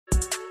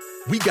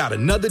We got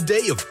another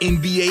day of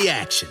NBA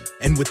action.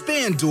 And with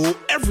FanDuel,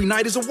 every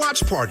night is a watch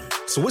party.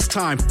 So it's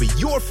time for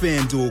your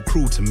FanDuel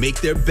crew to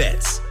make their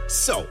bets.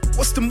 So,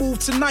 what's the move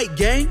tonight,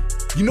 gang?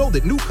 You know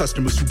that new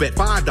customers who bet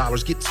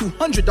 $5 get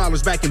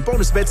 $200 back in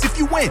bonus bets if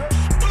you win.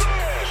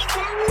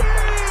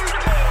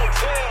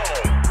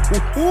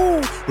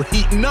 Woo-hoo, we're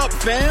heating up,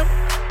 fam.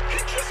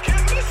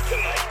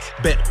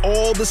 Bet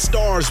all the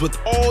stars with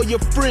all your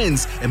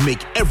friends and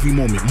make every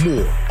moment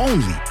more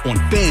only on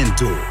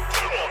FanDuel.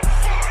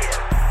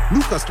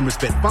 New customers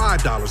bet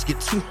 $5, get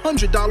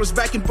 $200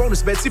 back in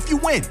bonus bets if you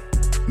win.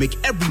 Make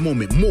every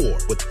moment more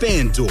with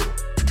FanDuel.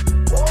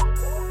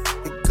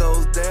 It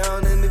goes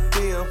down in the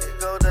DM.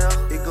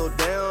 It go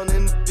down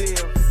in the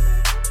DM.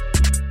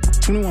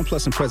 21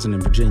 plus and present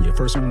in Virginia.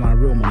 First online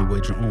real money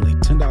wager only.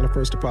 $10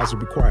 first deposit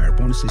required.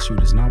 Bonus issued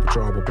is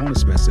non-withdrawable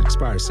bonus bets that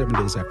expires 7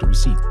 days after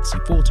receipt. See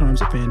full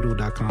terms at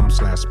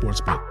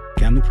FanDuel.com/sportsbook.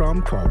 Gambling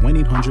problem? Call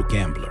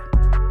 1-800-GAMBLER.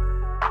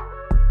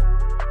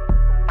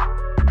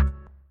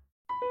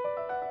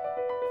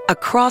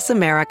 Across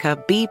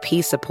America,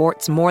 BP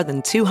supports more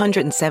than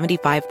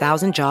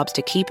 275,000 jobs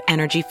to keep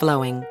energy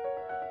flowing.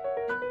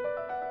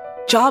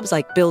 Jobs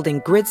like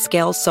building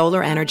grid-scale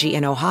solar energy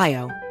in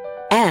Ohio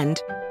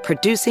and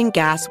producing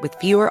gas with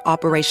fewer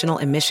operational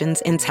emissions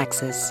in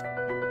Texas.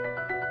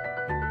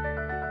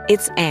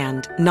 It's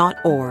and, not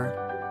or.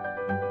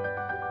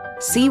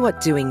 See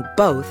what doing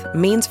both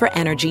means for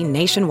energy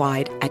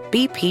nationwide at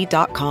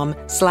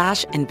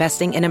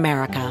bp.com/investing in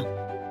America.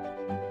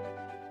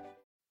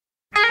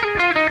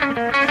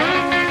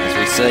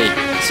 See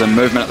some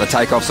movement at the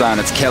takeoff zone.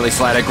 It's Kelly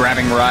Slater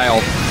grabbing rail.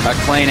 A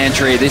clean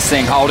entry. This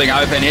thing holding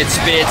open. It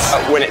spits.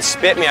 When it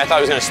spit me, I thought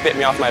it was going to spit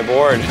me off my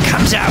board.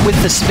 Comes out with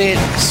the spit.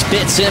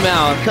 Spits him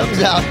out.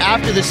 Comes out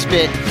after the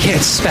spit.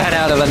 Gets spat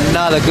out of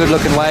another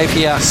good-looking wave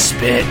here.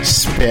 Spit.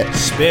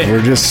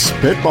 We're just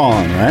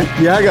spitballing, right?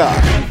 Yeah, I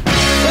got.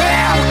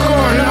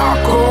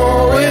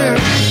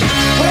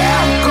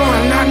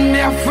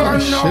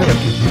 Shit, I can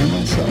hear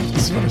myself.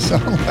 This is what I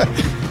sound like.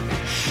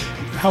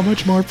 How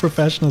much more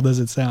professional does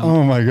it sound?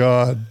 Oh my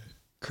God.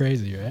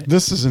 Crazy, right?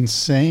 This is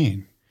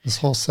insane. This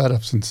whole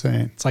setup's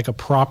insane. It's like a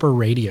proper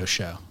radio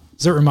show.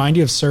 Does it remind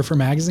you of Surfer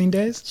Magazine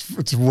days?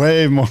 It's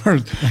way more.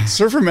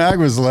 Surfer Mag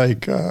was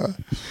like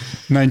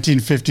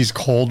 1950s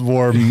Cold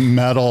War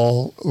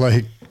metal.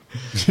 Like,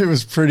 it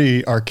was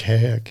pretty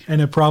archaic. And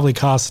it probably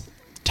cost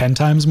 10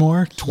 times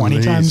more, 20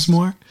 times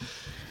more.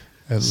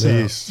 At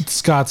least.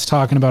 Scott's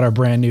talking about our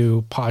brand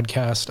new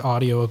podcast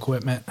audio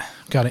equipment.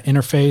 Got an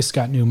interface,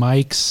 got new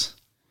mics.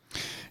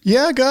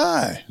 Yeah,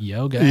 guy.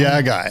 Yo, guy.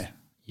 Yeah, guy.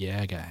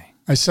 Yeah, guy.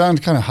 I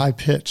sound kind of high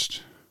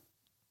pitched.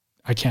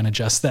 I can't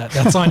adjust that.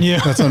 That's on you.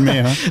 That's on me,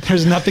 huh?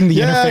 There's nothing the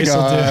interface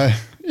will do.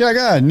 Yeah,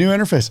 guy. New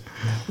interface.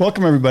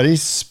 Welcome, everybody.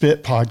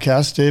 Spit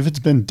Podcast. David's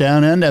been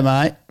down and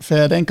I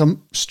fed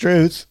income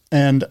struth.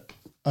 And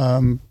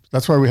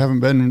that's why we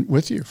haven't been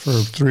with you for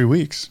 3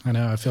 weeks. I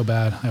know. I feel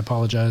bad. I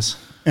apologize.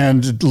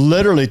 And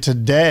literally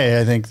today,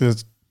 I think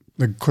the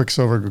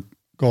Quicksilver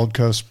Gold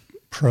Coast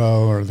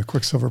Pro or the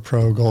Quicksilver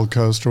Pro Gold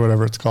Coast or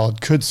whatever it's called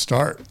could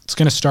start. It's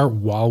going to start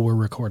while we're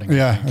recording.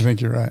 Yeah, I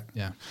think you're right.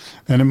 Yeah.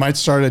 And it might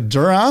start at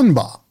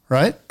Duranba,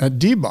 right? At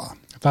D-Ba.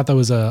 I thought that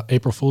was a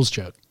April Fool's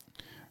joke.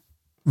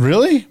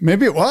 Really?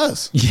 Maybe it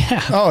was.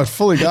 Yeah. Oh, it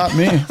fully got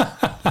me.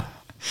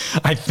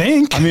 I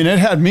think. I mean, it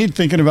had me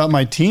thinking about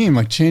my team,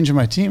 like changing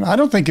my team. I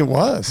don't think it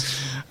was.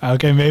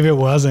 Okay, maybe it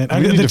wasn't. I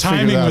mean, the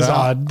timing was out.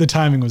 odd. The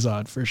timing was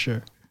odd for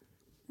sure.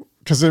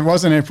 Because it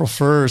wasn't April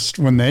 1st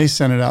when they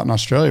sent it out in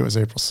Australia. It was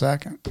April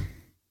 2nd.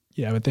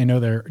 Yeah, but they know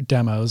their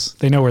demos.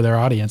 They know where their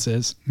audience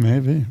is.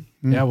 Maybe.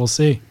 Yeah, we'll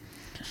see.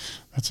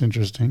 That's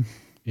interesting.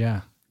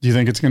 Yeah. Do you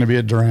think it's going to be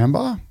at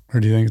Duranba or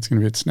do you think it's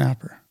going to be at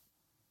Snapper?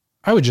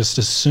 I would just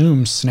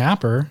assume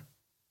Snapper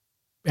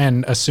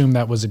and assume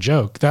that was a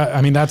joke.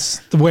 That's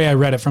the way I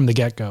read it from the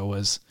get-go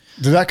was.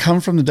 Did that come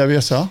from the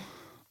WSL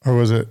or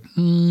was it?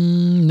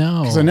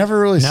 No. Because I never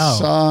really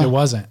saw. It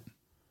wasn't.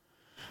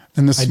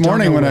 And this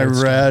morning when I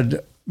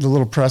read the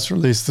little press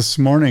release this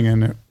morning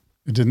and it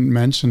didn't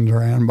mention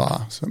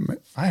Duranba. So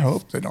I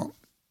hope they don't.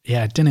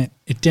 Yeah, it didn't.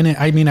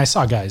 I mean, I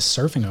saw guys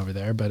surfing over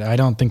there, but I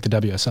don't think the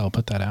WSL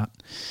put that out.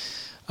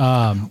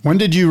 When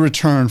did you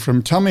return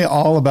from? Tell me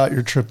all about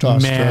your trip to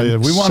Australia.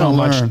 We want to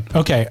learn.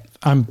 Okay,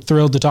 I'm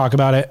thrilled to talk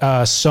about it.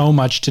 So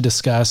much to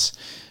discuss.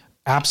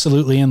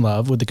 Absolutely in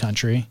love with the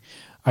country.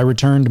 I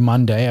returned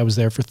Monday. I was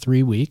there for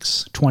 3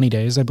 weeks, 20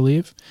 days, I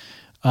believe.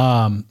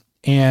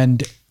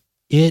 And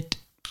it,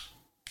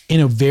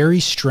 in a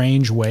very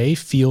strange way,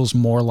 feels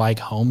more like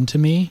home to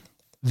me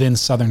than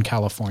Southern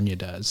California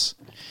does.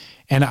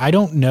 And I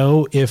don't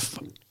know if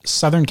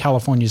Southern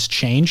California's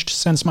changed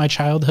since my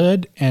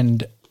childhood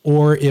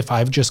or if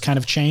I've just kind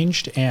of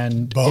changed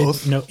and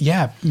both.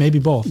 Maybe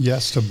both.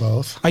 Yes to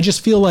both. I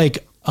just feel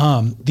like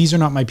these are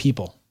not my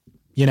people,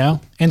 you know?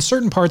 And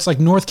certain parts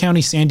like North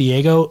County, San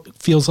Diego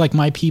feels like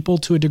my people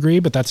to a degree,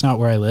 but that's not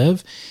where I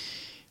live.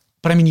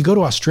 But I mean, you go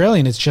to Australia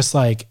and it's just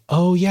like,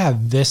 oh yeah,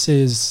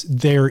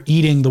 they're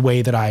eating the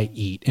way that I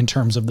eat in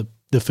terms of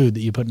the food that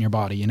you put in your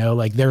body, you know,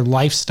 like their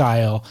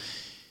lifestyle,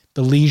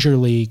 The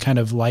leisurely kind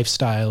of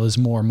lifestyle is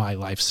more my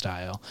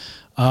lifestyle.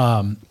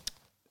 A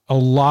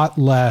lot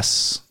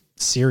less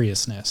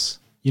seriousness,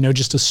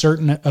 just a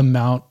certain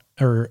amount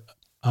or,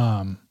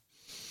 a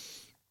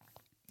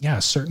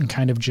certain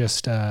kind of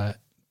just,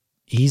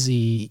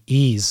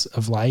 ease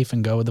of life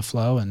and go with the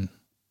flow and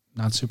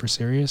not super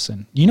serious.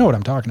 And you know what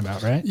I'm talking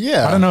about, right?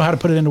 Yeah. I don't know how to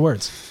put it into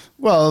words.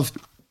 Well,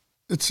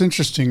 it's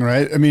interesting,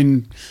 right? I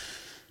mean,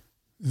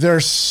 their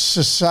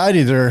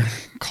society, their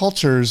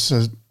cultures,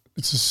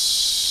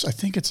 I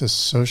think it's a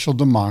social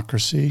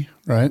democracy,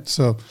 right?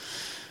 So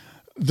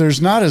there's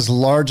not as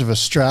large of a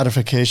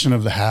stratification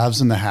of the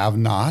haves and the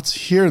have-nots.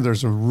 Here,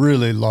 there's a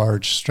really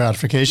large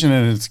stratification,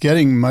 and it's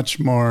getting much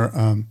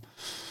more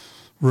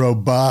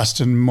robust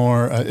and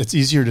more. It's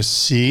easier to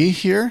see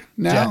here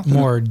now. Yeah,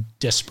 more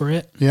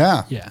disparate.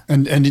 Yeah, yeah,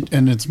 and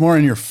it's more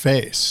in your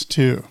face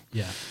too.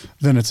 Yeah,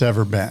 than it's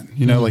ever been.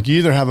 Like you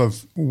either have a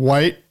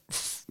white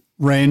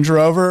Range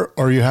Rover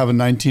or you have a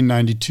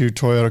 1992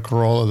 Toyota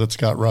Corolla that's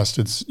got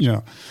rusted.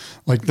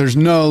 Like there's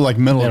no like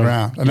middle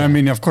ground. And I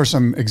mean, of course,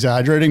 I'm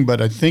exaggerating,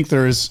 but I think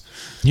there is.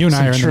 You and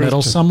I are in the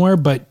middle somewhere,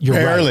 but you're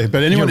barely. Right.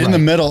 But anyone in the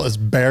middle is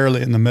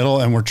barely in the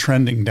middle, and we're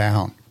trending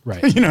down.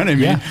 Right. You know what I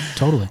mean? Yeah,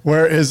 totally.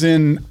 Whereas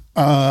in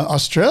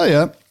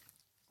Australia,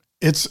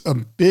 it's a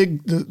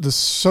big, the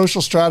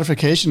social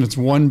stratification, it's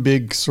one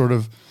big sort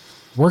of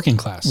working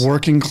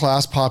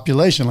class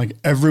population. Like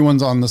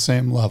everyone's on the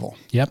same level.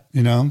 Yep.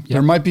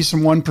 There might be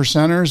some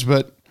 1%ers,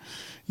 but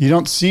you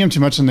don't see them too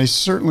much, and they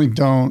certainly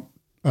don't.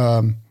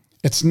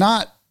 It's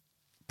not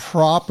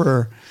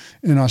proper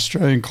in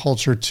Australian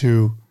culture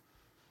to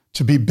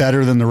be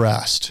better than the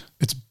rest.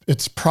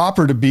 It's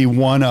proper to be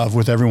one of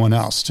with everyone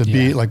else, to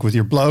be like with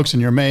your blokes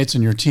and your mates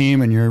and your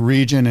team and your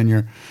region and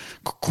your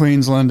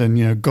Queensland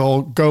and,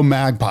 go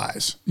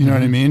Magpies. You know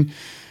what I mean?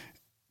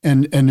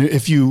 And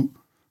if you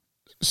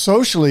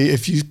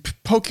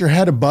poke your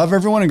head above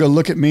everyone and go,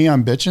 look at me,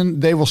 I'm bitching,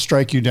 they will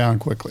strike you down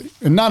quickly.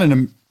 And not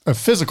in a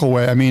physical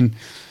way. I mean,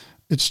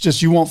 it's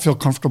just, you won't feel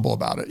comfortable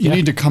about it. You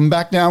need to come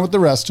back down with the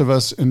rest of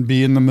us and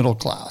be in the middle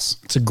class.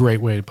 It's a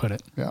great way to put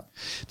it. Yeah.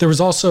 There was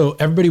also,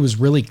 everybody was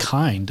really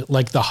kind.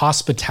 Like the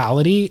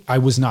hospitality I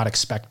was not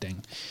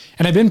expecting.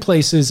 And I've been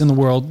places in the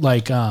world,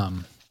 like, I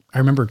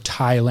remember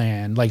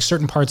Thailand, like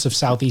certain parts of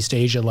Southeast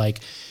Asia, like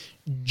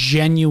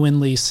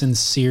genuinely,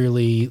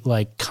 sincerely,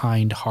 like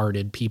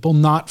kind-hearted people,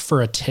 not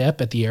for a tip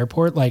at the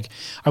airport. Like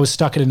I was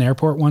stuck at an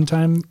airport one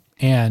time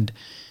and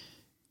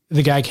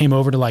the guy came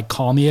over to like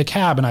call me a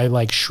cab and I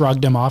like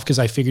shrugged him off because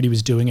I figured he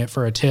was doing it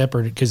for a tip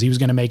or because he was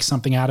going to make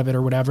something out of it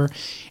or whatever.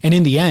 And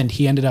in the end,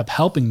 he ended up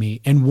helping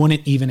me and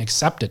wouldn't even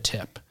accept a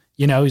tip.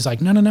 He's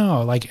like,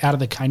 no, like out of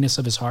the kindness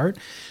of his heart.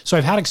 So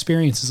I've had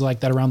experiences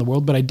like that around the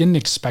world, but I didn't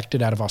expect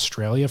it out of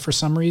Australia for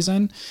some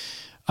reason.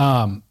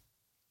 And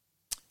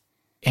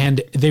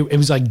it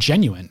was like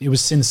genuine. It was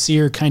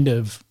sincere kind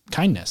of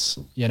kindness,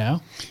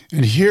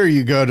 And here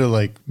you go to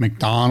like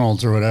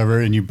McDonald's or whatever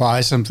and you buy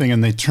something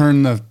and they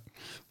turn the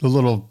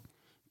little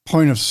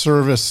point of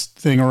service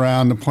thing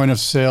around, the point of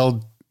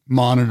sale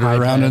monitor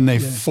around, and they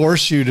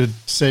force you to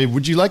say,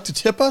 would you like to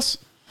tip us?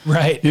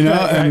 Right.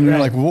 And you're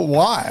like, well,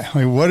 why?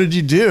 Like, what did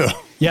you do?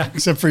 Yeah.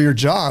 Except for your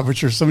job,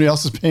 which somebody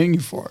else is paying you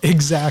for.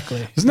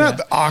 Exactly. Isn't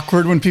that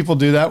awkward when people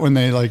do that, when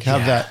they like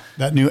have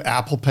that new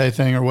Apple Pay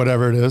thing or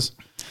whatever it is?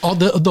 Oh,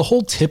 the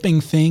whole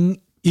tipping thing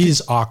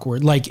is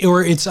awkward. Like,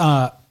 or it's,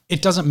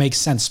 it doesn't make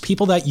sense.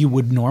 People that you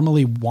would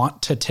normally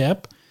want to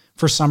tip,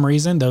 for some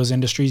reason, those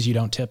industries you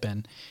don't tip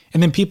in.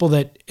 And then people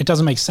that it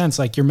doesn't make sense,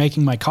 like you're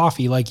making my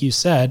coffee, like you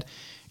said,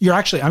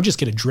 I'm just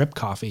getting a drip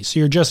coffee. So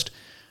you're just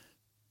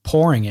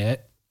pouring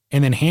it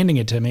and then handing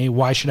it to me.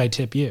 Why should I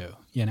tip you?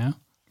 Yeah.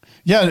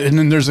 And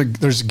then there's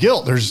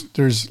guilt. There's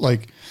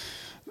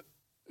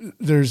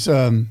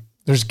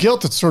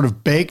guilt that's sort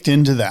of baked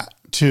into that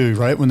too,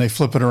 right? When they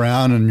flip it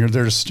around and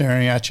they're just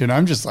staring at you. And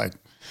I'm just like,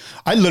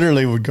 I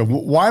literally would go,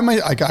 why am I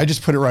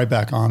just put it right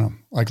back on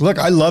them. Like, look,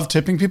 I love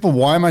tipping people.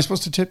 Why am I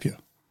supposed to tip you?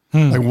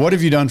 Like, what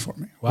have you done for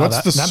me? Wow,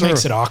 that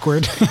makes it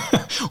awkward.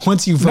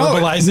 Once you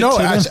verbalize it to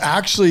them. It's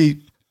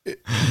actually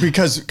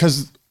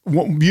because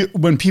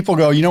when people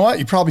go, you know what,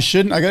 you probably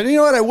shouldn't. I go, you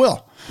know what, I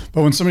will.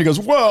 But when somebody goes,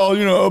 well,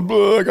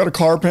 I got a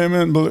car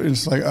payment,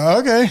 it's like,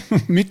 okay,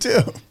 me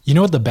too. You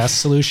know what the best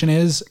solution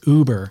is?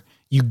 Uber.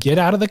 You get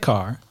out of the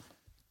car,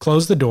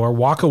 close the door,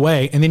 walk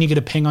away, and then you get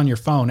a ping on your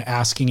phone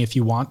asking if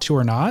you want to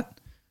or not.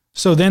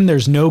 So then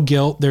there's no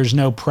guilt. There's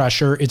no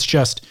pressure. It's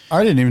just.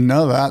 I didn't even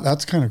know that.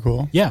 That's kind of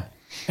cool. Yeah.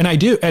 And I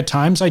do. At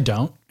times I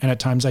don't. And at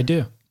times I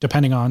do,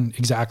 depending on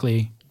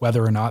exactly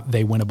whether or not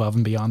they went above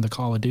and beyond the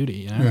call of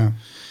duty. Yeah.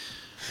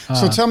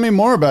 So tell me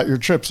more about your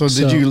trip. So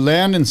did you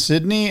land in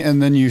Sydney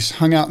and then you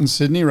hung out in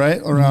Sydney, right?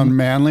 Around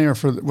Manly, or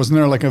wasn't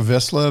there like a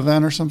Vissla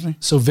event or something?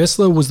 So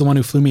Vissla was the one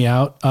who flew me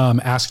out,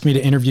 asked me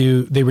to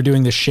interview. They were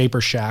doing the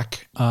Shaper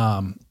Shack,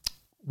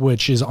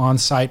 which is on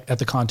site at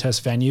the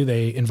contest venue.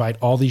 They invite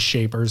all these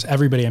shapers,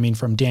 everybody,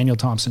 from Daniel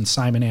Thompson,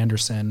 Simon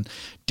Anderson,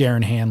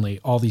 Darren Hanley,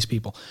 all these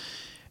people.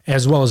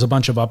 as well as a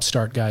bunch of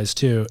upstart guys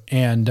too,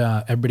 and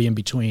everybody in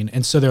between.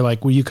 And so they're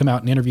like, will you come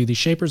out and interview these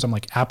shapers? I'm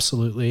like,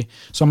 absolutely.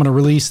 So I'm going to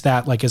release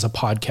that like as a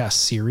podcast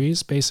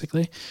series,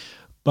 basically.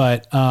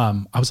 But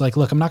I was like,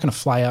 look, I'm not going to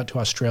fly out to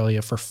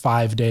Australia for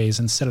 5 days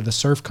instead of the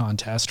surf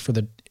contest for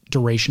the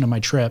duration of my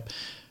trip.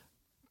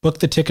 Book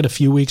the ticket a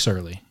few weeks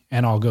early,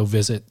 and I'll go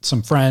visit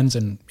some friends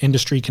and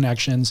industry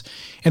connections.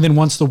 And then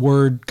once the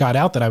word got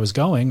out that I was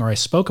going, or I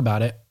spoke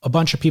about it, a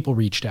bunch of people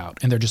reached out,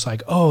 and they're just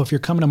like, oh, if you're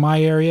coming to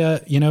my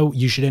area, you know,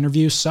 you should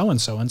interview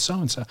so-and-so and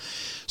so-and-so.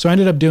 So I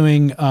ended up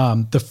doing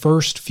the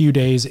first few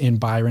days in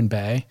Byron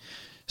Bay,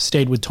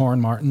 stayed with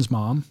Torrin Martin's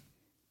mom,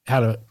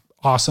 had a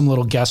awesome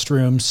little guest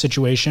room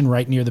situation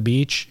right near the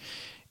beach,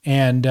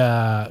 and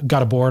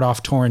got a board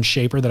off Torrin's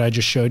shaper that I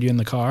just showed you in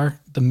the car,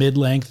 the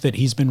mid-length that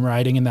he's been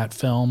riding in that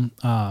film.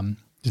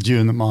 Did you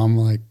and the mom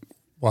like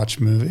watch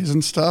movies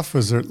and stuff?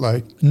 Was there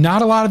like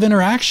not a lot of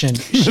interaction?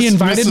 She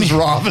invited Mrs. me.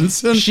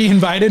 Robinson. She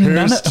invited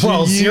none.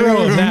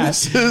 Zero of that.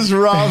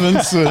 Mrs.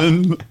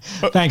 Robinson.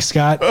 Thanks,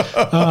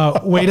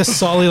 Scott. Way to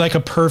sully like a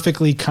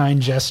perfectly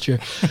kind gesture.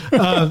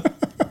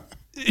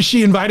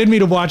 She invited me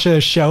to watch a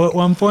show at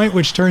one point,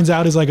 which turns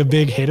out is like a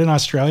big hit in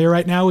Australia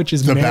right now, which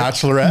is The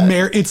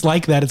Bachelorette. It's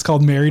like that. It's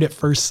called Married at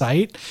First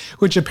Sight,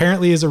 which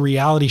apparently is a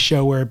reality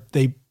show where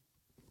they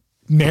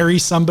marry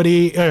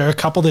somebody, a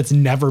couple that's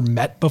never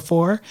met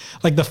before.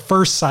 Like the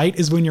first sight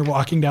is when you're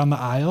walking down the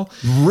aisle.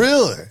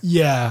 Really?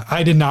 Yeah,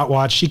 I did not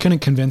watch. She couldn't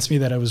convince me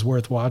that it was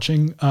worth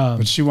watching.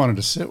 But she wanted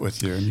to sit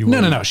with you, and you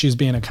No. She was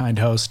being a kind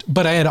host,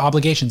 but I had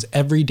obligations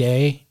every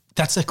day.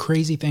 That's a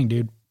crazy thing,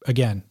 dude.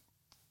 Again,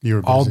 you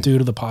were busy. all due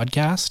to the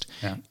podcast.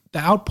 Yeah. The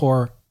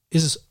outpour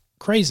is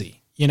crazy.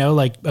 You know,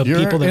 like of You're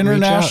people that an reach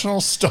international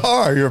out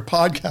star. You're a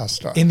podcast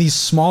star. in these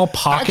small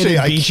pocketed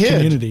Actually, beach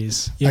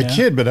communities. You I know?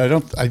 kid, but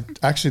I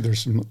actually,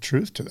 there's some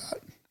truth to that.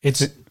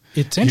 It's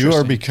interesting. You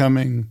are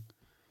becoming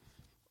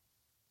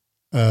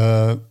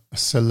a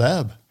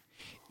celeb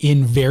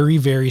in very,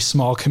 very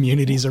small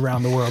communities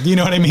around the world. You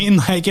know what I mean?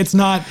 Like it's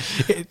not.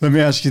 Let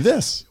me ask you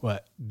this.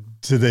 What?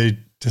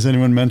 Does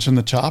anyone mention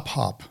the chop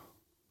hop?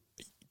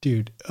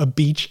 Dude, a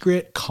Beach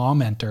Grit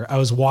commenter. I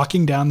was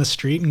walking down the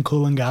street in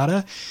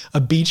Coolangatta.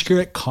 A Beach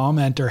Grit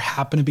commenter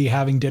happened to be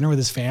having dinner with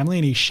his family,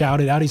 and he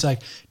shouted out, he's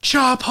like,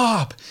 chop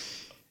hop.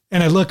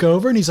 And I look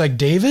over and he's like,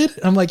 David?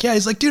 And I'm like, yeah.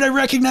 He's like, dude, I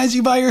recognize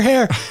you by your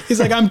hair.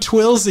 He's like, I'm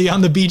Twilsey on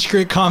the Beach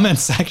Grit comment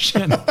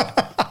section.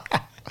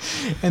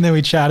 And then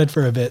we chatted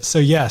for a bit. So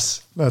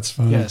yes. That's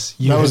funny. Yes.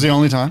 That was the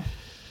only time?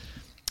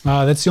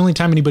 That's the only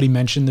time anybody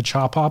mentioned the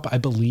chop hop, I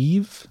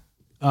believe.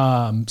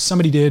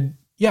 Somebody did.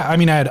 Yeah, I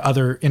mean, I had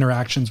other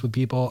interactions with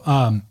people.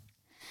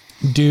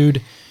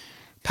 Dude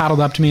paddled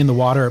up to me in the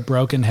water at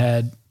Broken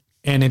Head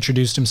and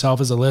introduced himself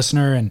as a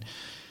listener. And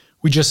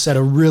we just said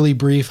a really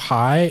brief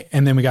hi.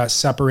 And then we got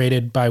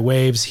separated by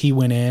waves. He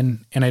went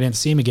in and I didn't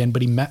see him again,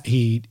 but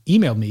he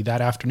emailed me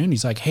that afternoon.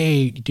 He's like,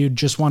 hey, dude,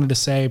 just wanted to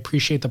say,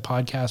 appreciate the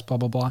podcast, blah,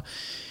 blah, blah.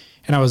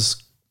 And I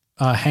was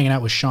hanging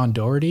out with Sean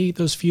Doherty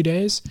those few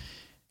days.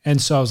 And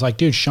so I was like,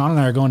 dude, Sean and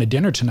I are going to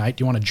dinner tonight.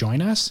 Do you want to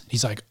join us?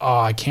 He's like, oh,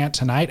 I can't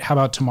tonight. How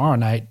about tomorrow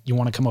night? You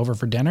want to come over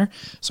for dinner?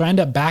 So I end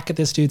up back at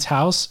this dude's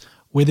house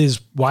with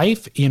his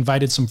wife. He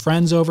invited some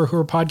friends over who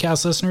are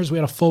podcast listeners. We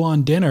had a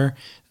full-on dinner,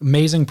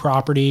 amazing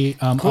property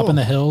up in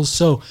the hills.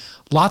 So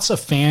lots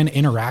of fan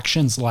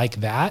interactions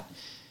like that.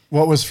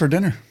 What was for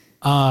dinner?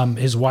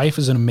 His wife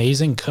is an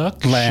amazing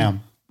cook.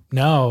 Lamb.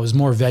 No, it was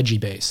more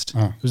veggie-based.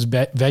 Oh. It was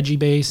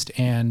veggie-based,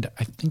 and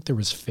I think there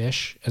was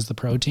fish as the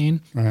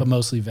protein, but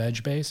mostly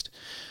veg-based.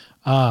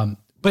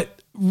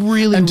 But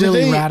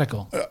really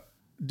radical.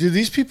 Do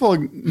these people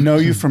know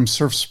you from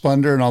Surf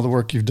Splendor and all the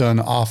work you've done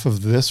off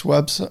of this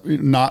website,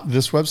 not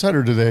this website,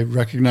 or do they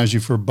recognize you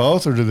for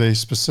both, or do they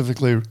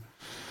specifically...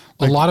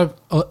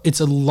 It's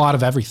a lot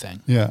of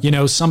everything. Yeah. You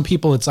know, some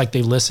people, it's like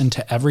they listen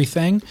to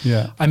everything.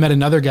 Yeah. I met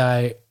another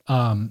guy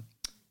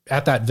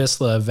at that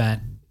Vissla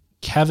event.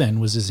 Kevin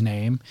was his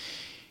name.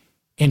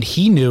 And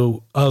he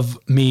knew of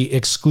me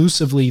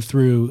exclusively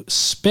through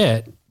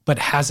Spit, but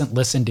hasn't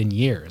listened in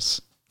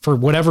years. For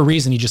whatever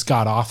reason, he just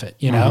got off it,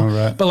 you know?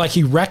 Right. But like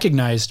he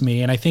recognized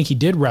me, and I think he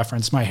did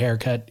reference my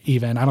haircut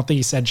even. I don't think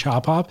he said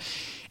chop hop.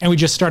 And we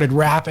just started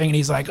rapping, and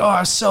he's like, oh,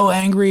 I was so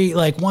angry.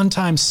 Like one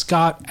time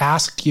Scott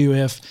asked you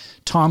if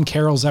Tom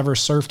Carroll's ever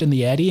surfed in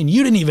the Eddy, and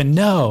you didn't even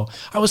know.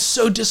 I was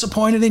so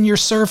disappointed in your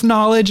surf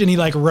knowledge, and he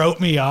like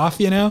wrote me off,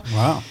 you know?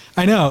 Wow.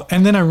 I know.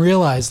 And then I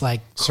realized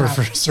like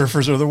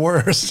surfers are the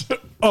worst.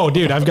 Oh,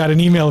 dude, I've got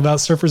an email about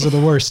surfers are the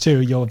worst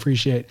too. You'll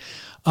appreciate.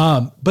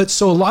 But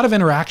so a lot of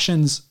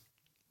interactions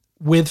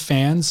with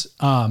fans.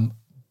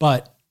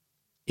 But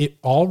it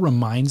all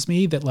reminds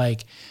me that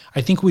like,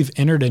 I think we've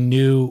entered a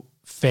new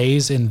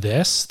phase in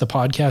this, the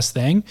podcast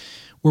thing,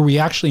 where we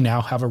actually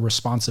now have a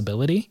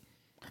responsibility.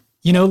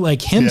 You know,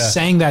 like him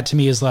saying that to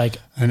me is like,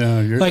 I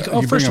know you're like,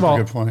 oh, first of all,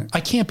 good point. I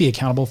can't be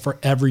accountable for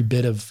every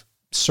bit of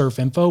surf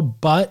info,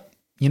 but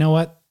you know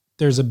what?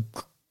 There's a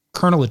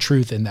kernel of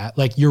truth in that.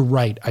 Like, you're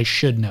right. I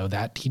should know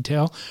that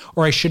detail,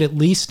 or I should at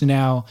least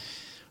now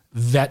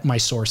vet my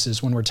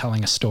sources when we're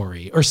telling a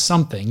story or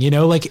something,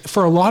 like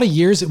for a lot of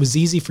years, it was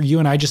easy for you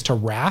and I just to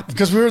rap.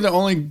 Because we were the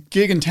only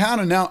gig in town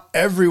and now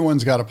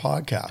everyone's got a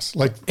podcast.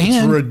 Like,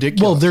 it's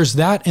ridiculous. Well, there's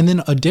that. And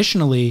then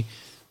additionally,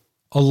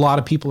 a lot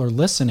of people are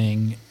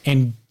listening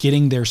and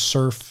getting their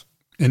surf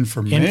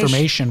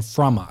information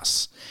from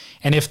us.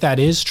 And if that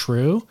is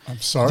true,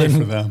 I'm sorry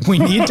for them. We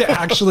need to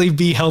actually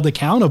be held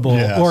accountable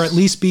or at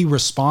least be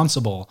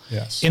responsible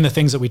in the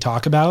things that we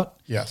talk about.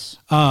 Yes.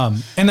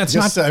 And that's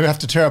not. I have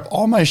to tear up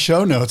all my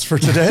show notes for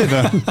today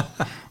then,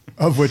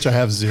 of which I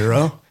have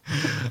 0.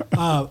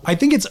 I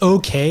think it's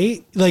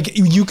okay. Like,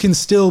 you can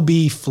still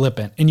be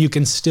flippant and you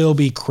can still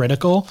be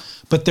critical,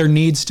 but there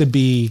needs to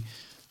be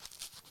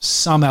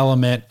some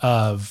element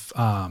of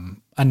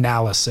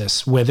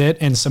analysis with it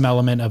and some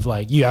element of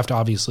like, you have to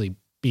obviously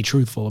be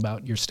truthful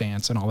about your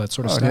stance and all that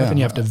sort of stuff. And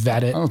you have to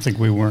vet it. I don't think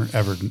we weren't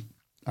ever,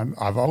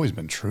 I've always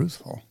been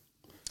truthful.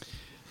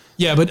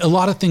 Yeah. But a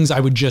lot of things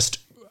I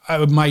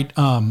might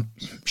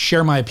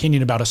share my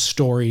opinion about a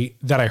story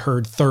that I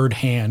heard third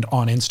hand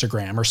on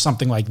Instagram or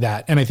something like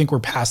that. And I think we're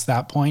past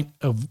that point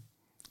of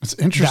it's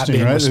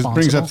interesting, right? It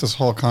brings up this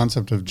whole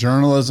concept of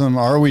journalism.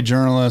 Are we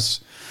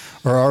journalists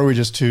or are we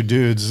just two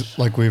dudes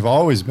like we've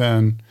always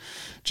been,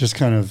 just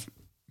kind of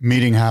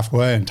meeting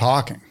halfway and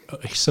talking?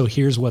 So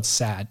here's what's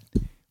sad.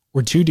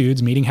 We're two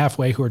dudes meeting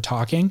halfway who are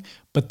talking,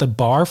 but the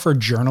bar for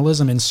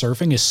journalism in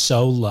surfing is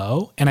so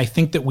low. And I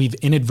think that we've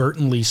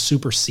inadvertently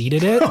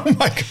superseded it. Oh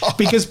my God.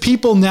 Because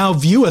people now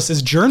view us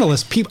as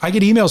journalists. I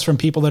get emails from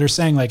people that are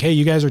saying like, hey,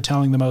 you guys are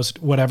telling the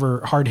most whatever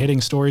hard hitting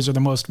stories or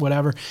the most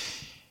whatever.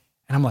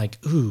 And I'm like,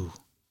 ooh,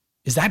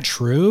 is that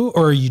true?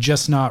 Or are you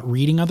just not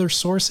reading other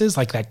sources?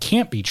 Like, that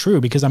can't be true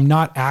because I'm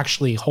not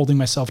actually holding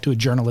myself to a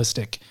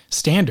journalistic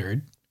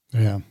standard.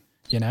 Yeah.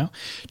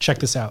 Check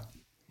this out.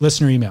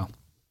 Listener email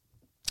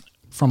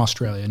from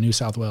Australia, New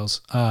South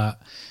Wales.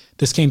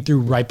 This came through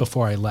right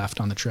before I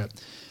left on the trip.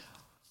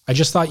 I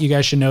just thought you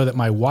guys should know that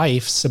my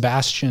wife,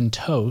 Sebastian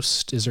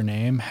Toast is her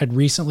name, had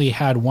recently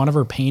had one of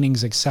her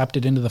paintings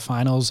accepted into the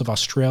finals of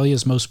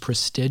Australia's most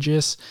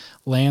prestigious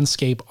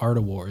landscape art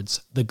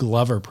awards, the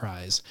Glover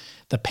Prize.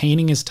 The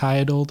painting is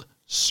titled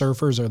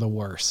Surfers Are the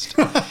Worst.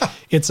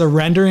 It's a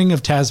rendering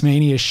of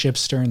Tasmania's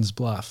Shipsterns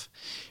Bluff.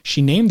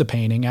 She named the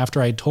painting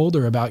after I told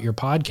her about your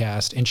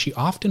podcast, and she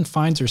often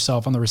finds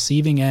herself on the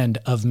receiving end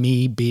of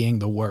me being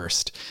the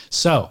worst.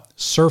 So,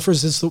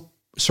 Surfers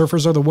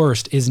Are the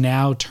Worst is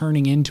now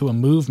turning into a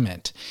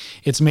movement.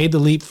 It's made the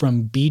leap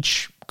from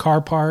beach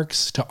car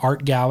parks to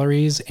art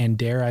galleries, and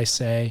dare I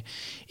say,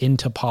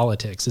 into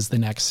politics is the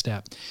next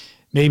step.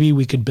 Maybe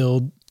you could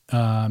build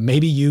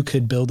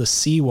a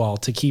seawall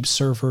to keep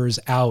surfers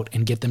out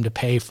and get them to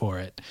pay for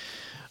it.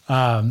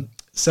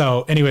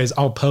 So anyways,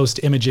 I'll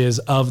post images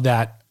of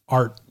that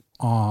art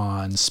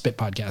on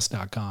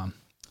spitpodcast.com.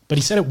 But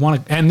he said it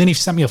won, and then he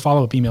sent me a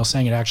follow-up email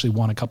saying it actually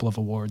won a couple of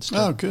awards too.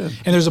 Oh, good.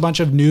 And there's a bunch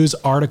of news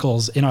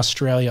articles in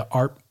Australia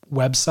art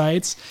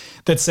websites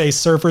that say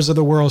Surfers Are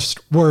the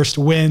Worst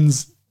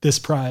wins this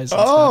prize.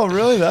 Oh,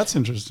 really? That's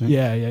interesting.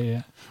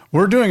 Yeah.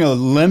 We're doing a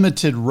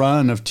limited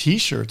run of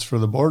T-shirts for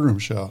the Boardroom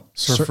Show.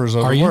 Surfers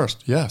Are the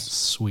Worst. Yes.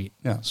 Sweet.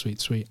 Yeah.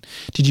 Sweet.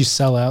 Did you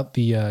sell out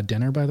the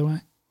dinner, by the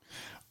way?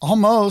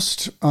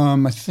 Almost.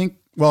 I think,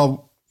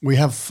 well, we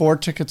have 4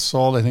 tickets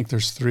sold. I think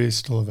there's 3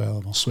 still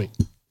available. Sweet.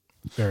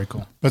 Very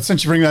cool. But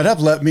since you bring that up,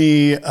 let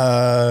me...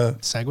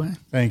 segue?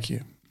 Thank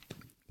you.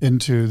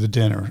 Into the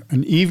dinner.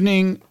 An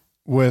evening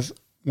with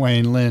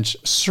Wayne Lynch,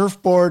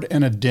 surfboard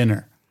and a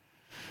dinner.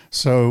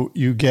 So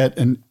you get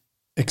an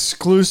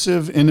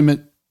exclusive,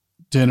 intimate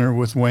dinner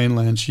with Wayne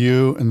Lynch,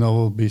 you, and there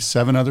will be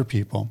 7 other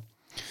people.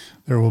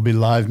 There will be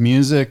live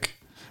music,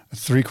 a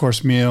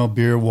 3-course meal,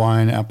 beer,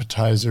 wine,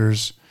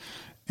 appetizers,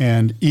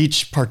 and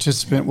each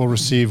participant will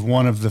receive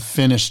one of the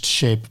finished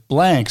shape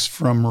blanks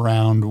from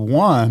round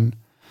 1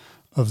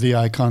 of the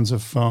Icons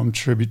of Foam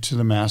Tribute to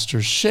the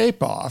Masters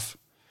Shape Off,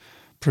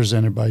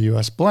 presented by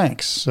US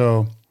Blanks.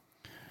 So,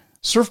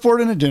 surfboard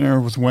and a dinner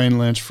with Wayne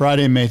Lynch,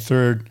 Friday, May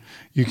 3rd.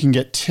 You can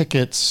get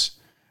tickets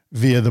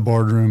via the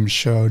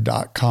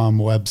boardroomshow.com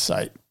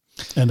website.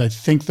 And I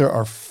think there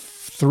are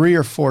 3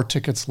 or 4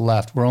 tickets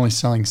left. We're only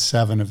selling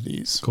 7 of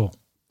these. Cool.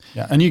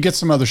 Yeah. And you get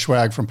some other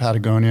swag from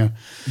Patagonia.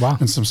 Wow.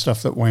 And some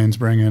stuff that Wayne's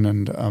bringing,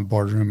 and a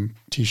boardroom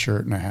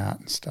t-shirt and a hat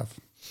and stuff.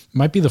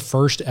 Might be the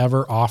first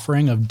ever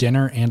offering of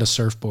dinner and a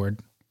surfboard.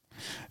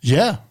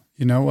 Yeah.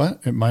 You know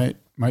what? It might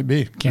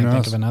be. Can't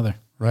think of another.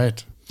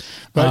 Right.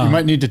 But you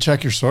might need to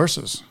check your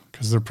sources,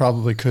 because there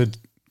probably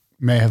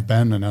may have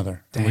been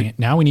another. Dang it.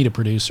 Now we need a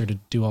producer to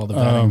do all the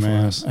vetting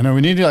for us. I know.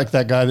 We need like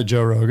that guy that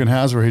Joe Rogan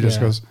has, where he just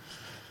goes,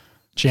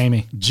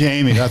 Jamie,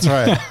 that's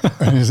right.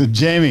 And he said,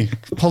 Jamie,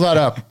 pull that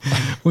up.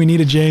 We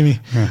need a Jamie.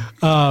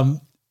 Yeah.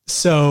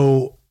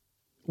 So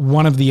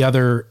one of the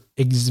other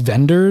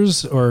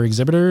vendors or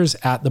exhibitors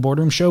at the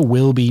Boardroom Show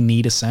will be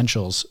Need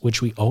Essentials,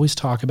 which we always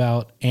talk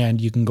about.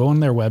 And you can go on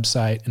their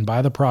website and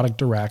buy the product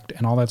direct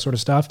and all that sort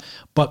of stuff.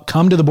 But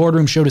come to the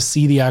Boardroom Show to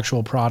see the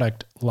actual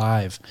product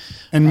live.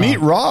 And meet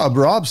Rob.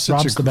 Rob's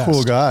such Rob's a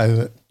cool guy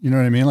that, you know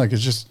what I mean? Like,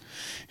 he's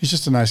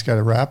just a nice guy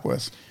to rap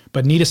with.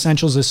 But Neat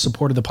Essentials has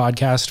supported the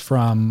podcast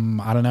from,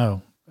 I don't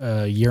know,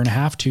 a year and a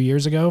half, 2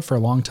 years ago, for a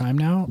long time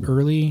now,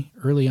 early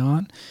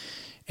on.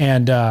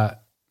 And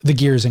the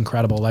gear is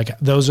incredible. Like,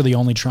 those are the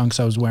only trunks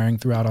I was wearing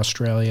throughout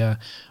Australia.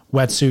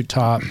 Wetsuit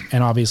top,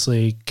 and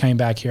obviously came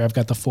back here, I've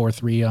got the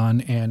 4.3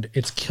 on, and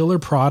it's killer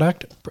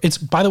product. It's,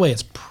 by the way,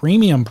 it's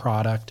premium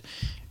product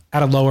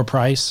at a lower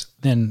price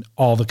than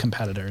all the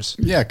competitors.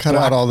 Yeah, cut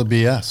out all the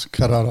BS,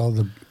 cut out all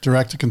the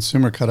direct to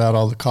consumer, cut out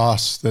all the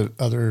costs that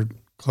other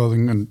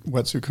clothing and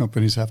wetsuit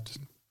companies have to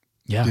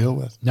deal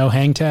with. No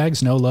hang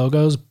tags, no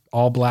logos,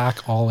 all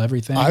black, all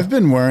everything. I've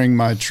been wearing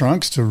my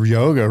trunks to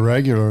yoga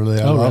regularly.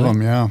 I love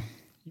them. Yeah.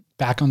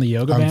 Back on the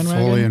yoga bandwagon?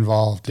 I'm fully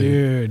involved,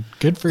 dude.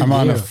 Good for you. I'm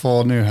on a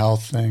full new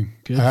health thing.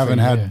 I haven't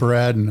had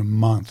bread in a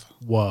month.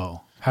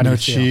 Whoa. How do you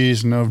feel? No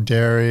cheese, no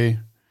dairy,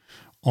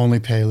 only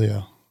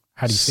paleo.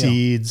 How do you feel?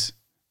 Seeds.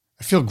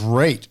 I feel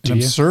great. And I'm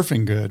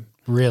surfing good.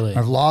 Really?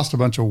 I've lost a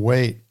bunch of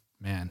weight.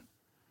 Man.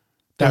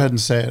 Go ahead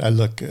and say it. I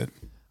look good.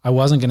 I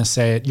wasn't going to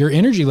say it. Your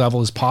energy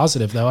level is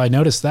positive, though. I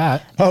noticed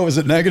that. Oh, was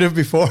it negative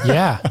before?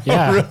 Yeah.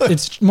 Oh, really?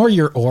 It's more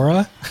your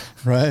aura.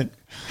 Right.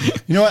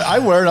 You know what? I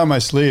wear it on my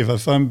sleeve.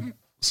 If I'm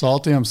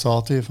salty, I'm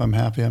salty. If I'm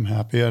happy, I'm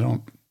happy. I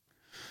don't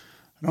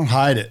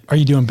hide it. Are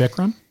you doing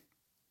Bikram?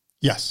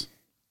 Yes.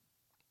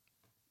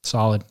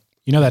 Solid.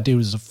 You know that dude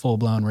was a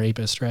full-blown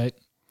rapist, right?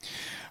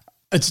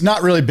 It's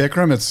not really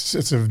Bikram.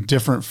 It's a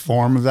different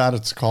form of that.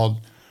 It's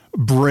called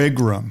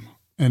Brigram.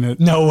 And it,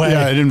 no way.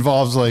 Yeah, it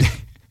involves like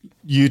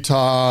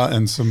Utah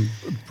and some,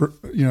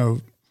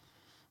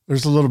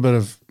 there's a little bit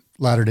of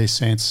Latter-day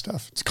Saints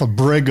stuff. It's called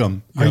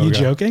Brigham yoga. Are you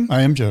joking?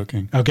 I am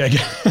joking. Okay.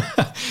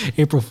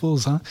 April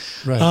Fools, huh?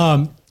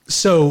 Right.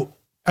 So,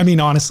 I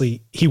mean,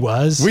 honestly, he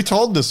was. We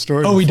told this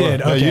story before. We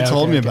did? Okay, you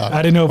told me about it.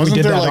 I didn't know if we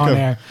did that on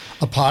air.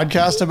 A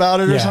podcast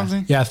about it or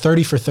something? Yeah,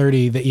 30 for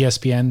 30, the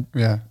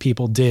ESPN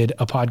people did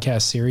a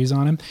podcast series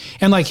on him.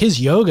 And like his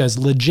yoga is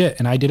legit,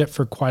 and I did it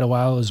for quite a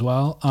while as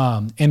well.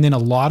 And then a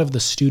lot of the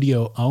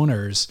studio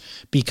owners,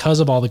 because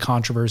of all the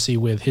controversy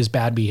with his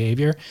bad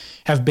behavior,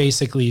 have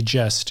basically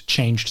just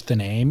changed the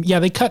name. Yeah,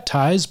 they cut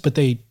ties, but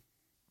they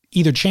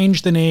either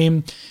changed the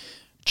name,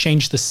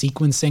 change the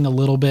sequencing a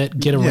little bit,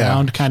 get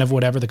around kind of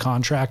whatever the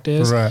contract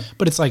is. Right.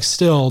 But it's like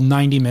still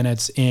 90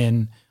 minutes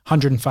in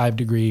 105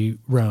 degree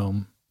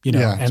Rome,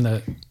 and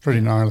the pretty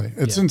gnarly.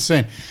 It's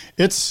insane.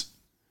 It's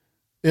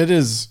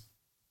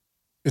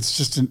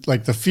just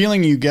like the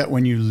feeling you get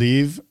when you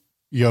leave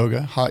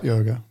yoga, hot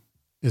yoga,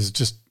 is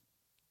just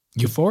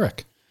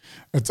euphoric.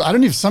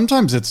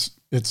 Sometimes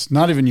it's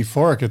not even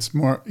euphoric. It's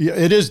more,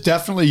 it is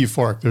definitely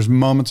euphoric. There's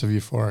moments of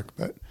euphoric,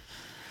 but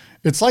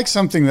it's like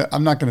something that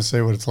I'm not going to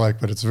say what it's like,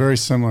 but it's very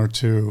similar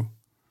to,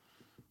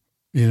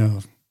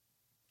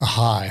 a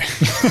high.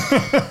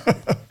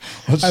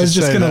 I was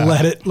just going to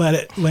let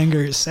it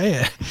linger. Say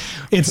it.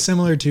 It's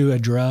similar to a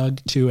drug,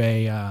 to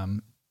a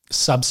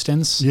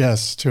substance.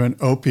 Yes, to an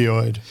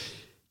opioid.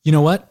 You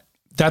know what?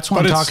 That's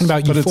what I'm talking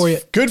about. Euphoria.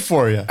 It's good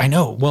for you. I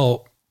know.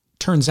 Well,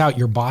 turns out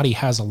your body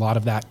has a lot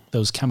of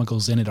those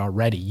chemicals in it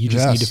already. You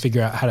just need to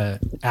figure out how to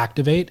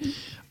activate.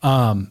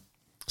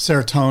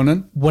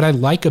 Serotonin. What I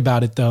like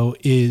about it though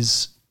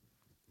is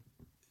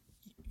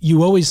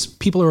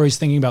people are always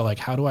thinking about like,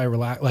 how do I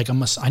relax? Like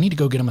I need to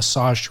go get a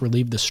massage to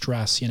relieve the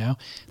stress,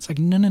 It's like,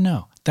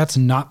 no. That's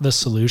not the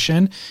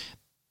solution.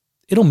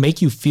 It'll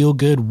make you feel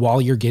good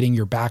while you're getting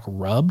your back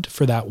rubbed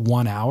for that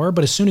 1 hour.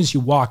 But as soon as you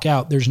walk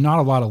out, there's not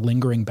a lot of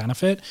lingering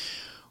benefit.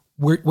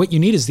 What you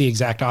need is the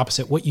exact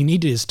opposite. What you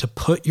need is to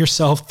put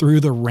yourself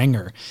through the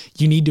ringer.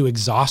 You need to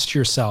exhaust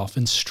yourself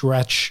and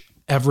stretch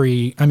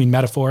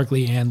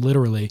metaphorically and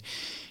literally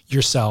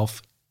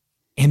yourself.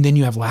 And then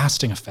you have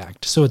lasting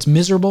effect. So it's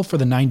miserable for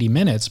the 90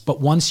 minutes, but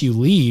once you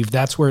leave,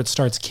 that's where it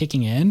starts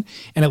kicking in,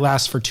 and it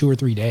lasts for 2 or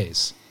 3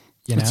 days.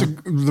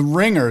 The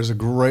ringer is a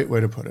great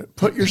way to put it.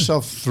 Put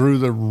yourself through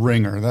the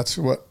ringer. That's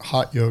what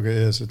hot yoga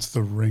is. It's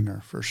the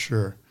ringer for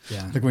sure.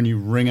 Yeah. Like when you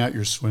wring out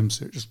your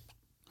swimsuit, just.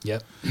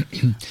 Yep.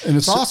 And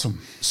it's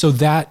awesome. So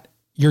that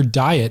your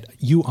diet,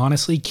 you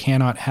honestly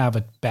cannot have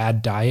a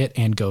bad diet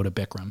and go to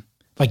Bikram.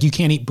 Like you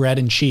can't eat bread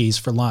and cheese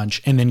for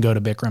lunch and then go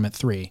to Bikram at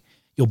 3.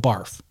 You'll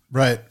barf.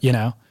 Right.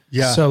 Yeah.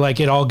 So like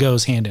it all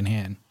goes hand in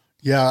hand.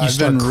 Yeah. I've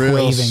been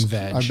craving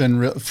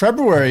veg.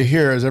 February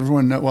here, as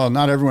everyone knows, well,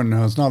 not everyone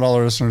knows, not all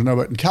our listeners know,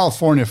 but in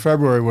California,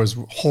 February was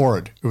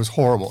horrid. It was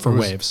horrible. For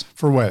waves.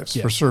 For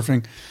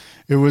surfing.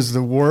 It was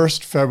the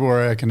worst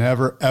February I can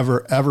ever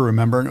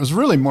remember. And it was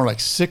really more like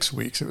 6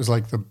 weeks. It was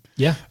like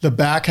the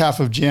back half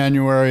of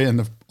January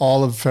and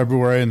all of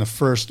February and the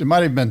first, it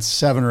might've been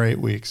 7 or 8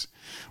 weeks.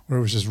 Where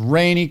it was just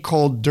rainy,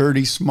 cold,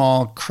 dirty,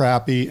 small,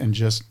 crappy, and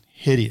just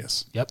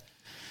hideous. Yep.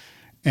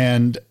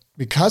 And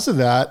because of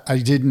that, I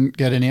didn't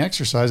get any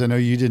exercise. I know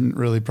you didn't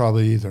really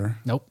probably either.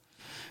 Nope.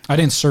 I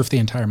didn't surf the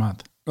entire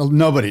month. Well,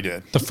 nobody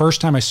did. The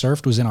first time I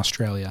surfed was in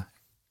Australia.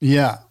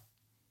 Yeah.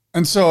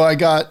 And so I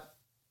got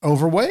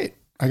overweight.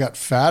 I got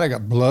fat. I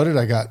got bloated.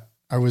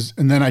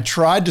 And then I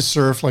tried to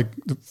surf like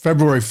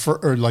February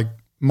or like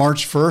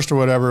March 1st or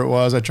whatever it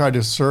was. I tried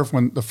to surf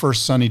when the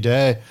first sunny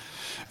day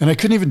and I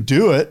couldn't even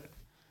do it.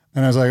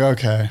 And I was like,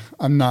 okay,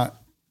 I'm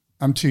not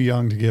I'm too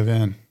young to give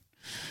in.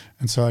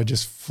 And so I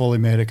just fully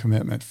made a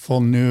commitment,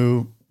 full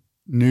new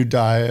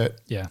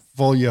diet,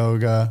 full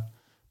yoga,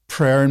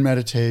 prayer and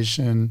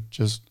meditation,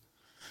 just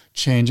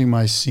changing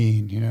my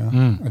scene, you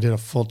know. I did a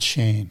full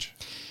change.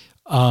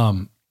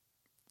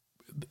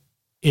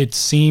 It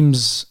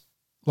seems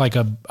like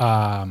a,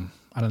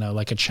 I don't know,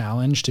 like a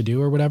challenge to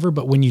do or whatever.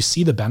 But when you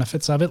see the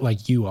benefits of it,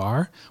 like you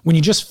are, when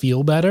you just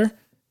feel better,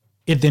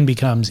 it then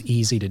becomes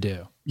easy to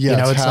do. Yeah, you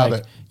know, it's habit.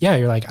 like, yeah,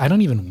 you're like, I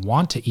don't even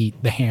want to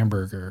eat the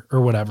hamburger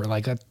or whatever.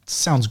 Like that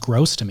sounds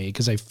gross to me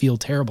because I feel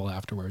terrible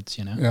afterwards,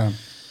 you know? Yeah.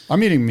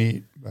 I'm eating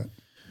meat, but.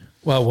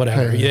 Well,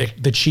 whatever. Hey.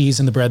 The cheese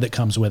and the bread that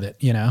comes with it,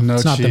 you know? No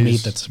it's not cheese, the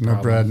meat that's the no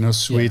problem. bread, no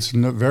sweets,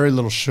 no, very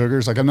little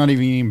sugars. Like I'm not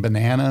even eating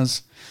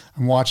bananas.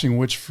 I'm watching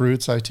which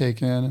fruits I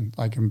take in and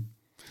I can.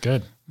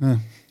 Good.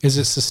 Is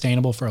it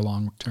sustainable for a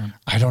long term?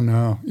 I don't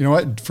know. You know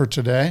what? For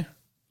today,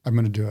 I'm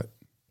going to do it.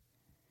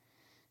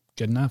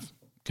 Good enough.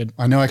 Good.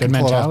 I know I good can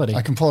mentality. pull it off.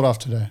 I can pull it off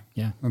today.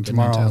 Yeah. And good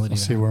tomorrow mentality I'll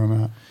to see have. where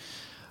I'm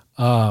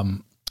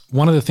at.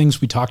 One of the things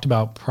we talked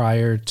about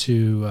prior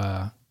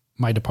to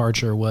my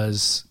departure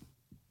was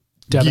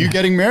Devin. You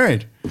getting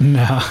married.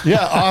 No.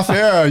 Yeah, off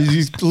air.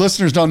 These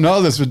listeners don't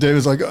know this, but Dave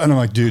was like, and I'm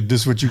like, dude,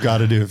 this is what you got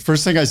to do.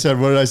 First thing I said,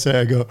 what did I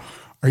say? I go,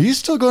 are you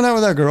still going out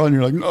with that girl? And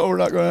you're like, no, we're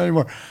not going out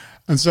anymore.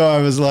 And so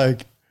I was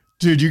like,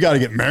 dude, you got to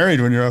get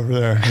married when you're over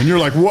there. And you're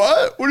like,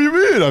 what? What do you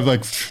mean? I'm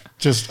like,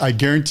 I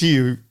guarantee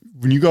you,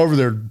 when you go over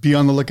there, be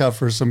on the lookout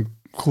for some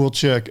cool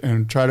chick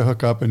and try to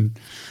hook up and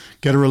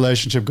get a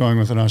relationship going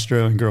with an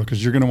Australian girl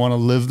because you're going to want to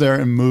live there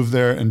and move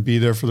there and be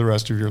there for the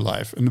rest of your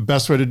life. And the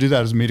best way to do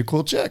that is meet a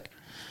cool chick.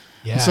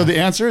 Yeah. So the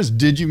answer is,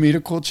 did you meet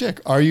a cool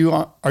chick? Are you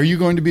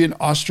going to be an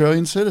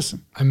Australian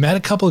citizen? I met a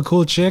couple of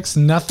cool chicks,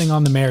 nothing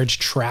on the marriage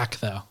track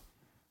though.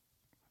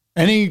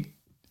 Any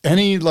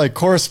like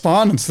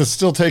correspondence that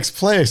still takes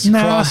place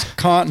across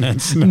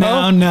continents?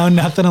 No,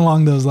 nothing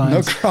along those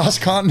lines. No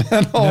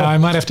cross-continental. No, I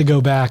might have to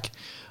go back.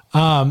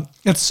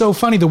 It's so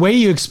funny. The way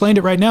you explained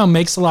it right now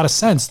makes a lot of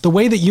sense. The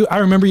way that I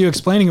remember you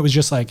explaining it was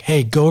just like,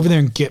 hey, go over there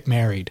and get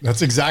married.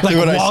 That's exactly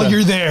like, what I said. While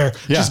you're there,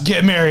 just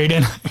get married.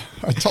 And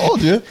I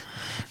told you,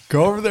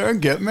 go over there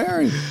and get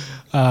married.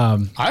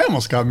 I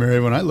almost got married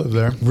when I lived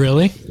there.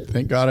 Really?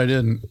 Thank God I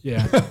didn't.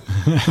 Yeah.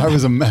 I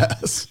was a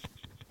mess.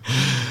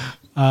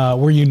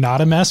 Were you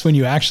not a mess when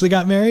you actually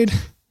got married?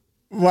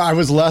 Well, I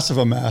was less of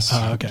a mess.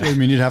 Oh, okay. I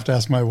mean, you'd have to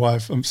ask my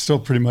wife. I'm still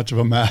pretty much of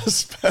a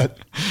mess. But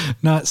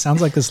no, it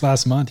sounds like this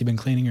last month you've been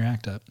cleaning your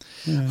act up.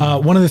 Yeah.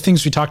 One of the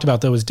things we talked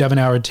about, though, was Devin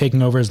Howard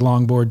taking over as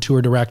longboard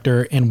tour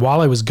director. And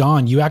while I was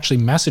gone, you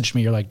actually messaged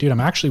me. You're like, dude, I'm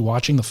actually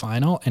watching the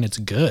final, and it's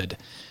good.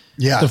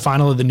 Yeah. The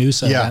final of the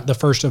Noosa event, the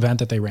first event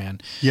that they ran.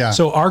 Yeah.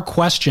 So our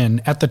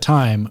question at the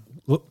time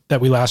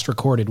that we last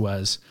recorded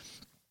was,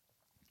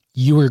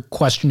 you were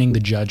questioning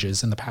the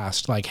judges in the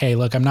past. Like, hey,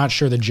 look, I'm not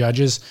sure the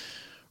judges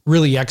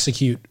really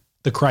execute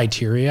the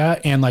criteria.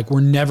 And like,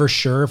 we're never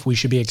sure if we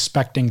should be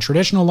expecting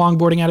traditional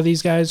longboarding out of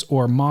these guys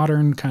or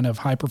modern kind of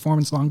high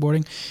performance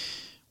longboarding.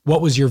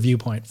 What was your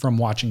viewpoint from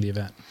watching the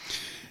event?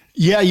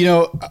 Yeah, you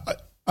know,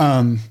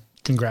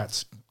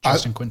 congrats,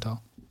 Justin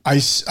Quintal. I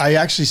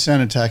actually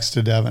sent a text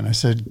to Devin. I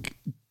said,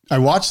 I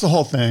watched the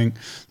whole thing.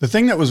 The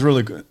thing that was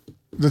really good,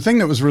 the thing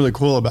that was really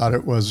cool about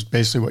it was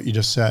basically what you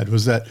just said,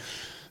 was that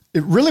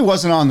it really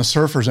wasn't on the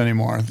surfers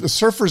anymore. The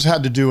surfers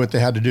had to do what they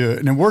had to do.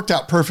 And it worked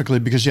out perfectly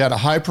because you had a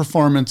high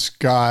performance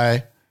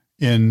guy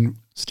in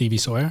Stevie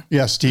Sawyer.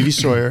 Yeah, Stevie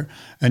Sawyer.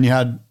 And you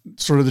had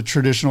sort of the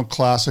traditional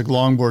classic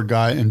longboard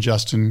guy in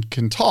Justin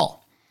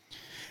Quintal.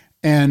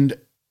 And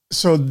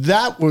so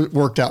that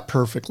worked out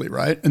perfectly,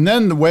 right? And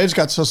then the waves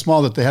got so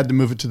small that they had to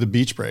move it to the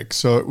beach break.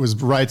 So it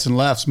was rights and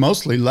lefts,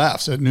 mostly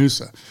lefts at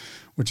Noosa,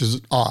 which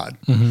is odd.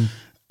 Mm-hmm.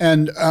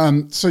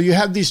 And so you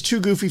had these two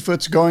goofy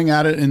foots going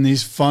at it in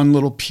these fun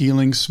little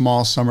peeling,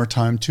 small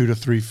summertime 2 to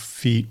 3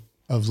 feet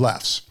of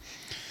lefts.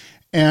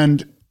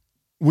 And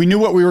we knew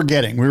what we were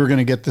getting. We were going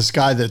to get this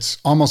guy that's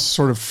almost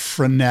sort of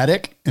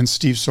frenetic in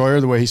Steve Sawyer,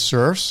 the way he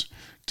surfs.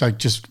 Like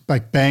just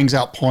like bangs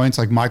out points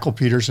like Michael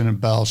Peterson and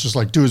Bell. It's just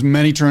like do as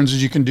many turns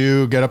as you can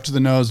do, get up to the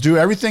nose, do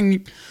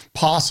everything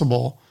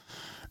possible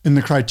in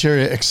the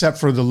criteria except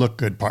for the look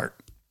good part.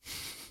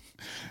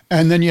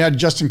 And then you had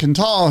Justin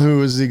Quintal, who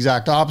was the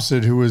exact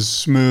opposite, who was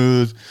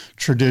smooth,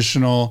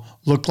 traditional,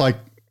 looked like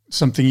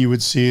something you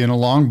would see in a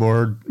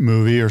longboard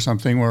movie or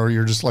something where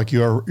you're just like,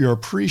 you're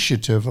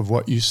appreciative of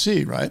what you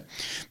see, right?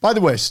 By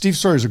the way, Steve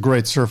Sawyer is a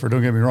great surfer.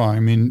 Don't get me wrong. I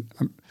mean,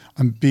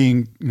 I'm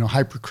being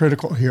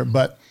hypercritical here,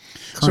 but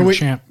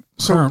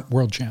current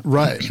world champ.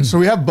 Right. So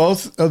we have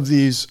both of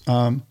these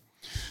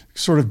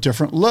sort of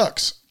different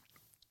looks.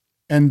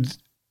 And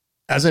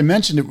as I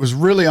mentioned, it was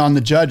really on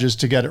the judges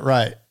to get it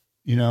right.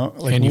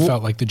 And you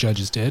felt like the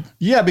judges did?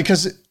 Yeah,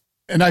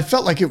 and I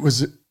felt like it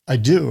was, I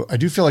do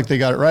feel like they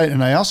got it right.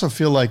 And I also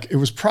feel like it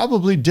was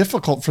probably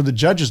difficult for the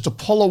judges to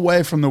pull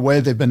away from the way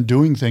they've been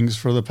doing things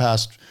for the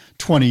past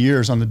 20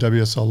 years on the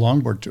WSL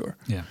Longboard Tour.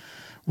 Yeah.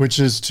 Which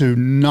is to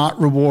not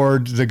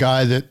reward the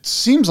guy that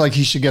seems like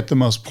he should get the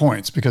most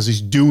points because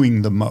he's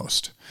doing the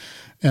most.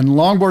 And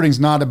longboarding's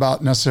not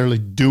about necessarily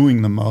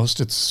doing the most.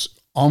 It's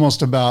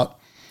almost about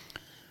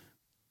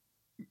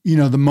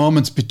the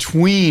moments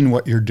between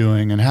what you're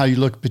doing and how you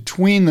look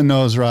between the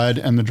nose ride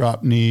and the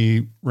drop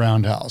knee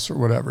roundhouse or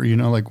whatever,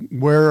 like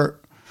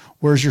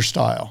where's your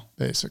style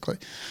basically.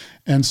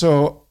 And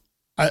so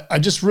I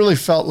just really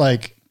felt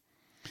like,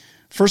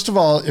 first of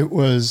all, it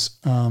was,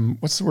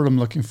 what's the word I'm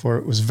looking for?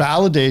 It was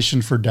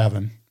validation for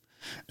Devin,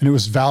 and it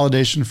was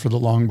validation for the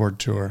longboard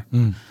tour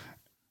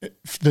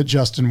that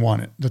Justin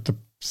won it, that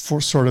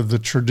for sort of the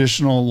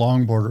traditional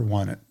longboarder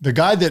won it. The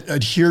guy that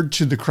adhered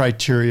to the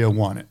criteria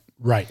won it.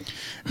 Right.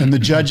 And the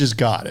judges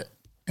got it.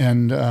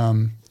 And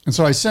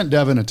so I sent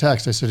Devin a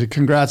text. I said,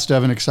 congrats,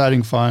 Devin,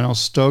 exciting final.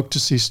 Stoked to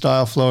see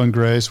Style, Flow, and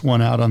Grace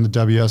won out on the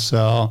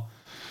WSL.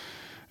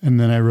 And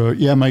then I wrote,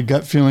 yeah, my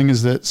gut feeling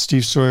is that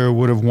Steve Sawyer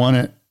would have won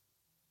it.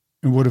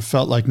 It would have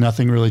felt like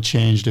nothing really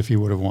changed if he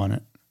would have won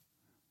it,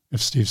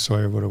 if Steve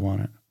Sawyer would have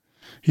won it.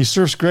 He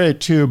surfs great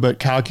too, but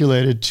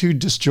calculated, too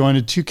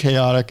disjointed, too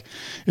chaotic.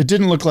 It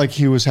didn't look like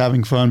he was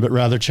having fun, but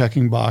rather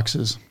checking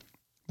boxes.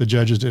 The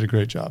judges did a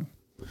great job.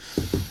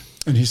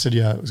 And he said,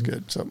 yeah, it was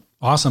good. So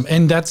awesome.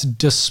 And that's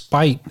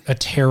despite a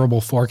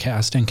terrible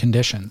forecast and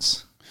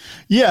conditions.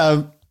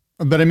 Yeah.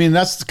 But I mean,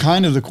 that's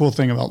kind of the cool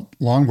thing about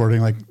longboarding.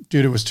 Like,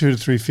 dude, it was 2 to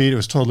 3 feet. It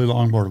was totally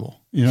longboardable.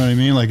 You know what I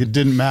mean? Like, it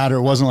didn't matter.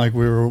 It wasn't like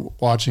we were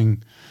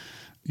watching,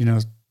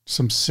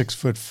 some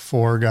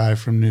 6'4" guy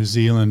from New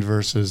Zealand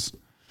versus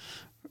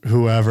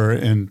whoever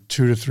in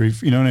 2 to 3.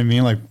 You know what I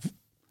mean?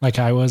 Like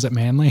I was at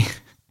Manly.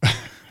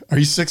 Are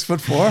you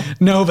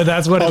 6'4"? No, but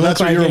that's what. Oh, that's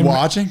what you were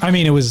watching. I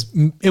mean,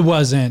 it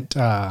wasn't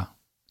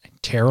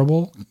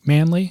terrible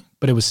Manly,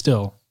 but it was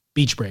still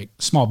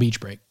small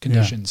beach break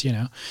conditions.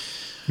 Yeah.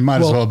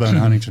 Might as well have been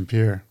Huntington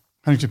Pier.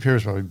 Huntington Pier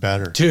is probably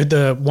better. Dude,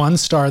 the one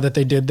star that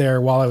they did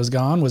there while I was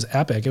gone was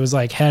epic. It was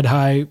like head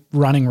high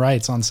running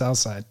rights on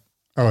Southside.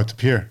 Oh, at the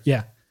pier.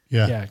 Yeah.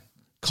 Yeah.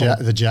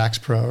 The Jax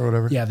Pro or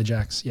whatever. Yeah, the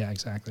Jax. Yeah,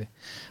 exactly.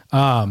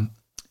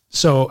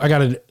 So I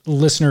got a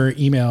listener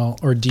email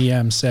or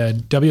DM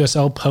said,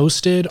 WSL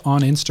posted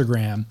on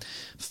Instagram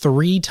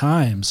 3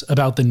 times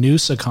about the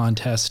Noosa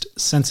contest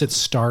since it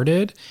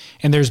started,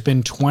 and there's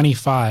been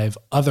 25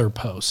 other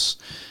posts.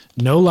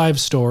 No live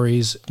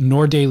stories,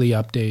 nor daily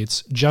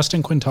updates.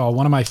 Justin Quintal,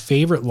 one of my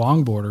favorite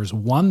longboarders,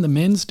 won the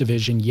men's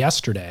division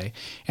yesterday,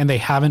 and they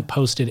haven't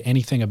posted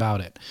anything about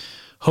it.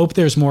 Hope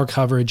there's more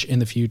coverage in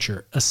the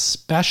future,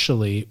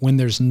 especially when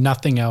there's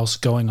nothing else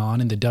going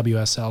on in the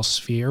WSL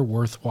sphere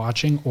worth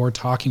watching or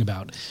talking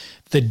about.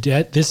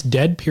 This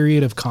dead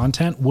period of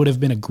content would have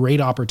been a great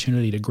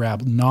opportunity to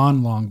grab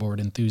non-longboard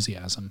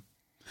enthusiasm.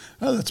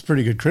 Oh, that's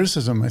pretty good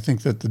criticism. I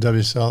think that the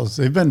WSLs,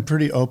 they've been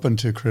pretty open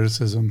to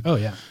criticism. Oh,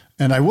 yeah.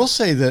 And I will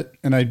say that,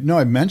 and I know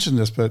I mentioned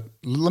this, but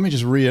let me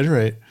just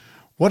reiterate,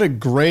 what a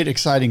great,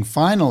 exciting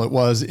final it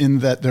was in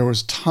that there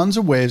was tons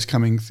of waves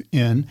coming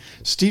in.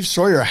 Steve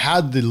Sawyer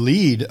had the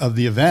lead of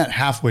the event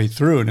halfway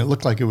through, and it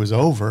looked like it was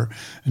over.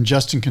 And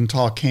Justin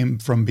Quintal came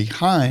from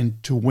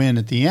behind to win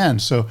at the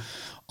end. So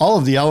all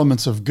of the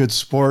elements of good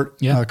sport,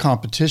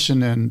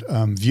 competition, and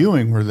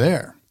viewing were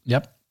there.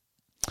 Yep.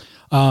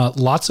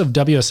 Lots of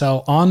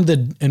WSL on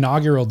the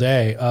inaugural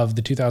day of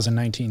the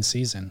 2019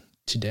 season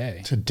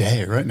today.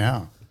 Today, right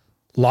now.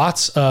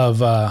 Lots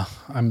of,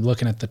 I'm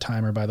looking at the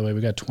timer, by the way. We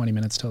got 20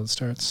 minutes till it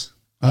starts.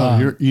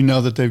 Oh, you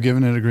know that they've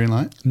given it a green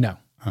light? No,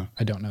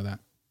 I don't know that.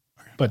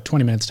 Okay. But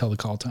 20 minutes till the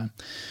call time.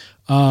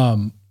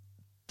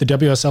 The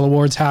WSL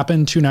Awards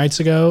happened 2 nights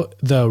ago.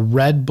 The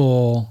Red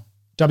Bull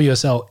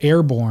WSL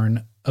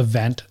Airborne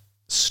event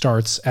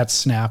starts at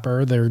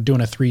Snapper. They're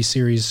doing a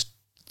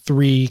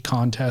 3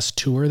 contest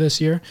tour this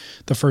year.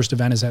 The first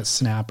event is at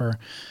Snapper.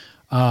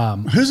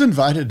 Who's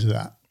invited to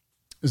that?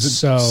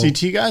 Is it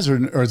CT guys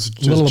or is it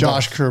just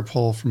Josh Kerr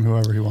pull from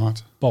whoever he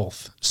wants?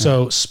 Both.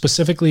 So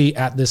specifically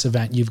at this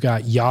event, you've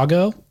got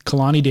Yago,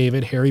 Kalani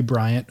David, Harry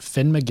Bryant,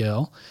 Finn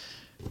McGill,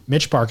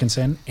 Mitch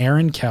Parkinson,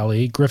 Aaron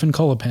Kelly, Griffin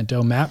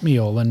Colapinto, Matt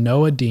Miola,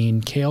 Noah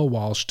Dean, Cale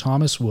Walsh,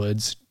 Thomas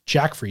Woods,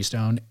 Jack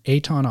Freestone,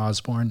 Aton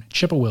Osborne,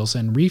 Chippa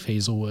Wilson, Reef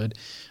Hazelwood,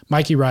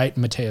 Mikey Wright,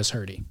 and Mateus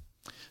Hurdy.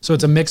 So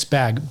it's a mixed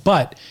bag.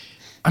 But,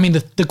 I mean,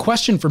 the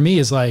question for me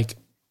is like,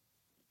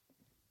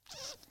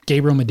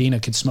 Gabriel Medina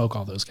could smoke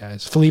all those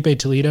guys. Felipe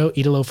Toledo,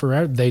 Idolo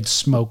Ferrer, they'd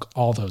smoke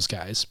all those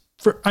guys.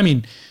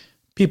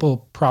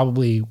 People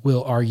probably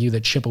will argue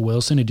that Chippa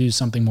Wilson would do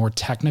something more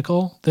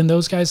technical than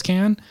those guys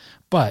can,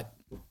 but...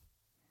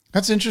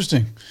 That's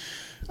interesting.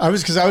 I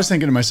was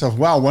thinking to myself,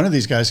 wow, one of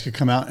these guys could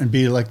come out and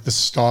be like the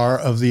star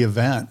of the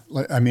event.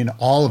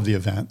 All of the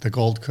event, the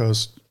Gold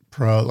Coast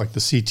Pro, like the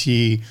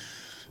CT,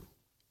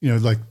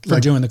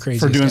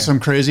 doing some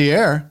crazy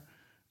air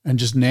and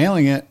just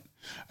nailing it.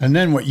 And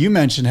then what you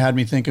mentioned had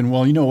me thinking,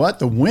 well, you know what?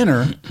 The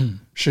winner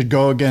should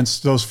go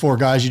against those 4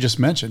 guys you just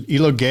mentioned,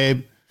 Elo,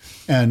 Gabe,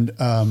 and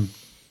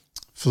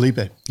Felipe.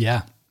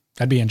 Yeah,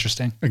 that'd be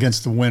interesting.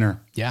 Against the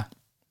winner. Yeah.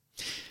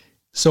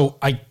 So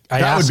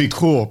that would be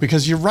cool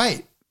because you're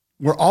right.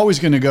 We're always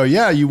going to go,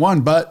 yeah, you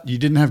won, but you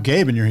didn't have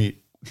Gabe in your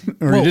heat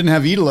or you didn't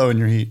have Idolo in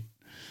your heat.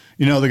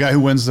 The guy who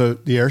wins the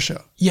air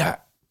show. Yeah.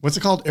 What's it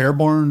called?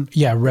 Airborne?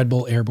 Yeah, Red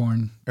Bull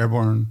Airborne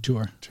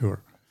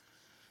Tour.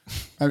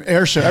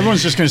 Air show.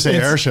 Everyone's just going to say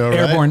air show,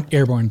 right?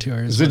 Airborne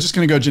tour. Is it just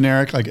going to go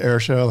generic like air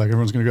show? Like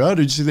everyone's going to go, oh,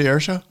 did you see the air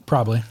show?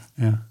 Probably.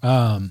 Yeah.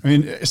 I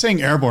mean,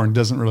 saying airborne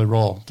doesn't really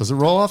roll. Does it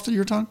roll off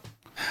your tongue?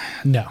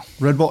 No.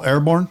 Red Bull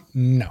Airborne?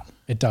 No,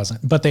 it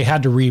doesn't. But they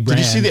had to rebrand. Did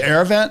you see the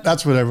air event?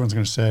 That's what everyone's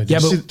going to say.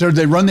 Did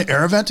they run the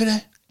air event today?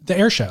 The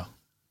air show.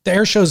 The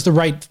air show is the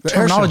right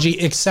terminology,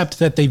 except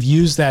that they've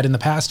used that in the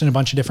past in a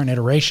bunch of different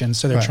iterations.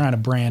 So they're trying to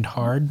brand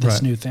hard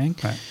this new thing.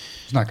 Right.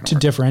 It's not going to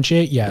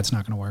differentiate. Yeah, it's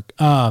not going to work.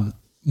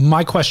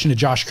 My question to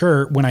Josh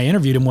Kerr when I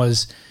interviewed him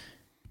was,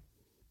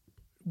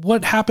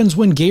 what happens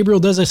when Gabriel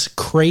does a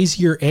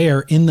crazier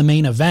air in the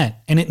main event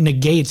and it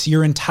negates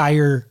your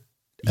entire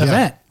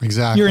event?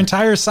 Exactly. Your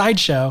entire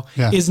sideshow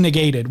is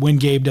negated when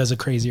Gabe does a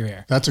crazier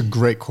air. That's a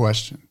great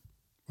question.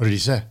 What did he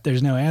say?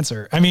 There's no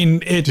answer. I mean,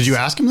 did you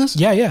ask him this?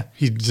 Yeah.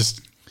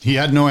 He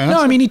had no answer?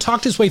 No, I mean, he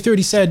talked his way through it.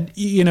 He said,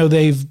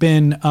 they've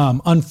been,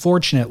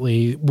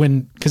 unfortunately,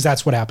 because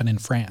that's what happened in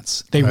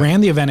France. They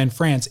ran the event in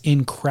France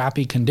in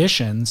crappy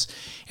conditions,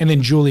 and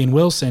then Julian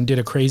Wilson did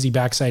a crazy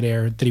backside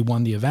air that he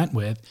won the event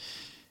with.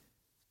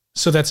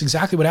 So that's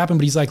exactly what happened.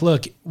 But he's like,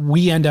 look,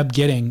 we end up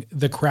getting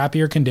the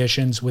crappier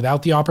conditions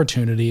without the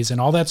opportunities and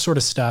all that sort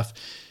of stuff.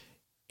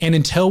 And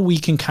until we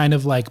can kind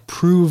of like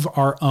prove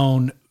our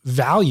own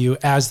value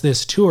as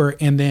this tour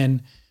and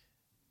then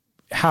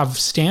have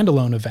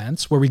standalone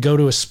events where we go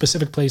to a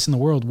specific place in the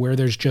world where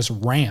there's just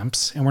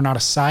ramps and we're not a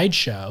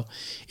sideshow,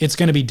 it's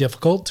going to be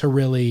difficult to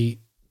really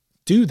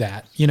do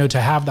that, to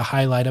have the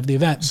highlight of the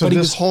event. So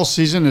this whole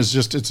season is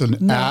it's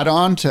an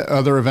add-on to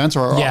other events,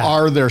 or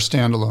are there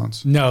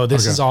standalones? No,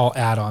 this is all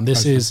add-on.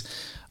 This is...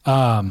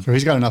 so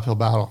he's got an uphill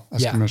battle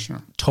as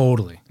commissioner.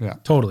 Totally. Yeah.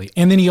 Totally.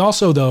 And then he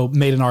also, though,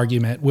 made an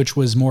argument which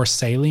was more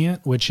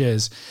salient, which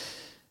is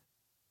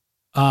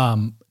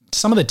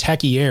some of the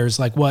techie airs,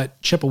 like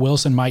what Chippa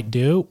Wilson might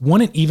do,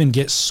 wouldn't even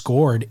get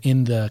scored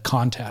in the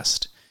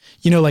contest.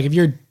 Like if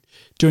you're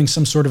doing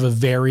some sort of a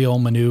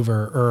varial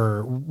maneuver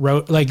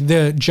or like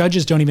the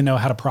judges don't even know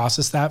how to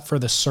process that for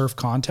the surf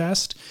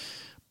contest.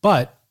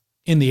 But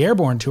in the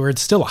airborne tour,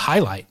 it's still a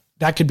highlight.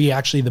 That could be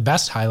actually the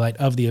best highlight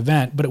of the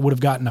event, but it would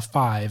have gotten a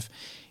 5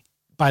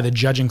 by the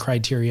judging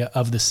criteria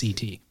of the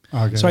CT.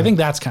 Okay, so I think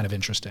that's kind of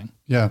interesting.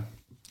 Yeah.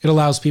 It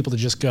allows people to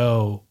just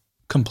go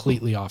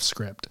completely off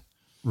script.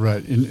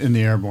 Right. In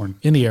the airborne.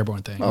 In the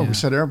airborne thing. Oh, we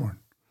said airborne.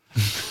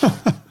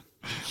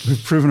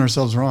 We've proven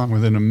ourselves wrong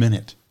within a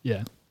minute.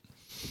 Yeah.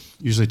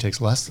 Usually takes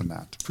less than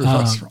that to prove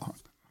us wrong.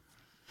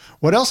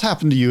 What else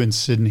happened to you in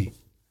Sydney,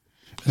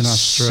 in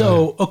Australia?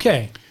 So,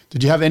 okay.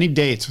 Did you have any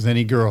dates with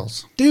any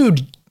girls?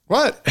 Dude.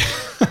 What?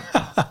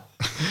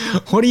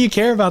 What do you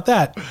care about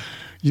that?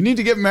 You need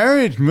to get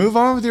married. Move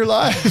on with your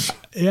life.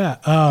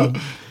 Yeah.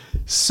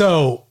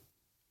 So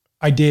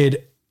I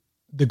did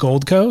the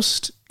Gold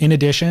Coast in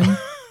addition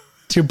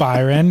to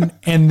Byron.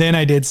 And then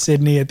I did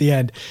Sydney at the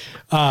end.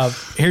 I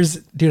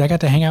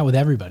got to hang out with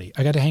everybody.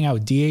 I got to hang out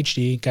with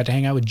DHD, got to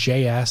hang out with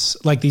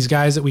JS, like these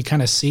guys that we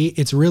kind of see.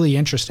 It's really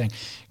interesting.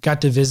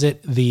 Got to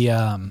visit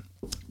the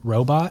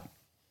robot.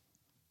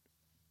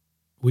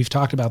 We've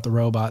talked about the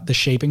robot, the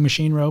shaping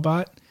machine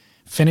robot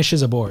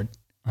finishes a board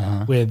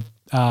with,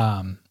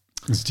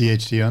 is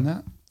DHD on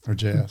that or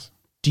JS?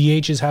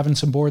 DH is having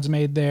some boards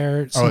made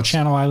there. Some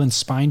Channel Island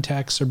spine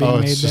techs are being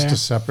made there. It's just a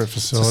separate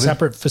facility? It's a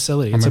separate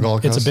facility. It's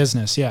a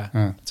business,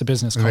 yeah. It's a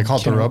business. They call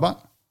it the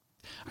robot?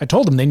 I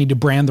told them they need to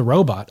brand the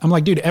robot. I'm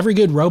like, dude, every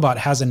good robot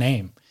has a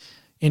name.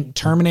 In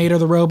Terminator,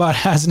 the robot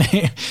has a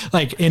name.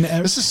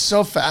 This is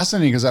so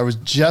fascinating because I was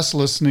just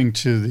listening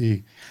to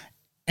the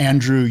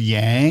Andrew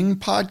Yang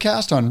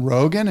podcast on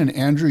Rogan, and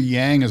Andrew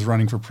Yang is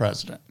running for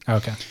president.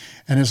 Okay.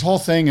 And his whole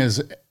thing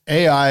is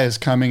AI is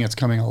coming. It's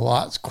coming a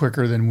lot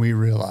quicker than we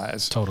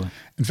realize. Totally.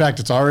 In fact,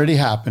 it's already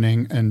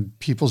happening and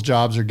people's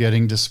jobs are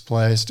getting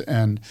displaced.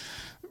 And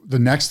the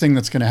next thing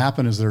that's going to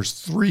happen is there's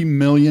 3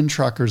 million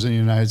truckers in the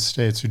United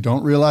States who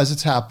don't realize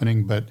it's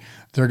happening, but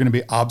they're going to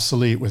be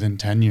obsolete within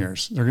 10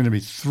 years. They're going to be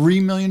 3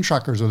 million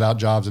truckers without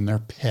jobs, and they're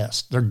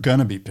pissed. They're going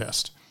to be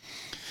pissed.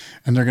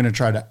 And they're going to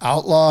try to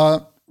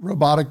outlaw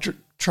robotic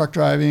truck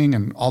driving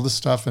and all this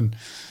stuff. And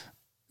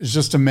it's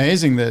just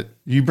amazing that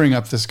you bring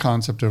up this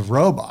concept of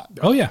robot.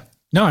 Oh, yeah.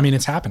 No, I mean,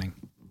 it's happening.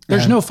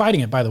 There's no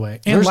fighting it, by the way.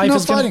 And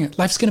life's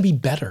going to be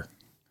better.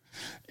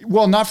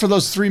 Well, not for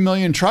those 3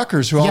 million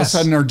truckers who all of a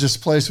sudden are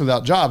displaced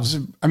without jobs.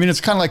 I mean,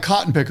 it's kind of like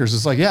cotton pickers.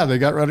 It's like, yeah, they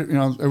got rid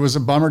of, it was a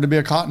bummer to be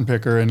a cotton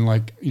picker in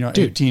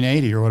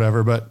 1880 or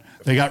whatever, but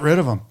they got rid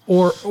of them.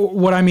 Or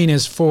what I mean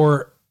is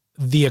for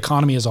the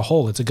economy as a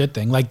whole, it's a good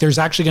thing. Like there's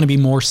actually going to be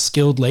more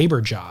skilled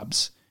labor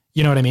jobs.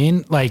 You know what I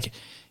mean? Like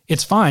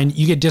it's fine.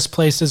 You get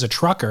displaced as a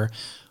trucker,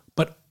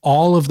 but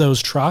all of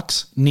those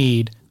trucks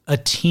need a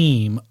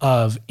team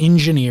of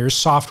engineers,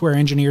 software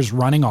engineers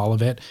running all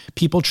of it,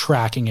 people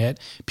tracking it,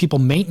 people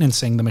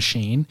maintaining the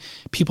machine,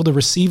 people to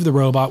receive the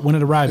robot when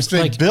it arrives.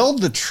 If they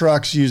build the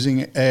trucks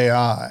using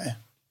AI,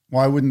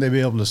 why wouldn't they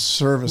be able to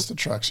service the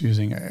trucks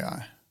using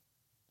AI?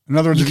 In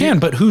other words,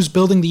 but who's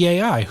building the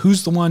AI?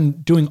 Who's the one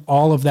doing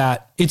all of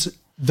that?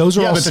 Those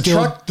are all but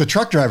skilled. the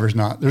truck driver's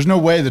not. There's no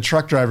way the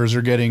truck drivers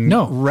are getting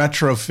No.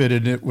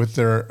 retrofitted it with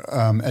their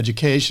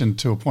education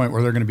to a point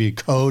where they're going to be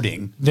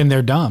coding. Then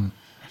they're dumb.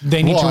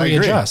 They need Well, to I agree.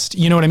 readjust.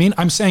 You know what I mean?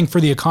 I'm saying for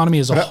the economy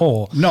as a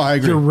whole. No, I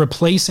agree. You're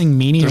replacing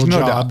menial There's no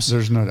doubt. jobs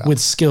There's no doubt. with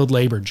skilled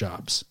labor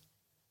jobs.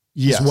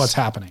 Yes. Is what's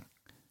happening.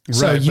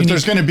 So Right. you But need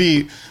there's going to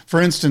be,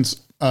 for instance,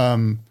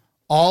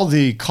 all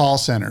the call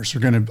centers are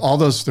going to, all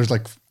those, there's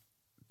like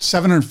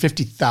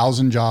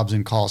 750,000 jobs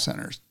in call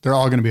centers. They're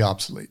all going to be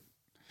obsolete.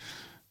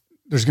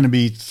 There's going to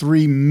be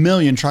 3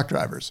 million truck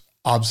drivers,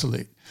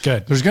 obsolete.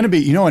 Good. There's going to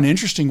be, an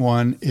interesting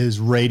one is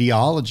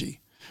radiology.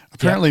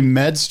 Apparently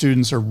med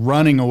students are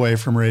running away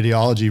from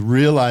radiology,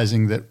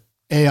 realizing that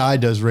AI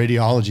does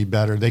radiology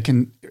better.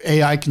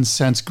 AI can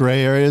sense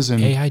gray areas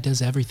and AI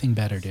does everything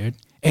better, dude.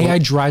 AI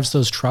drives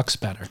those trucks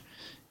better.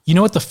 You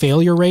know what the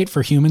failure rate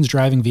for humans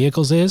driving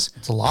vehicles is?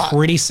 It's a lot.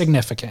 Pretty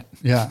significant.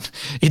 yeah.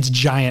 It's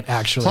giant,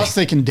 actually. Plus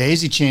they can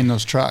daisy chain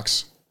those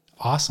trucks.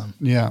 Awesome.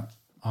 Yeah.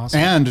 Awesome.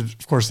 And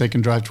of course they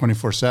can drive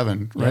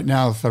 24/7. Right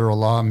now, federal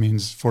law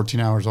means 14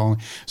 hours only.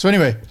 So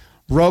anyway,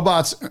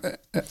 robots,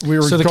 we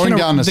were going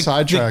down a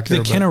sidetrack The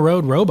here. Kenna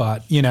Road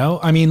robot,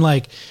 I mean,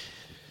 like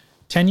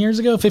 10 years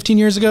ago, 15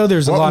 years ago,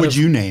 there's a lot of... What would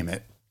you name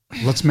it?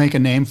 Let's make a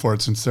name for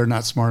it since they're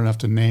not smart enough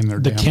to name their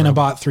The damn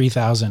robot. Kennebot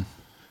 3000.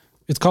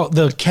 It's called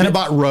the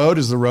Kennebot Road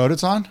is the road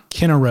it's on?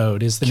 Kenna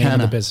Road is the name of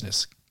Kenna. the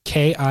business.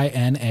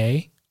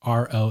 KINAROAD.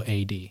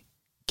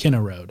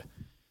 Kenna Road.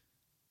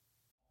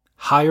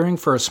 Hiring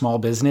for a small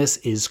business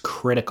is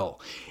critical.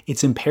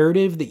 It's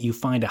imperative that you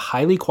find a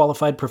highly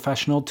qualified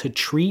professional to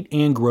treat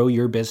and grow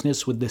your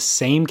business with the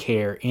same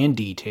care and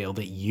detail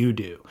that you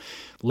do.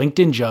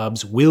 LinkedIn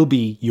Jobs will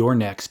be your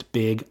next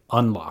big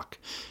unlock.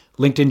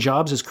 LinkedIn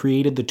Jobs has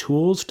created the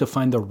tools to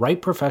find the right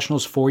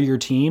professionals for your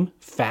team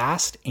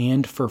fast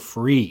and for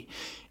free.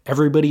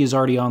 Everybody is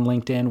already on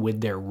LinkedIn with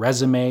their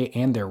resume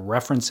and their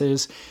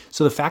references.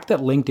 So the fact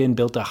that LinkedIn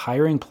built a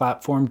hiring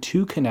platform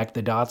to connect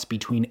the dots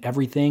between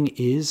everything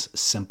is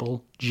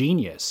simple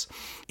genius.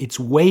 It's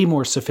way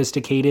more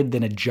sophisticated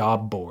than a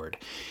job board.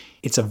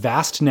 It's a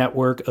vast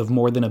network of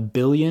more than 1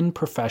 billion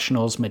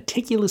professionals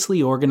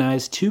meticulously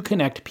organized to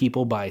connect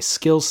people by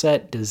skill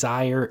set,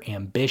 desire,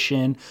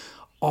 ambition,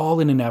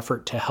 all in an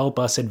effort to help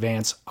us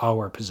advance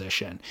our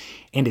position.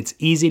 And it's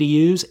easy to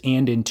use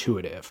and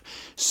intuitive.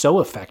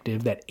 So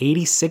effective that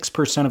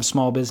 86% of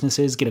small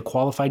businesses get a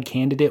qualified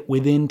candidate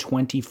within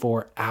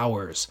 24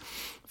 hours.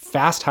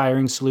 Fast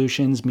hiring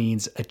solutions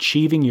means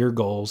achieving your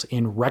goals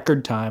in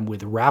record time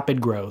with rapid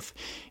growth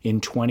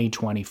in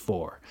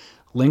 2024.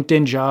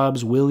 LinkedIn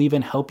Jobs will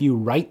even help you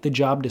write the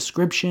job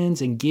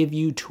descriptions and give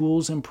you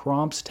tools and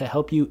prompts to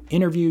help you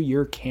interview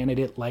your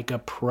candidate like a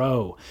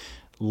pro.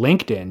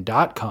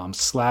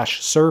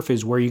 LinkedIn.com/surf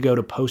is where you go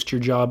to post your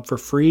job for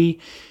free.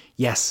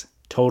 Yes,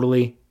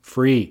 totally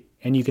free.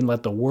 And you can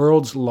let the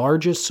world's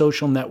largest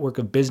social network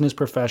of business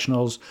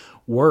professionals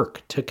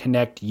work to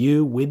connect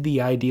you with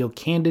the ideal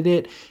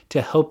candidate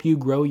to help you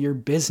grow your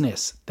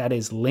business. That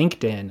is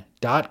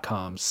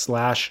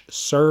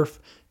LinkedIn.com/surf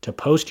to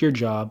post your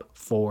job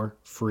for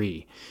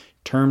free.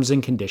 Terms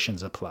and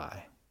conditions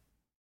apply.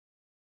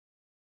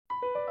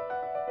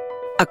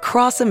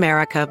 Across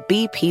America,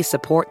 BP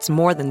supports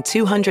more than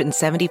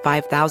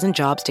 275,000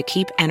 jobs to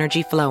keep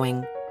energy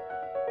flowing.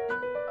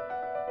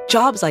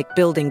 Jobs like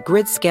building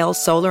grid-scale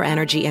solar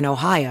energy in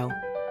Ohio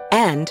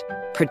and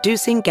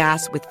producing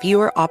gas with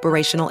fewer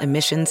operational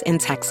emissions in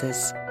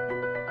Texas.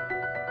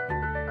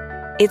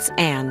 It's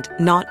and,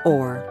 not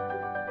or.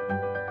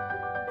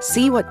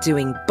 See what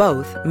doing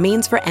both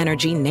means for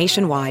energy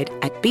nationwide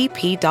at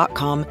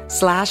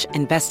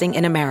bp.com/investing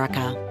in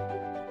America.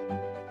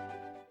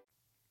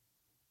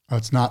 Oh,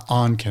 it's not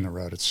on Kenna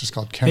Road. It's just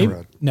called Kenna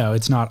Road. No,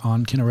 it's not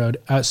on Kenna Road.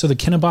 So the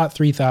Kennebot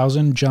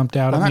 3000 jumped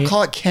out Why at me. not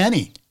call it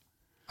Kenny?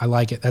 I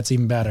like it. That's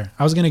even better.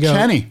 I was going to go.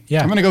 Kenny.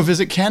 Yeah. I'm going to go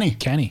visit Kenny.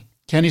 Kenny.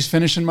 Kenny's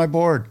finishing my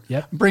board.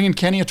 Yep. I'm bringing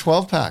Kenny a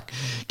 12-pack.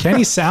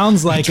 Kenny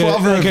sounds like a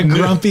 12 of new-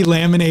 grumpy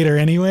laminator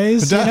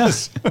anyways. It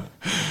does.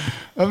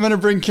 I'm going to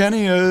bring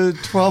Kenny a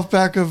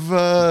 12-pack of...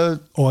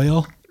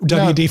 Oil.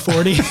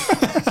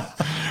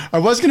 WD-40. I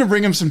was going to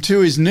bring him some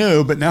Tui's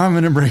New, but now I'm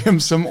going to bring him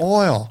some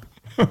oil.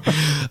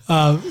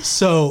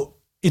 So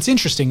it's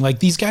interesting. Like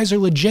these guys are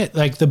legit.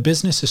 Like the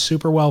business is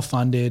super well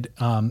funded.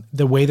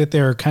 The way that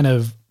they're kind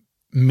of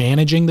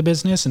managing the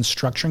business and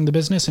structuring the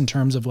business in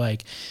terms of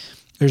like,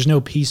 there's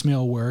no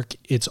piecemeal work.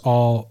 It's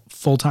all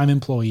full-time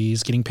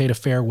employees getting paid a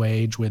fair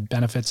wage with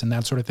benefits and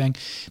that sort of thing.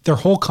 Their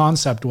whole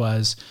concept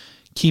was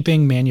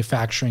keeping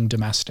manufacturing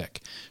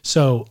domestic.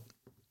 So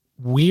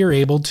we are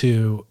able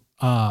to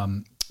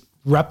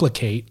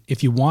replicate,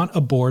 if you want a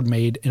board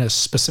made in a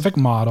specific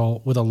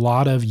model with a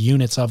lot of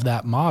units of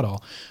that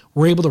model,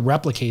 we're able to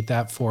replicate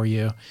that for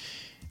you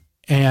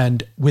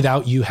and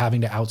without you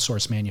having to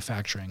outsource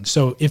manufacturing.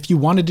 So if you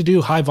wanted to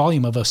do high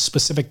volume of a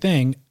specific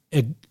thing,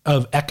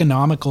 of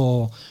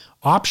economical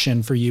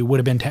option for you would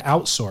have been to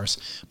outsource.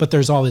 But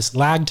there's all this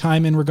lag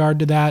time in regard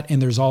to that. And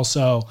there's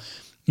also,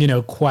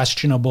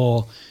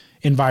 questionable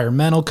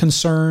environmental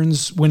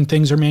concerns when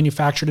things are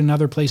manufactured in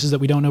other places that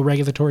we don't know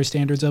regulatory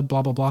standards of,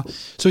 blah, blah, blah.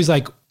 So he's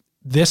like,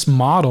 this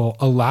model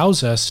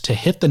allows us to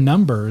hit the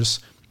numbers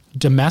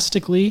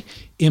domestically,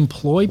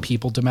 employ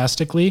people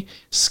domestically,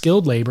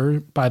 skilled labor,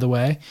 by the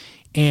way,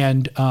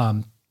 and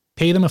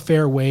pay them a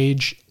fair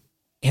wage,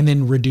 and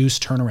then reduce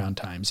turnaround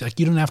times. Like,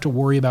 you don't have to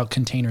worry about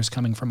containers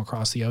coming from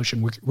across the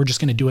ocean. We're just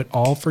going to do it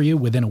all for you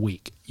within a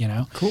week, you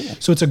know? Cool.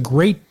 So it's a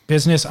great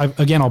business.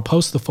 I'll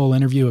post the full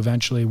interview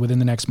eventually within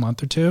the next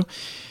month or two.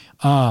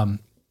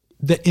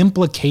 The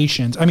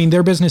implications, I mean,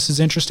 their business is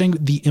interesting.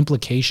 The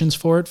implications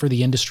for it, for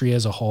the industry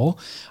as a whole,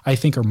 I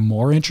think are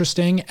more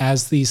interesting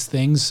as these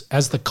things,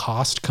 as the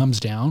cost comes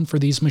down for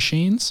these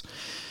machines.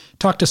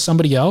 Talk to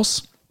somebody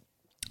else,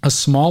 a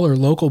smaller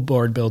local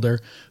board builder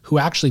who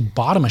actually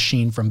bought a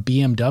machine from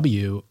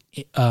BMW,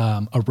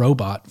 a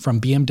robot from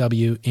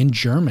BMW in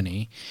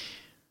Germany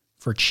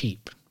for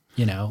cheap.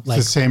 You know, like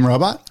it's the same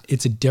robot?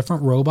 It's a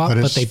different robot,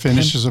 but they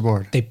finished as a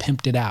board. They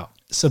pimped it out.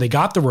 So they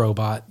got the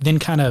robot, then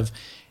kind of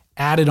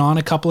added on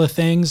a couple of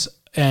things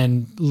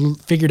and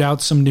figured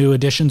out some new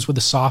additions with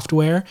the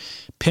software,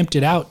 pimped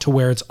it out to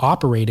where it's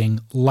operating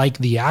like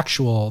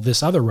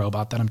this other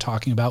robot that I'm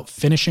talking about,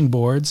 finishing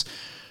boards.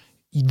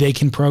 They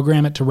can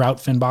program it to route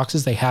fin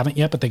boxes. They haven't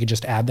yet, but they could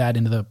just add that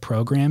into the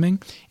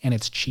programming, and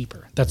it's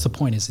cheaper. That's the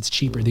point, is it's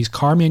cheaper. These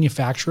car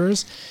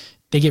manufacturers,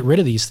 they get rid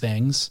of these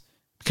things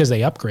because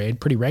they upgrade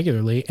pretty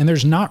regularly, and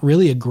there's not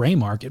really a gray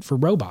market for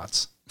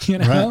robots, you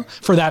know, right,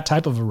 for that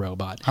type of a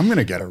robot. I'm going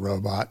to get a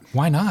robot.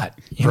 Why not?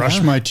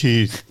 Brush my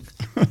teeth.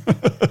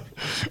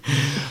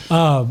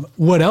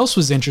 What else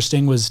was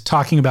interesting was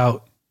talking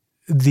about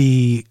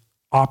the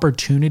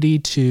opportunity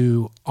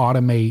to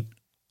automate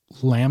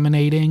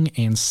laminating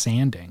and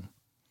sanding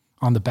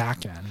on the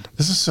back end.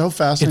 This is so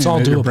fascinating. It's all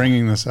doable. You're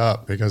bringing this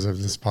up because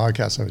of this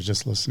podcast I was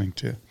just listening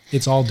to.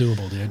 It's all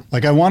doable, dude.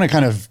 Like, I want to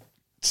kind of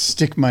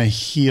stick my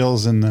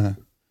heels in the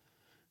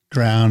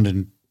ground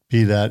and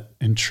be that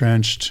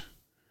entrenched.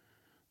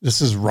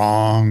 This is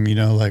wrong. You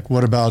know, like,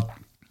 what about,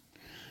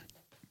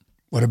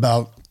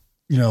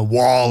 you know,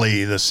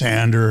 Wall-E, the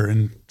sander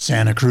in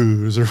Santa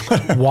Cruz or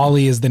whatever.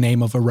 Wall-E is the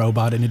name of a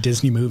robot in a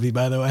Disney movie,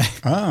 by the way.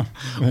 Oh.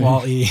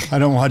 Wall-E. I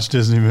don't watch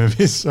Disney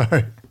movies.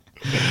 Sorry.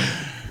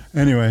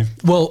 Anyway.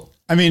 Well,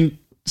 I mean,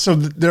 so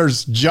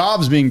there's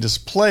jobs being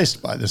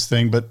displaced by this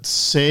thing, but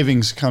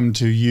savings come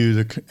to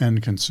you, the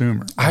end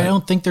consumer. Right? I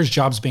don't think there's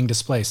jobs being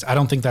displaced. I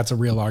don't think that's a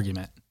real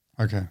argument.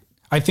 Okay.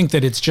 I think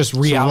that it's just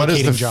reallocating so what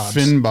does the jobs.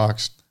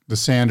 Finbox, the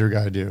sander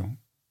guy, do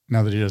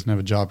now that he doesn't have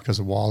a job because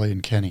of Wall-E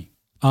and Kenny?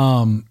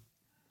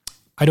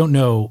 I don't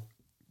know.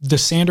 The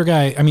sander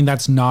guy, I mean,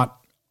 that's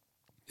not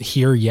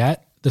here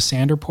yet, the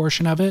sander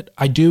portion of it.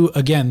 I do,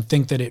 again,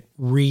 think that it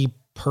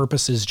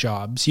repurposes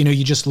jobs. You know,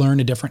 you just learn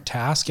a different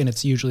task, and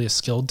it's usually a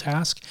skilled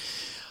task.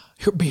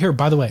 Here,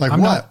 by the way, like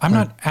I'm what?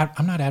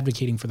 not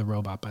advocating for the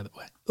robot, by the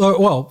way.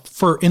 Well,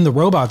 in the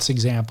robots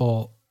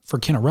example, for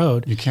Kenna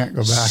Road, you can't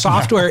go back.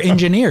 Software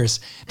engineers.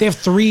 They have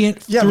three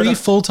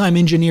full-time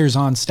engineers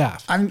on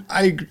staff.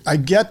 I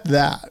get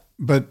that,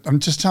 but I'm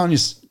just telling you,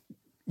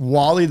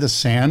 Wall-E the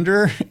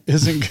sander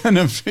isn't going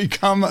to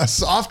become a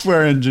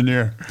software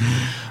engineer.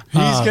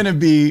 He's going to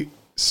be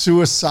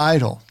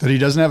suicidal, that he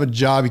doesn't have a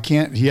job.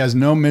 He has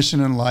no mission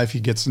in life. He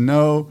gets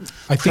no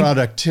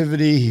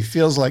productivity. He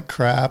feels like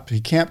crap. He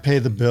can't pay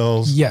the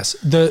bills. Yes.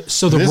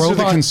 These are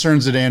the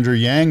concerns that Andrew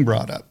Yang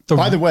brought up.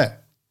 By the way,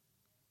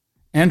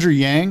 Andrew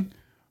Yang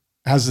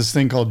has this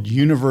thing called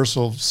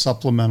universal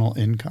supplemental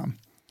income,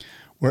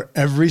 where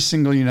every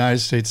single United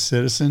States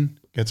citizen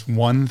gets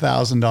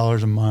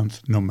 $1,000 a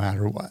month, no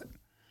matter what.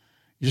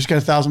 You just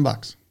get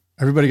 $1,000.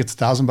 Everybody gets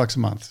 $1,000 a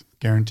month,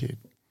 guaranteed.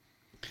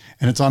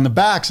 And it's on the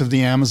backs of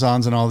the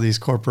Amazons and all these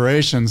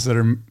corporations that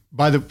are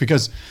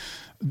because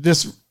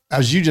this,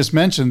 as you just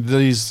mentioned,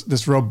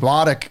 this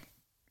robotic,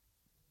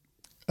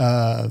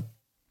 I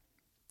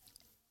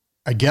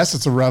guess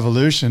it's a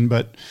revolution,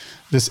 but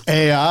this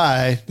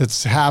AI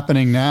that's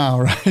happening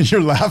now, right?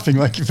 You're laughing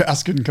like you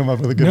fast couldn't come up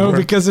with a good word. No,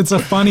 because it's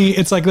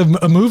it's like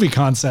a movie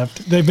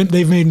concept.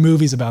 They've made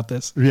movies about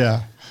this.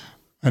 Yeah,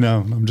 I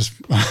know.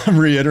 I'm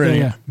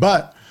reiterating. Yeah.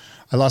 But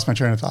I lost my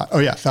train of thought. Oh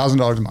yeah,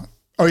 $1,000 a month.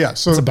 Oh yeah,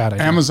 so it's a bad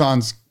idea.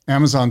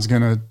 Amazon's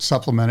going to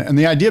supplement it, and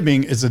the idea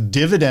being it's a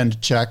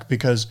dividend check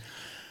because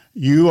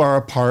you are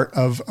a part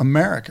of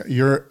America.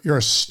 You're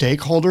a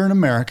stakeholder in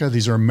America.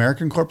 These are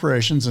American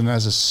corporations, and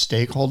as a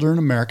stakeholder in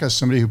America, as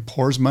somebody who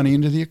pours money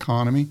into the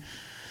economy,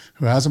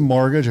 who has a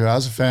mortgage, who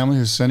has a family,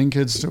 who's sending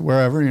kids to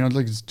wherever, you know,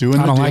 like it's doing.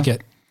 I don't like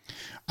it.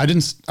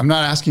 I'm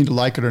not asking you to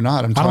like it or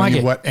not. I'm telling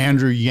you what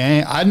Andrew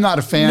Yang. I'm not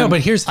a fan. No, but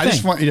here's the thing. I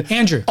just want you to,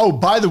 Andrew. Oh,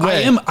 by the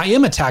way, I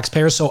am a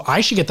taxpayer, so I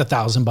should get the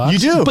 $1,000. You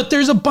do. But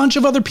there's a bunch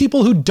of other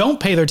people who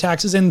don't pay their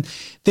taxes and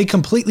they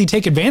completely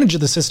take advantage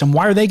of the system.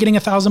 Why are they getting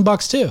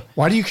 $1,000 too?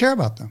 Why do you care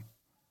about them?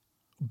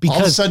 Because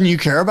all of a sudden you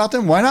care about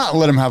them. Why not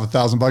let them have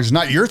 $1,000? It's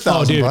not your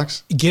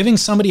 $1,000. Giving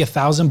somebody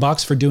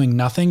 $1,000 for doing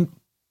nothing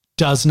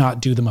does not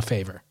do them a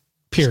favor.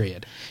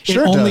 Period.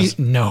 Sure it does.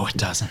 No, it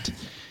doesn't.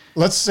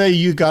 Let's say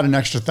you got an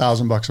extra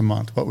 $1,000 a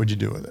month. What would you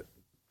do with it?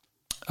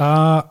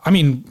 I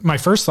mean, my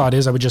first thought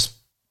is I would just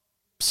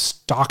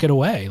stock it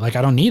away. Like,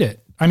 I don't need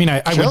it. I mean,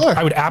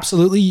 I would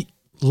absolutely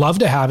love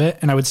to have it,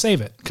 and I would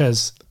save it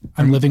because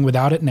I'm living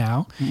without it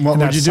now. What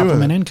would you do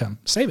with it? Income.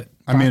 Save it.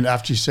 I mean,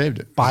 after you saved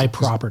it. Buy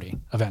property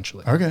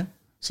eventually. Okay.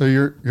 So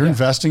you're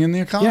investing in the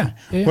economy.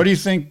 Yeah. What do you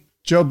think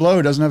Joe Blow,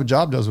 who doesn't have a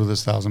job, does with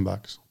his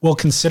 $1,000? Well,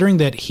 considering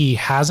that he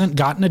hasn't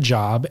gotten a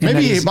job. And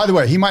maybe, by the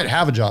way, he might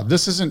have a job.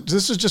 This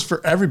is just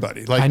for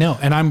everybody. Like, I know.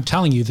 And I'm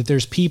telling you that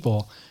there's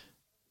people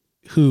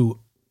who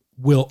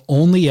will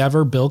only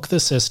ever bilk the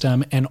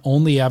system and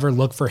only ever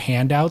look for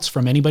handouts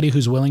from anybody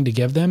who's willing to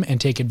give them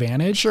and take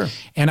advantage. Sure.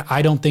 And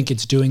I don't think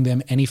it's doing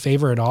them any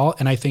favor at all.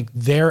 And I think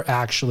they're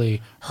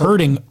actually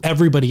hurting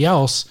everybody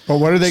else. But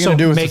what are they going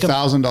to do with the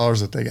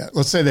 $1,000 that they get?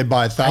 Let's say they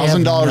buy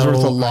 $1,000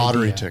 worth of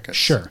lottery tickets.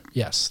 Sure.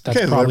 Yes.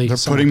 That's probably they're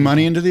putting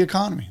money into the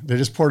economy. They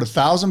just poured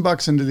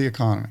 $1,000 into the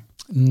economy.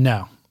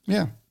 No.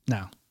 Yeah.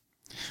 No.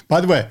 By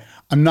the way,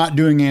 I'm not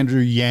doing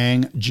Andrew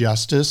Yang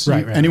justice.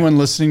 Right. Anyone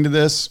listening to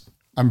this,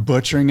 I'm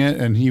butchering it,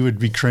 and he would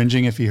be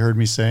cringing if he heard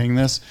me saying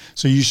this.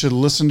 So you should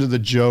listen to the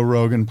Joe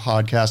Rogan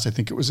podcast. I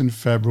think it was in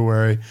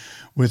February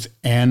with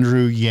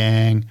Andrew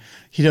Yang.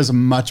 He does a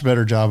much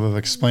better job of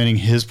explaining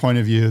his point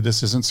of view.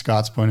 This isn't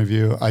Scott's point of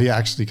view. I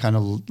actually kind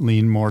of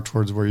lean more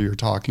towards where you're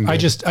talking. I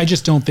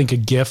just don't think a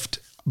gift.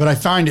 But I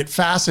find it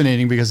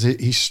fascinating because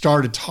he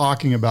started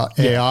talking about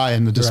AI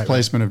and the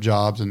displacement of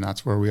jobs, and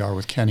that's where we are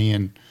with Kenny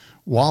and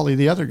Wally,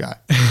 the other guy.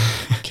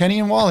 Kenny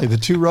and Wally, the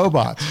two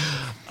robots.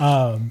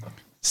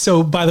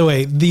 So, by the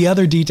way, the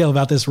other detail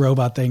about this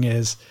robot thing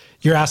is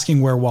you're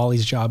asking where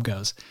Wally's job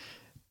goes.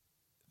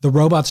 The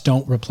robots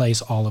don't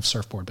replace all of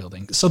surfboard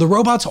building. So the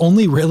robots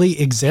only really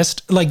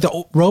exist, like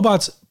the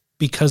robots,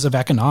 because of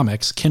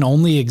economics, can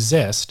only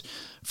exist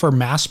for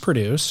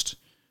mass-produced,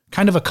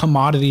 kind of a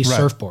commodity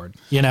surfboard,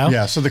 you know?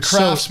 Yeah, so the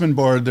Craftsman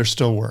board, there's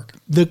still work.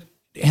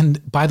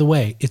 And by the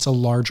way, it's a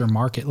larger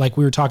market. Like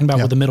we were talking about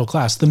with the middle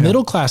class. The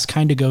middle class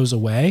kind of goes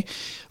away.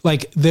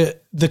 Like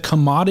the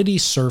commodity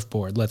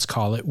surfboard, let's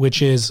call it,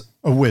 which is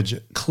a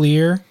widget.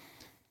 Clear.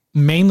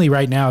 Mainly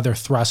right now, they're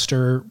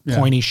thruster,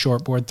 pointy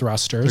shortboard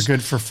thrusters. They're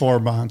good for 4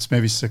 months,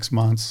 maybe 6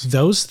 months.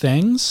 Those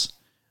things,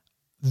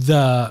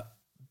 the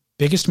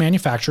biggest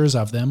manufacturers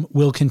of them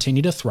will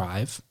continue to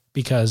thrive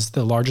because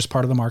the largest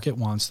part of the market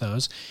wants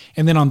those.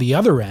 And then on the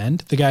other end,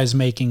 the guys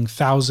making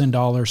 $1,000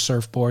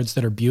 surfboards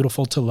that are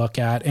beautiful to look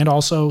at and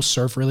also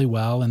surf really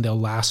well and they'll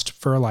last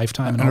for a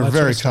lifetime. And are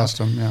very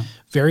custom,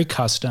 Very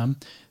custom.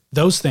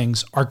 Those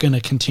things are going to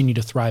continue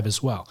to thrive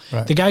as well.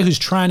 Right. The guy who's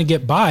trying to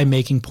get by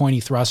making pointy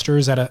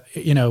thrusters at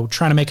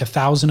trying to make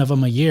 1,000 of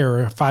them a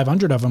year or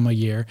 500 of them a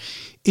year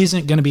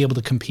isn't going to be able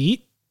to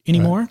compete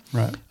anymore.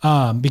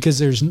 Right. Because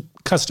there's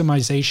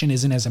customization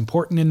isn't as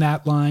important in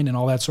that line and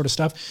all that sort of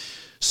stuff.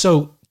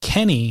 So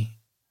Kenny,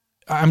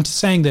 I'm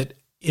saying that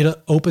it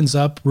opens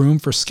up room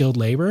for skilled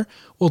labor.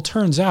 Well,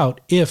 turns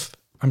out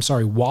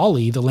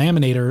Wally, the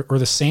laminator or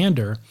the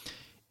sander,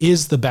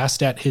 is the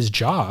best at his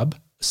job,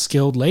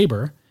 skilled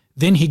labor,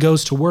 then he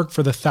goes to work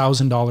for the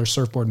 $1,000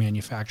 surfboard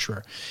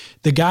manufacturer.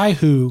 The guy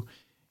who,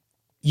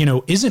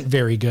 isn't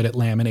very good at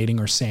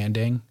laminating or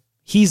sanding,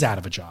 he's out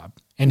of a job.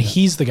 And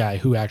he's the guy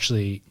who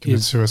actually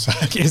is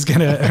going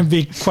to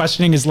be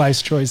questioning his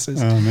life's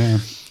choices. Oh, man.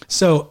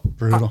 So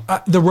brutal.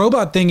 The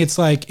robot thing,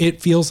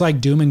 it feels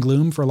like doom and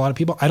gloom for a lot of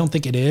people. I don't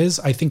think it is.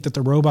 I think that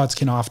the robots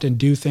can often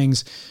do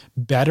things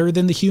better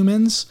than the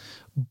humans,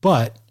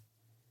 but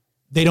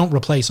they don't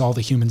replace all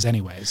the humans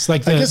anyways.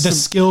 Like the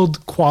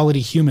skilled quality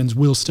humans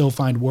will still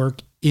find work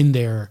in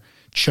their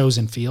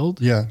chosen field.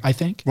 Yeah. I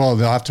think. Well,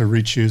 they'll have to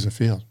re-choose a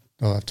field.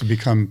 They'll have to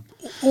become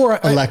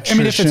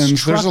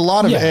electricians. There's a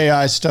lot of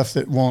AI stuff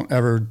that won't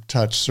ever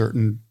touch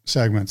certain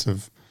segments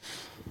of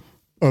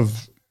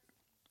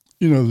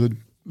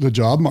the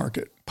job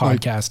market.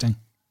 Podcasting.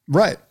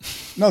 Right.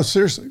 No,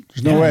 seriously.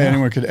 There's no way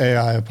anyone could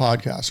AI a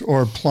podcast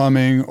or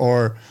plumbing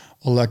or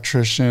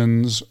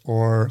electricians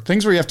or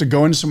things where you have to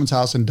go into someone's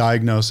house and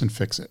diagnose and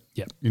fix it.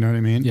 Yep. You know what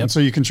I mean? Yep. And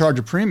so you can charge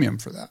a premium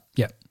for that.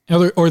 Yeah.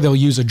 Or they'll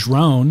use a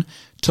drone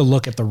to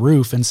look at the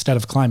roof instead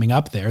of climbing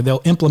up there.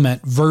 They'll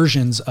implement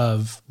versions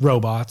of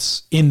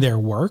robots in their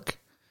work.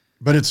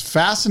 But it's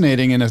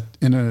fascinating in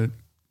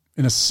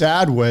a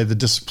sad way, the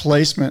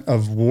displacement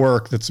of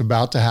work that's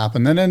about to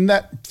happen. And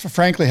that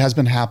frankly has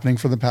been happening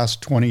for the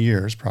past 20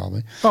 years,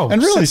 probably. Oh,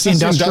 and really since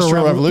the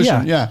Industrial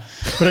Revolution. Yeah.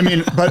 But I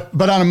mean,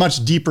 but on a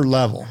much deeper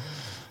level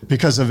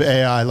because of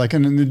AI, like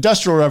in the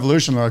Industrial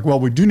Revolution, they're like, well,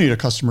 we do need a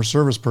customer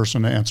service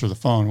person to answer the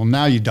phone. Well,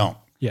 now you don't.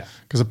 Yeah.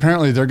 Because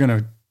apparently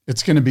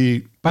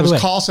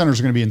those call centers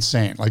are going to be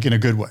insane, like in a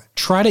good way.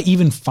 Try to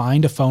even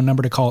find a phone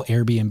number to call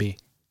Airbnb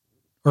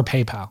or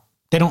PayPal.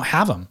 They don't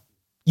have them.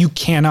 You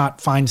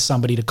cannot find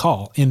somebody to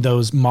call in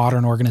those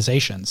modern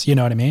organizations. You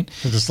know what I mean?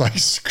 They're just like,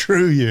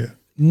 screw you.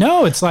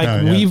 No, it's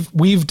like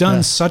we've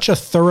done such a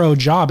thorough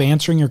job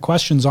answering your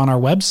questions on our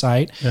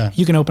website. Yeah.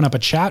 You can open up a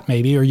chat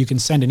maybe, or you can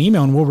send an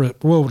email and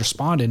we'll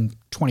respond in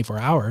 24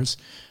 hours.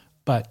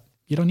 But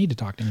you don't need to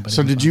talk to anybody.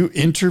 So did you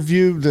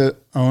interview the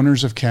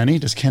owners of Kenny?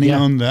 Does Kenny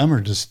own them or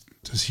does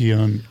he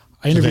own?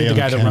 I interviewed they the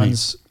guy own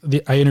that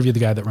Kenny? I interviewed the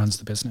guy that runs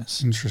the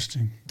business.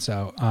 Interesting.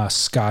 So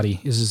Scotty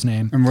is his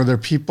name. And were there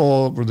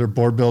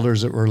board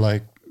builders that were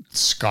like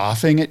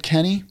scoffing at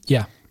Kenny?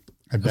 Yeah,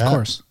 I bet. of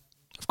course.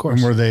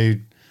 And were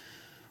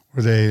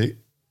they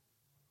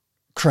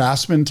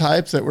craftsman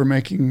types that were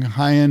making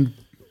high-end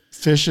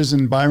fishes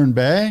in Byron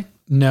Bay?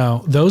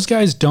 No, those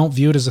guys don't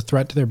view it as a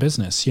threat to their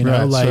business. You know,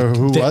 Right. like So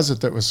who was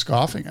it that was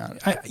scoffing at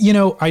it?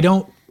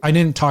 I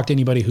didn't talk to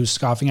anybody who's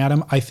scoffing at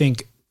him. I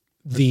think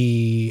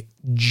the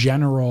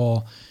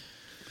general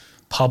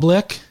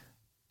public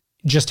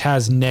just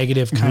has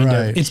negative kind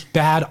of, it's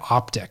bad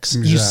optics.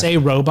 Exactly. You say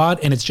robot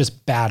and it's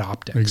just bad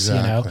optics,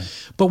 Exactly. you know?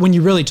 But when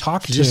you really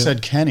talk If you just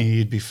said Kenny,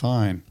 you'd be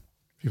fine.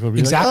 People would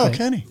be exactly, like, oh,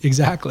 Kenny.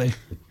 Exactly.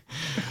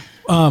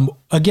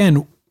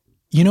 Again,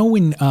 you know,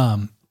 when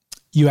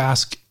you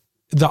ask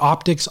the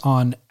optics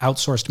on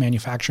outsourced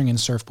manufacturing and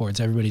surfboards,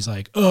 everybody's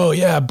like, oh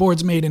yeah,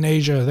 boards made in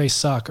Asia, they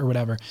suck or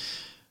whatever.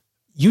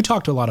 You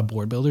talk to a lot of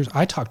board builders.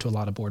 I talk to a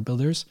lot of board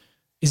builders.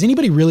 Is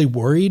anybody really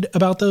worried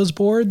about those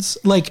boards?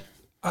 Like,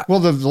 Well,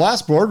 the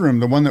last boardroom,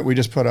 the one that we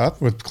just put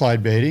up with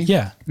Clyde Beatty.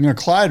 Yeah. You know,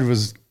 Clyde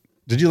was,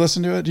 did you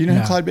listen to it? Do you know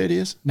No. who Clyde Beatty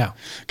is? No.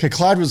 Okay.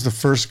 Clyde was the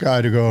first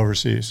guy to go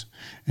overseas,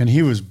 and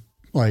he was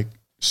like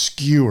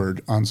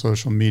skewered on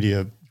social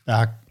media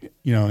back,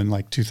 you know, in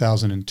like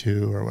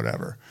 2002 or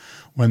whatever,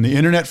 when the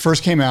internet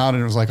first came out,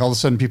 and it was like all of a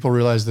sudden people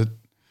realized that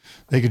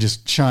they could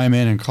just chime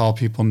in and call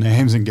people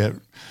names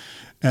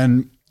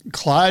and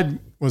Clyde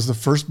was the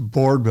first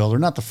board builder,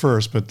 not the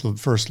first, but the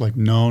first like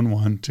known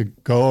one to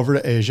go over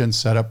to Asia and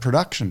set up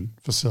production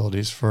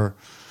facilities for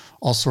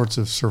all sorts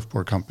of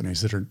surfboard companies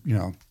that are, you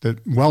know,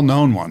 that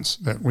well-known ones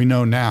that we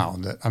know now,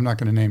 that I'm not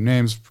going to name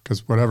names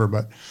because whatever,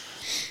 but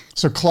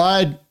so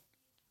Clyde,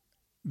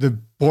 the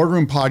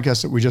boardroom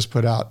podcast that we just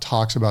put out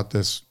talks about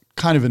this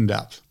kind of in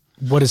depth.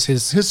 what is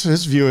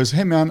his view is,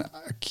 hey man,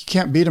 you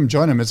can't beat him,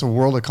 join him. It's a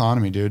world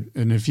economy, dude.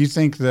 And if you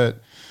think that,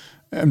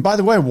 and by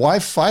the way, why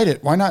fight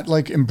it? Why not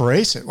like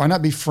embrace it? Why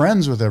not be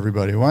friends with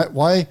everybody?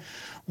 Why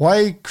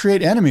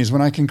create enemies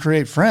when I can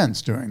create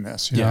friends doing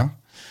this, you know?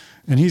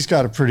 And he's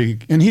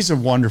a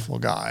wonderful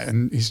guy,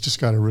 and he's just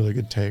got a really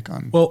good take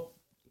on. Well,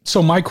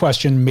 so my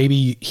question,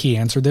 maybe he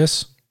answered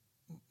this.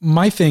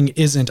 My thing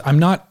isn't, I'm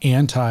not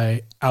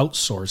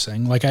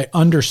anti-outsourcing. Like, I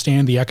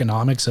understand the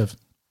economics of,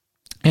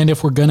 and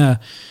if we're going to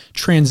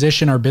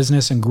transition our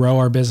business and grow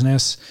our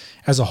business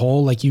as a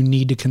whole, like, you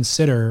need to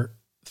consider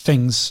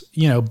things,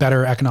 you know,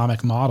 better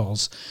economic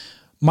models.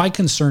 My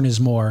concern is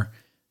more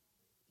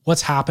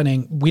what's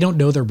happening. We don't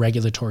know their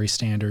regulatory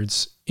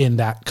standards in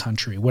that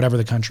country, whatever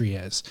the country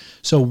is.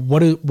 So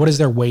what does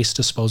their waste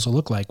disposal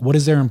look like? What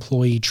does their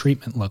employee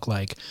treatment look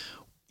like?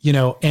 You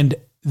know, and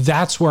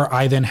that's where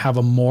I then have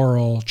a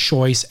moral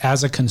choice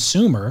as a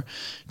consumer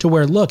to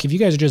where, look, if you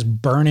guys are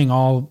just burning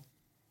all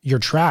your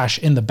trash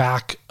in the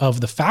back of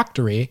the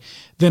factory,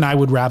 then I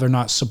would rather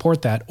not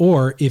support that.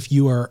 Or if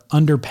you are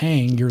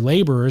underpaying your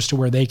laborers to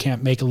where they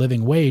can't make a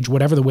living wage,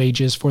 whatever the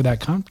wage is for that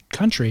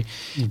country,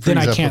 then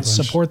I can't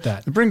support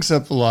that. It brings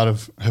up a lot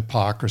of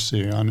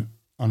hypocrisy on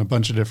a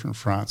bunch of different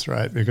fronts,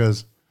 right?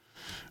 Because,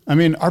 I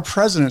mean, our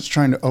president's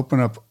trying to open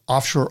up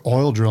offshore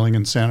oil drilling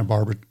in Santa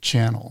Barbara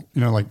Channel,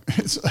 you know, like,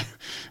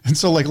 and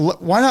so like,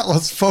 why not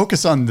let's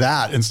focus on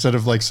that instead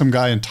of like some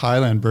guy in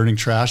Thailand burning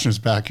trash in his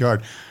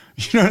backyard.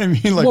 You know what I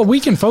mean? Like, well, we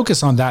can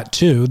focus on that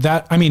too.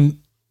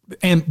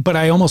 But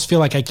I almost feel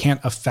like I can't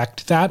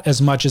affect that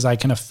as much as I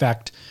can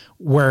affect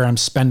where I'm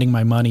spending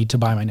my money to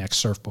buy my next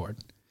surfboard.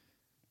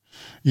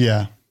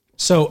 Yeah.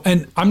 So,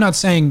 and I'm not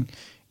saying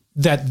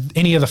that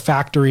any of the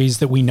factories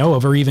that we know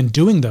of are even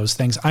doing those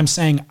things. I'm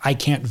saying I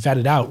can't vet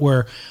it out,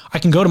 where I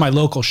can go to my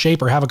local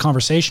shaper, have a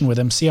conversation with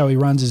him, see how he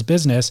runs his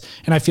business,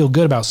 and I feel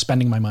good about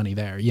spending my money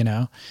there, you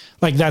know?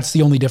 Like, that's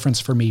the only difference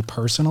for me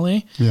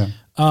personally. Yeah.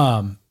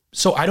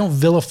 So I don't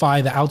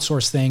vilify the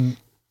outsource thing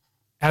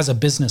as a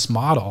business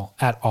model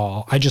at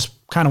all. I just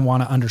kind of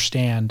want to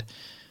understand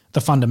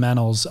the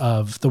fundamentals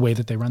of the way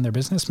that they run their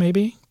business.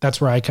 Maybe that's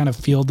where I kind of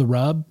feel the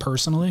rub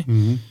personally.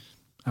 Mm-hmm.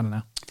 I don't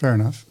know. Fair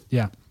enough.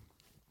 Yeah.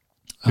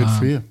 Good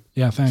for you.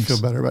 Yeah. Thanks. Feel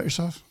better about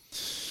yourself?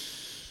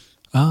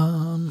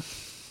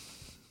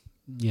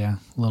 Yeah,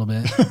 a little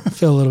bit.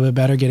 Feel a little bit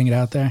better getting it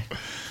out there.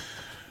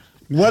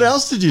 What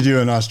else did you do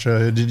in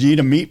Australia? Did you eat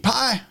a meat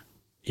pie?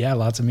 Yeah.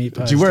 Lots of meat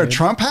pies. Did you wear a dude.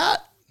 Trump hat?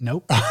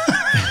 Nope.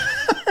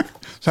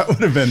 That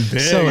would have been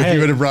big if you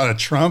would have brought a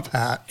Trump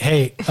hat.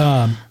 Hey,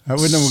 that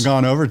wouldn't have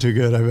gone over too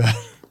good, I bet.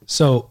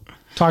 So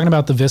talking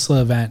about the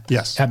Vissla event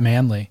Yes. at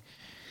Manly,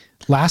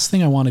 last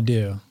thing I want to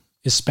do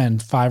is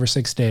spend 5 or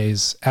 6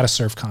 days at a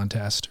surf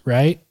contest,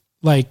 right?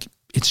 Like,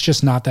 it's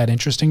just not that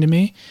interesting to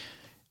me.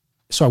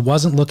 So I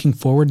wasn't looking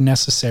forward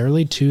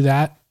necessarily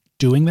to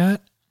doing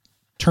that.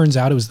 Turns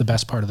out it was the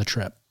best part of the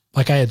trip.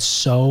 Like, I had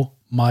so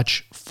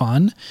much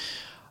fun.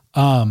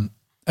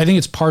 I think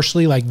it's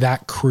partially like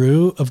that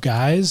crew of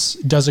guys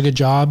does a good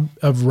job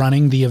of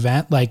running the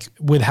event, like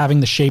with having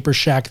the Shaper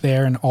Shack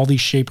there and all these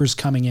shapers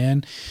coming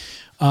in.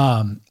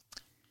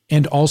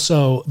 And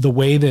also the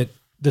way that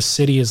the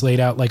city is laid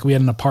out, like we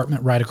had an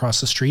apartment right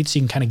across the street, so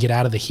you can kind of get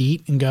out of the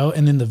heat and go.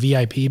 And then the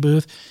VIP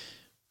booth,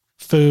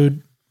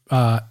 food,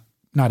 not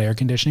air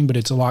conditioning, but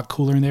it's a lot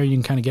cooler in there. You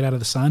can kind of get out of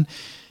the sun.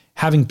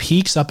 Having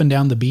peaks up and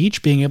down the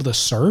beach, being able to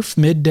surf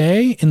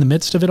midday in the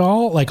midst of it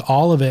all, like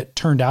all of it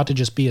turned out to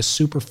just be a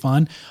super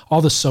fun.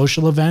 All the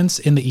social events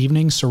in the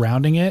evening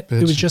surrounding it.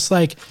 It was just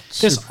like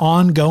this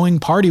ongoing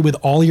party with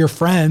all your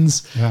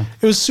friends. Yeah.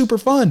 It was super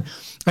fun.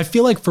 I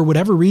feel like for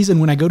whatever reason,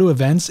 when I go to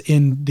events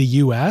in the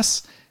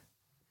US,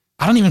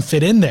 I don't even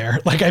fit in there.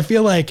 Like, I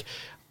feel like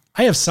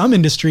I have some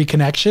industry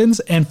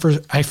connections and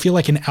I feel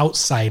like an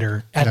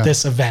outsider at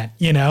this event,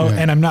 you know,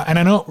 and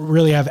I don't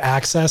really have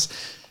access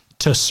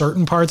to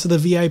certain parts of the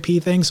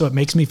VIP thing. So it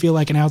makes me feel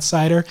like an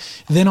outsider.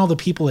 Then all the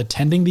people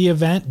attending the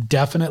event,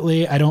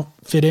 definitely, I don't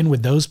fit in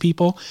with those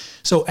people.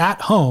 So at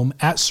home,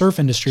 at surf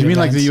industry You mean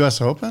events, like the US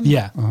Open?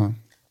 Yeah.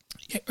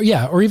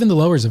 Yeah. Or even the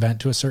Lowers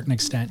event to a certain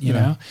extent, you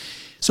know?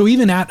 So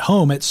even at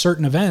home at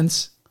certain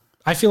events,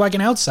 I feel like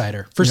an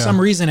outsider. For some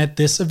reason at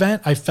this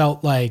event, I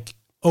felt like,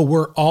 oh,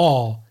 we're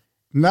all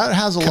And that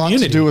has a lot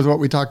to do with what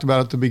we talked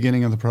about at the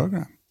beginning of the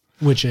program.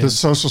 Which is the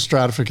social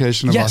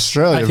stratification of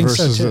Australia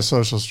versus the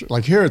social,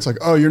 like here, it's like,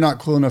 oh, you're not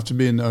cool enough to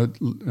be in a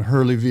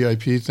Hurley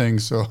VIP thing.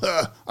 So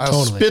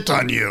I'll spit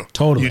on you.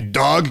 Totally. You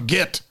dog,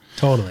 get.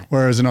 Totally.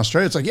 Whereas in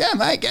Australia, it's like, yeah,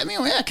 mate, get me.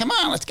 Yeah, come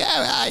on, let's go.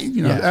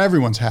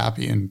 Everyone's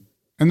happy and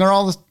they're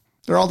all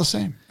the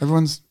same.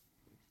 Everyone's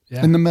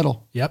in the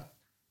middle. Yep.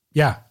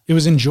 Yeah. It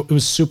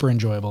was super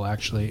enjoyable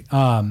actually.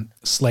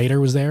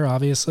 Slater was there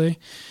obviously,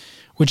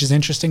 which is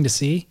interesting to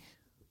see.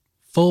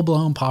 Full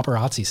blown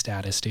paparazzi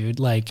status, dude.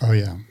 Like, oh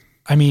yeah.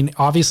 I mean,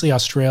 obviously in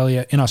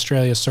Australia,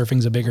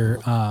 surfing's a bigger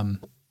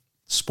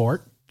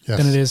sport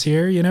than it is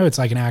here. You know, it's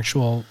like an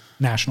actual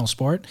national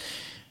sport.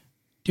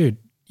 Dude,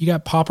 you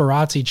got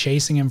paparazzi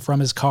chasing him from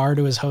his car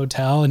to his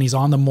hotel and he's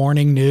on the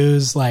morning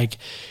news. Like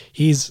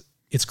it's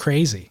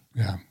crazy.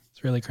 Yeah.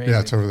 It's really crazy.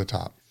 Yeah, it's over the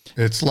top.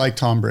 It's like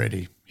Tom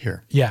Brady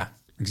here. Yeah.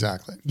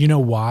 Exactly. You know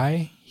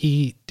why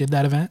he did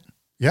that event?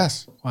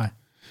 Yes. Why?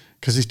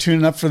 Because he's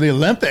tuning up for the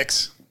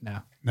Olympics.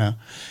 No.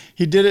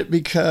 He did it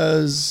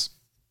because,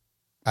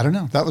 I don't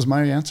know. That was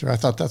my answer. I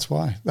thought that's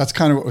why. That's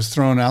kind of what was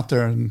thrown out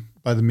there and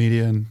by the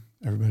media and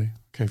everybody.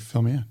 Okay,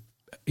 fill me in.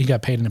 He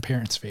got paid an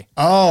appearance fee.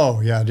 Oh,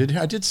 yeah.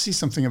 I did see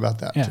something about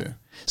that too.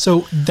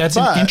 So that's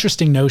an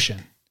interesting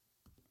notion.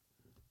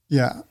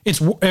 Yeah.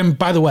 And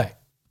by the way,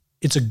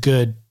 it's a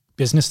good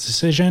business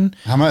decision.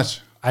 How much?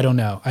 I don't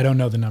know. I don't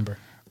know the number.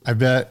 I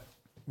bet.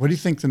 What do you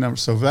think the number?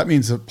 So that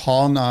means that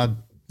Paul Nod.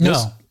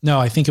 No,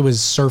 I think it was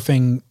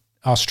Surfing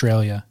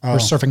Australia or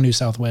Surfing New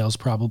South Wales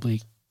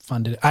probably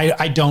funded it.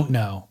 I don't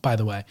know, by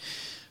the way.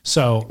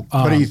 So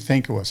what do you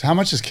think it was? How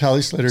much is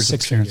Kelly Slater's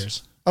 6 appearance?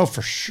 figures. Oh,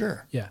 for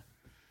sure. Yeah.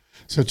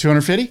 So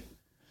 250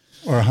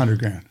 or 100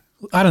 grand?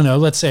 I don't know.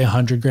 Let's say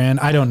 100 grand.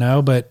 I don't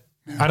know, but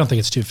I don't think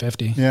it's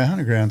 250. Yeah,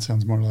 100 grand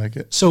sounds more like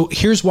it. So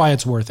here's why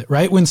it's worth it,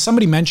 right? When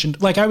somebody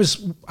mentioned, like I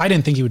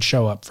didn't think he would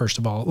show up, first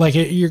of all. Like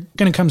you're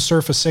going to come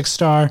surf a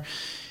 6-star.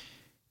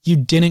 You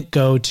didn't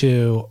go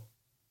to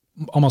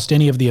almost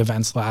any of the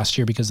events last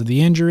year because of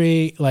the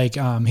injury. Like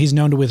he's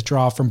known to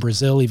withdraw from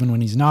Brazil even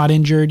when he's not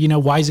injured. You know,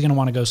 why is he going to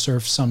want to go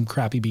surf some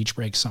crappy beach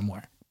break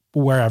somewhere,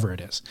 wherever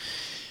it is?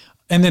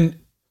 And then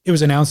it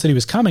was announced that he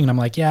was coming and I'm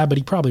like, yeah, but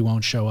he probably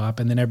won't show up.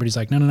 And then everybody's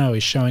like, no,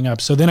 he's showing up.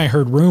 So then I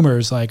heard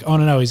rumors like, oh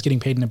no, he's getting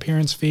paid an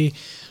appearance fee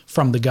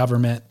from the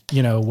government,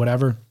 you know,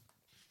 whatever.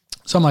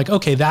 So I'm like,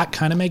 okay, that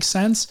kind of makes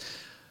sense,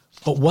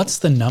 but what's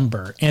the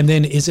number? And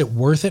then is it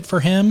worth it for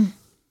him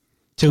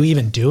to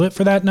even do it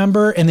for that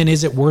number? And then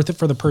is it worth it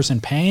for the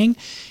person paying?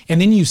 And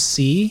then you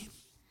see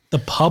the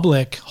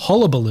public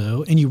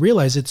hullabaloo and you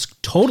realize it's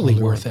totally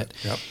worth it.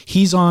 Yep.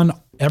 He's on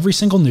every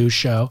single news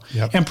show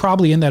and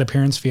probably in that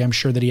appearance fee, I'm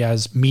sure that he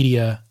has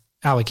media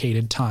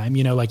allocated time,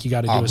 you know, like you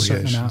got to do a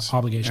certain amount of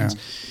obligations.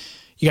 Yeah.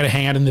 You got to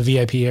hang out in the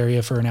VIP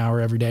area for an hour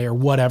every day or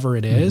whatever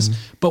it is.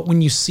 Mm-hmm. But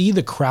when you see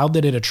the crowd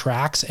that it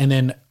attracts and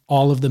then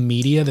all of the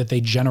media that they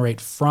generate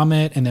from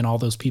it, and then all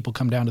those people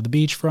come down to the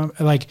beach from,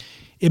 like,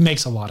 it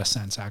makes a lot of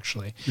sense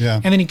actually. Yeah.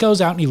 And then he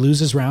goes out and he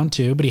loses round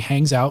 2, but he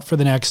hangs out for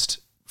the next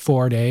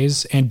 4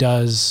 days and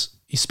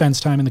he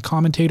spends time in the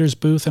commentator's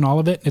booth and all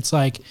of it. It's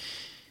like,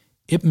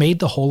 it made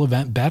the whole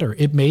event better.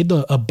 It made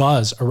a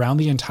buzz around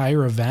the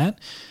entire event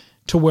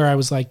to where I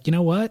was like, you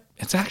know what?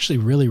 It's actually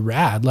really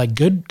rad. Like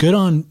good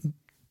on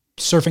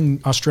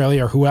Surfing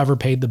Australia or whoever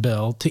paid the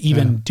bill to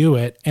even do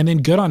it. And then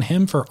good on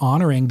him for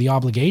honoring the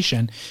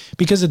obligation,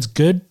 because it's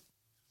good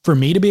for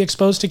me to be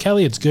exposed to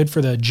Kelly. It's good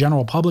for the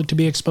general public to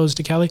be exposed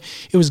to Kelly.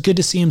 It was good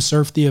to see him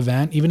surf the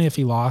event, even if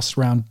he lost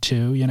round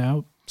 2, you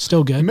know,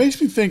 still good. It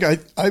makes me think,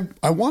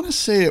 I want to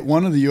say at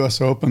one of the US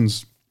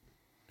Opens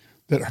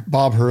that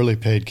Bob Hurley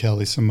paid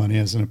Kelly some money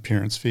as an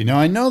appearance fee. Now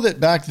I know that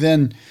back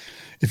then,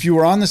 if you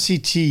were on the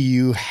CT,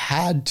 you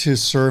had to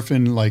surf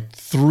in like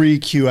 3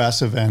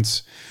 QS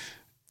events.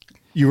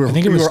 I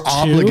think it was 2,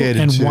 obligated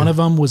and to. One of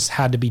them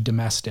had to be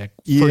domestic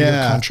for your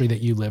country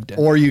that you lived in.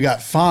 Or you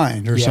got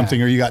fined or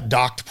something, or you got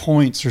docked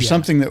points or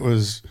something that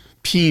was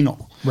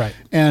penal. Right.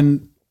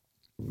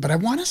 But I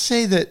want to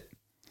say that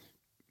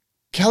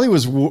Kelly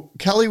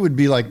would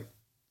be like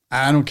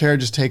I don't care.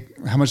 Just take,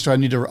 how much do I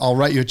need to, I'll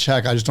write you a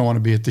check. I just don't want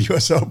to be at the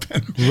US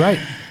Open. Right.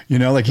 You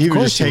know, like he would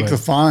just take the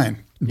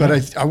fine. But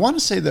Yeah. I want to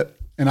say that,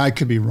 and I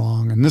could be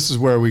wrong, and this is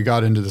where we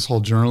got into this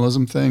whole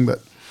journalism thing,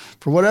 but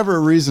for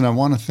whatever reason, I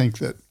want to think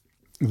that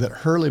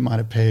Hurley might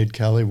have paid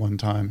Kelly one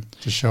time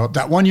to show up.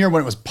 That one year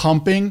when it was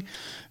pumping,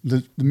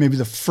 maybe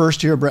the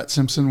first year Brett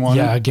Simpson won.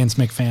 Yeah, against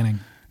McFanning.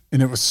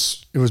 And it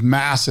was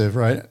massive,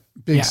 right?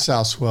 Big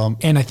South swell.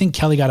 And I think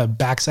Kelly got a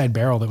backside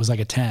barrel that was like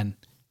a 10.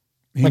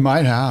 He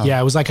might have. Yeah,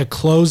 it was like a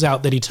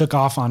closeout that he took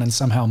off on and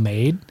somehow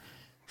made.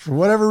 For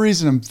whatever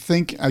reason, I'm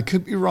thinking, I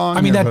could be wrong.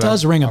 I mean, here, that but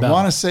does ring a bell. I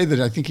want to say that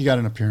I think he got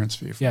an appearance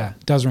fee. Yeah,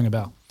 it does ring a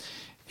bell.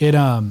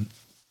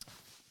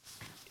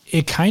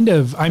 It kind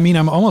of, I mean,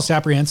 I'm almost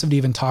apprehensive to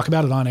even talk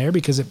about it on air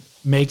because it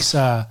makes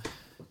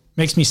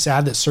me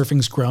sad that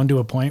surfing's grown to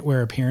a point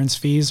where appearance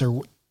fees are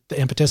the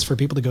impetus for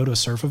people to go to a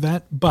surf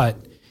event. But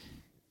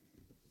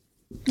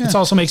it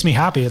also makes me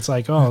happy. It's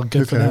like, oh,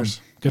 good for them.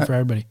 Good for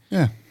everybody.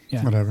 Yeah.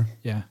 Yeah. Whatever.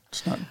 Yeah.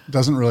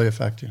 Doesn't really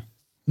affect you.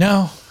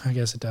 No, I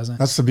guess it doesn't.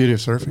 That's the beauty of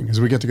surfing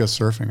is we get to go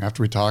surfing.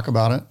 After we talk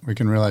about it, we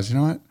can realize, you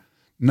know what?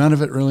 None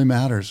of it really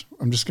matters.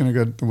 I'm just going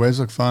to go, the waves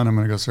look fun. I'm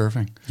going to go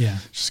surfing. Yeah.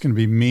 It's just going to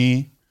be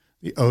me,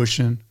 the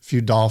ocean, a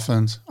few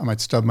dolphins. I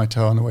might stub my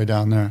toe on the way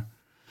down there.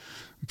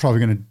 I'm probably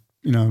going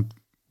to,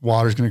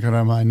 water's going to come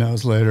out of my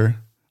nose later.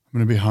 I'm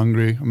going to be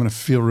hungry. I'm going to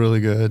feel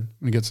really good. I'm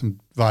going to get some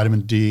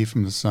vitamin D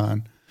from the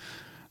sun.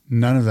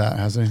 None of that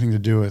has anything to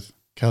do with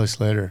Kelly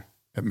Slater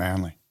at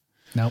Manly.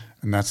 Nope.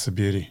 And that's the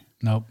beauty.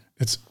 Nope.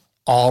 It's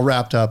all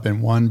wrapped up in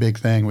one big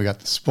thing. We got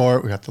the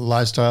sport, we got the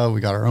lifestyle,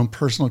 we got our own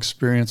personal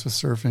experience with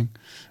surfing.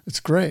 It's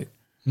great.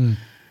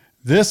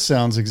 This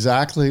sounds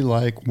exactly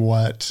like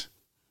what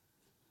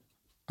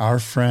our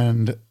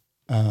friend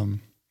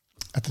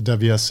at the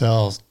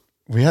WSL,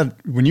 we had,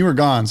 when you were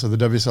gone, so the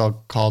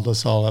WSL called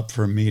us all up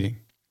for a meeting.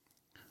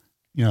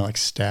 Like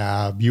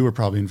Stab, you were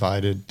probably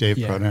invited, Dave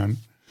Prodan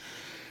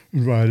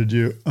invited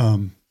you.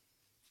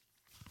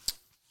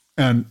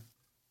 And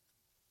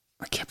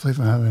I can't believe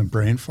I'm having a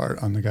brain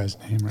fart on the guy's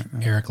name right now.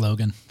 Eric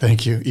Logan.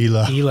 Thank you,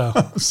 Elo.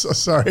 I'm so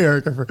sorry,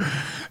 Eric.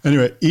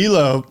 Anyway,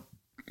 Elo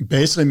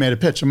basically made a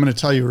pitch. I'm going to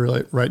tell you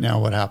really right now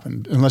what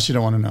happened, unless you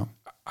don't want to know.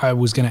 I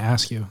was going to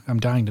ask you. I'm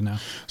dying to know.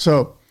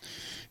 So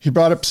he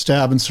brought up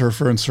Stab and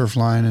Surfer and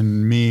Surfline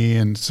and me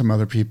and some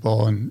other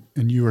people, and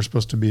you were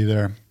supposed to be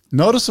there.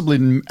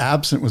 Noticeably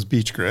absent was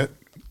Beach Grit.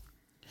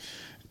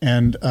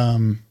 And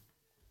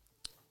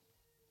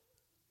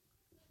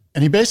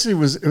he basically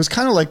it was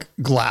kind of like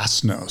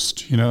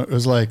glass-nosed, it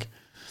was like,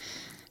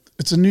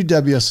 it's a new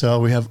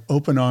WSL. We have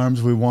open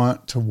arms. We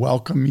want to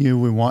welcome you.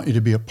 We want you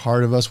to be a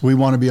part of us. We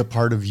want to be a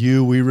part of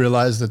you. We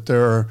realize that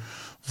there are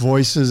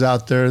voices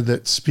out there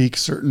that speak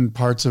certain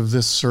parts of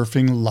this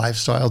surfing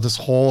lifestyle, this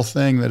whole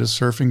thing that is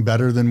surfing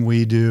better than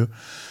we do.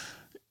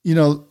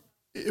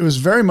 It was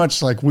very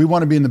much like we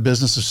want to be in the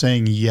business of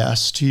saying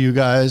yes to you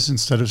guys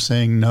instead of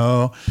saying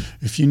no.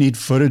 If you need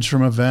footage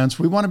from events,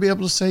 we want to be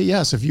able to say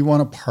yes. If you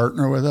want to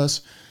partner with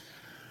us,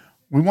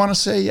 we want to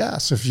say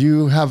yes. If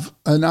you have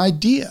an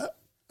idea,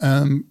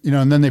 and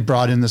then they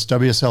brought in this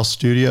WSL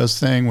Studios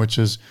thing, which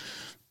is,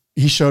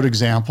 he showed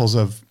examples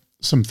of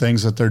some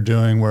things that they're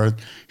doing where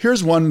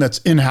here's one that's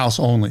in-house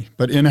only,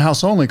 but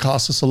in-house only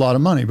costs us a lot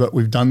of money, but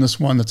we've done this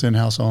one that's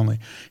in-house only.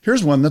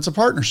 Here's one that's a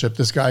partnership.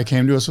 This guy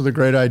came to us with a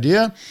great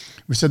idea.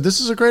 We said, this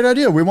is a great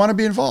idea. We want to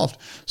be involved.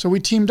 So we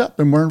teamed up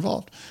and we're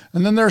involved.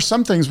 And then there are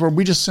some things where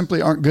we just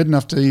simply aren't good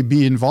enough to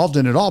be involved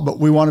in it all, but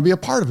we want to be a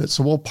part of it.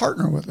 So we'll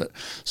partner with it.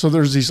 So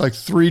there's these like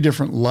 3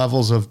 different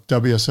levels of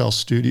WSL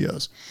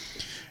Studios.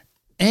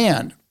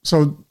 And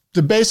so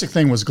the basic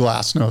thing was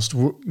glass-nosed,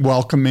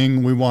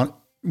 welcoming.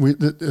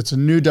 It's a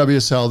new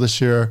WSL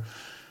this year.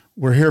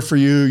 We're here for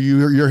you.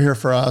 You're here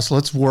for us.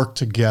 Let's work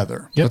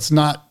together. Yep. Let's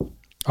not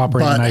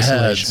operate in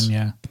isolation.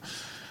 Heads. Yeah.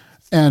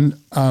 And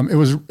it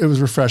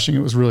was refreshing.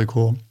 It was really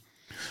cool.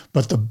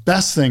 But the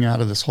best thing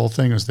out of this whole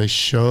thing is they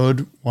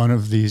showed one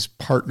of these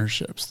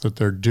partnerships that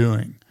they're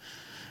doing.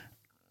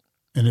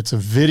 And it's a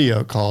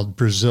video called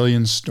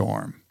Brazilian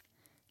Storm.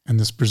 And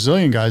this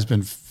Brazilian guy's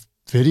been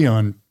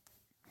videoing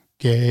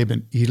Gabe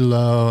and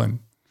Idolo and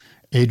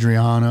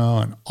Adriano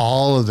and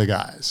all of the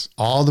guys,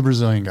 all the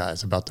Brazilian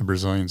guys about the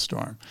Brazilian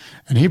Storm.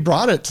 And he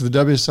brought it to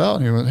the WSL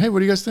and he went, hey, what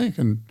do you guys think?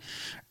 And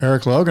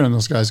Eric Logan and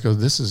those guys go,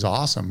 this is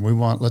awesome.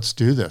 Let's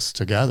do this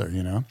together,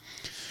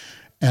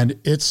 And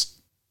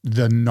it's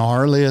the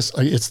gnarliest,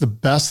 it's the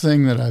best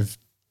thing that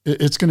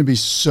it's going to be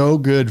so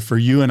good for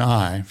you and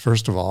I,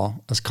 first of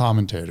all, as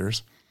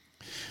commentators,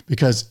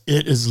 because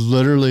it is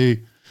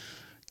literally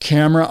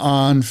camera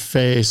on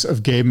face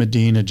of Gabe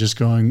Medina just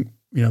going,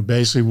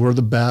 basically we're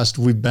the best.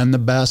 We've been the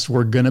best.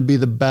 We're going to be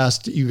the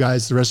best. You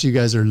guys, the rest of you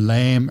guys are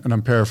lame. And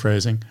I'm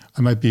paraphrasing.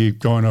 I might be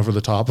going over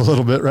the top a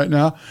little bit right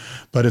now,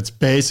 but it's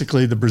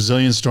basically the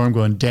Brazilian Storm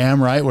going,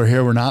 damn right, we're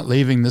here. We're not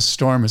leaving. This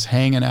storm is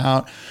hanging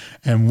out.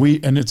 And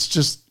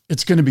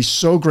it's going to be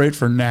so great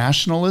for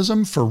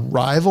nationalism, for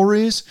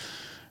rivalries.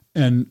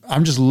 And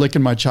I'm just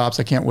licking my chops.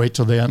 I can't wait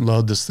till they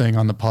unload this thing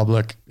on the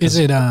public. Is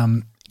it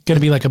going going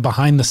to be like a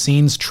behind the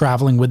scenes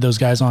traveling with those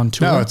guys on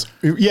tour? No, it's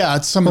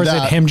some or of is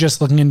that. it him just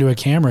looking into a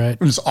camera?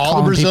 It's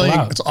all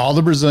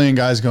the Brazilian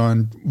guys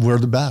going, we're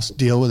the best.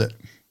 Deal with it.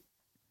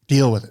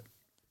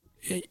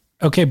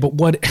 Okay, but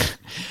what?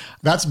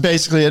 That's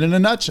basically it in a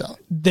nutshell.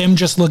 Them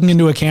just looking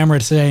into a camera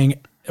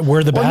saying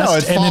we're the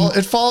best. No,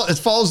 it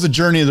follows the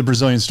journey of the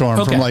Brazilian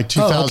Storm from like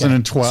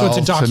 2012. So it's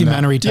a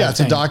documentary type thing. Yeah, it's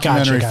a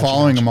documentary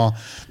following them all.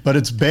 But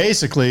it's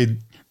basically,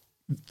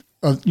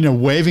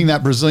 waving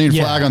that Brazilian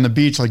flag on the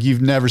beach like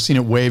you've never seen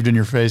it waved in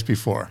your face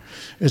before.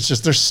 It's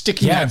just they're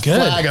sticking that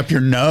flag up your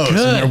nose and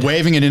they're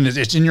waving it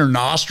it's in your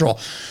nostril,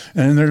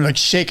 and they're like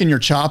shaking your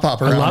chop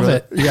up around. I love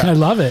it. Yeah. I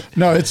love it.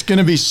 No, it's going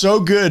to be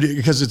so good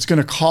because it's going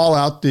to call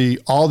out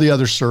all the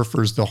other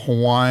surfers, the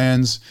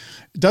Hawaiians.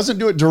 It doesn't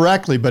do it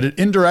directly, but it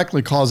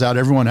indirectly calls out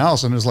everyone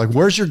else. And it's like,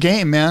 where's your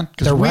game, man?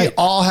 Because we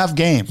all have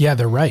game. Yeah,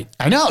 they're right.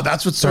 I know.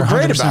 That's what's so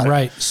great about it.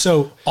 Right.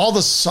 So all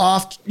the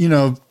soft,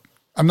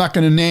 I'm not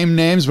going to name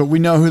names, but we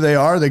know who they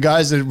are. The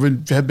guys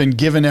that have been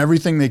given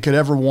everything they could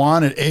ever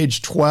want at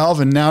age 12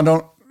 and now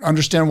don't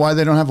understand why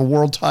they don't have a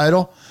world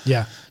title.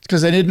 Yeah. It's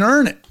because they didn't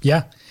earn it.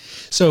 Yeah.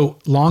 So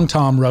Long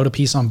Tom wrote a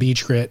piece on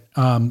Beach Grit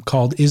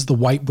called "Is the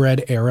White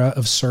Bread Era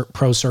of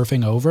Pro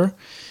Surfing Over?"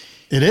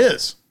 It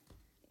is.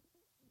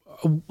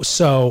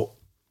 So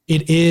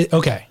it is.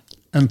 Okay.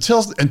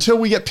 Until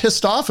we get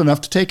pissed off enough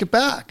to take it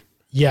back.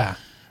 Yeah.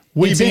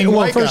 So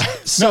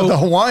the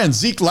Hawaiian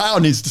Zeke Lau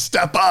needs to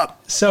step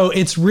up. So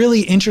it's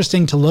really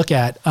interesting to look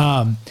at.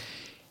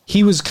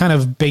 He was kind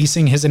of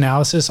basing his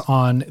analysis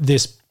on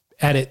this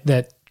edit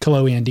that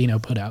Kolohe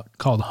Andino put out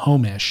called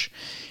Homish.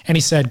 And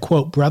he said,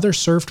 quote, "Brother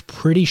surfed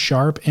pretty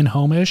sharp in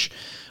Homish,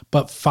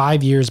 but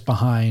 5 years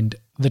behind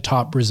the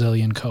top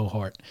Brazilian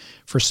cohort.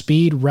 For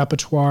speed,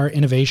 repertoire,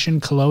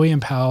 innovation, Kolohe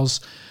and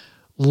pals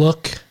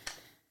look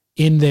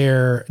in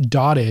their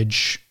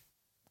dotage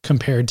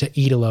compared to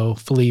Italo,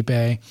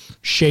 Felipe,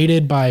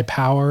 shaded by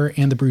power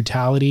and the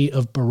brutality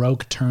of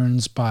Baroque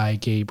turns by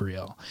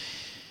Gabriel."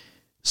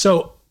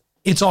 So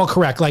it's all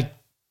correct. Like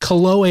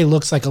Kolohe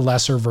looks like a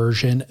lesser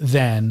version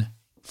than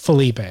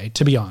Felipe,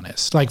 to be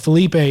honest. Like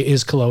Felipe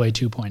is Kolohe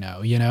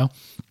 2.0,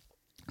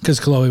 because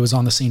Kolohe was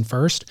on the scene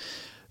first.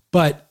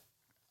 But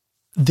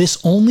this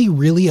only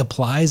really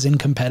applies in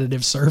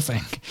competitive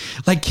surfing.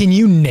 Like, can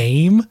you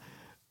name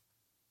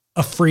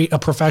a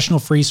professional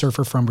free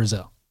surfer from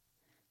Brazil?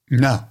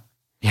 No.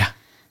 Yeah,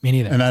 me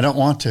neither. And I don't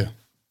want to.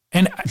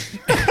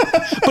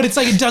 But it's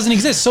like it doesn't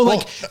exist. So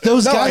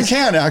those guys. I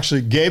can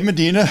actually. Gabe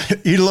Medina,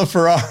 Italo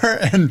Ferrar,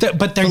 and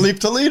Felipe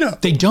Toledo.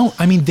 They don't.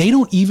 I mean, they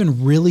don't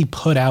even really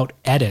put out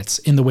edits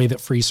in the way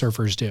that free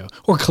surfers do,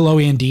 or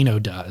Kolohe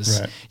Andino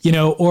does.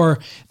 Right. Or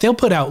they'll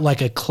put out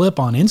like a clip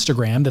on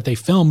Instagram that they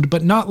filmed,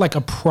 but not like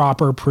a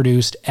proper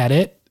produced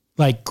edit,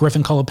 like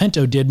Griffin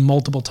Colapinto did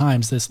multiple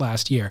times this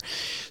last year.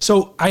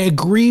 So I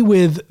agree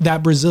with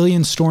that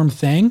Brazilian Storm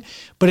thing,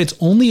 but it's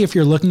only if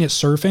you're looking at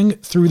surfing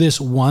through this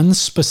one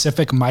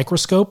specific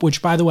microscope,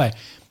 which, by the way,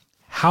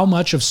 how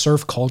much of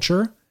surf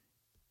culture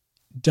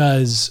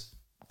does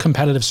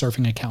competitive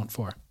surfing account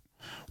for?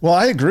 Well,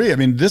 I agree. I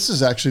mean, this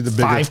is actually the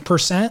bigger...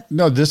 5%?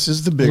 No, this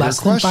is the bigger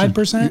question. Less than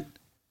 5%?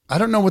 I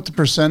don't know what the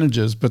percentage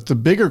is, but the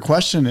bigger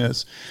question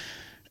is,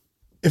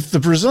 if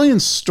the Brazilian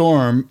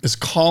Storm is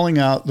calling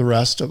out the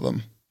rest of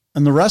them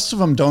and the rest of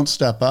them don't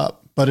step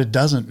up, but it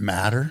doesn't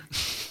matter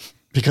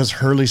because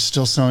Hurley's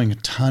still selling a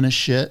ton of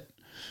shit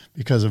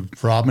because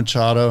of Rob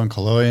Machado and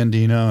Kolohe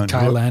Andino and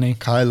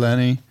Kai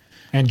Lenny.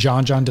 And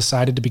John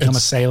decided to become a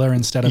sailor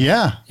instead of...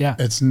 Yeah.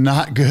 It's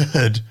not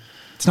good.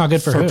 It's not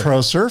good for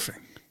pro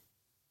surfing.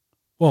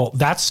 Well,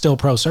 that's still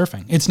pro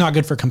surfing. It's not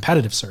good for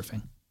competitive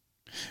surfing.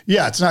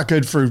 Yeah. It's not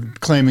good for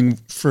claiming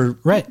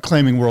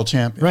world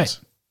champions. Right.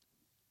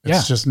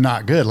 It's just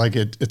not good. Like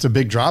it's a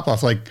big drop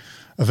off. Like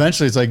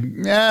eventually it's like,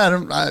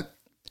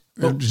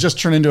 it'll just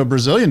turn into a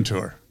Brazilian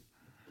tour.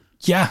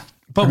 Yeah.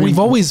 But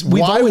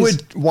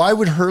why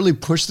would Hurley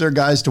push their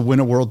guys to win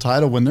a world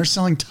title when they're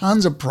selling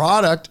tons of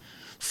product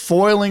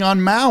foiling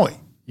on Maui?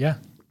 Yeah.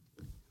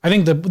 I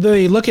think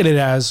they look at it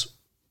as,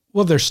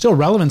 well, there's still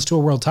relevance to a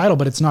world title,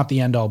 but it's not the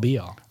end all be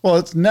all. Well,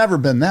 it's never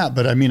been that,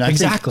 but I mean, I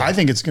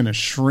think it's going to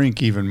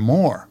shrink even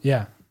more.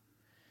 Yeah.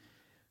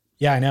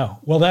 Yeah, I know.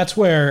 Well, that's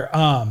where,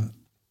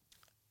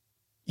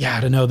 I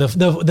don't know.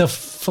 The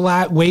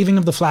flag waving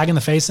of the flag in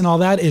the face and all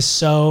that is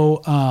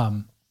so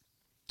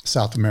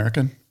South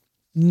American.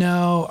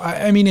 No,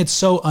 I mean it's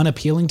so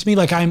unappealing to me.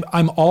 Like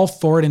I'm all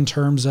for it in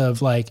terms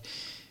of like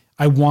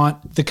I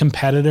want the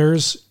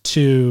competitors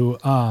to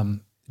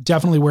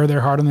definitely wear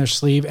their heart on their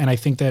sleeve, and I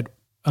think that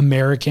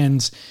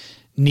Americans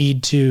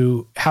need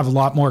to have a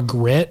lot more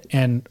grit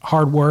and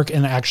hard work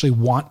and actually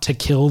want to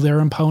kill their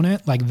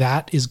opponent. Like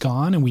that is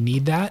gone, and we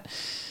need that.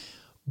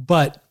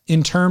 But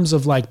in terms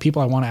of like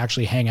people I want to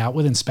actually hang out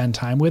with and spend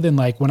time with, and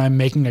like when I'm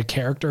making a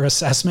character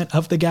assessment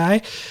of the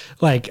guy,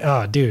 like,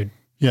 oh, dude,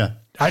 yeah,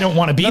 I don't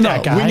want to be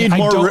that guy. We need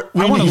more.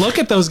 I want to look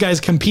at those guys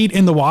compete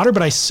in the water,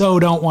 but I so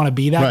don't want to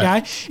be that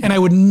guy. And I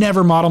would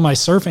never model my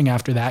surfing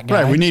after that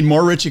guy. Right. We need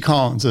more Richie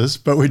Collinses,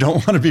 but we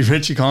don't want to be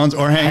Richie Collins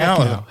or hang out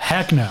with him.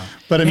 Heck no.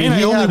 But I mean,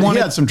 he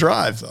had some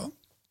drive though.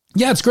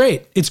 Yeah, it's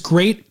great. It's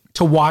great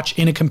to watch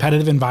in a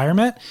competitive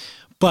environment,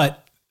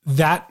 but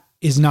that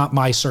is not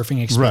my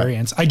surfing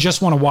experience. Right. I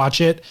just want to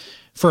watch it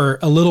for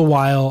a little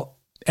while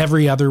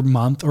every other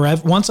month or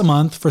once a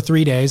month for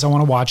 3 days. I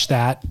want to watch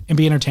that and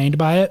be entertained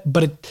by it.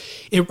 But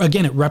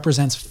it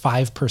represents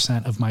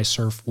 5% of my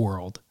surf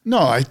world. No,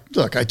 I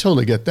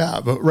totally get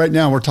that. But right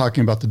now we're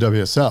talking about the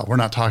WSL. We're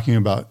not talking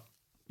about,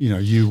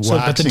 you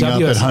waxing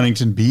up at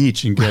Huntington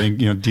Beach and getting,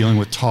 dealing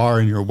with tar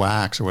in your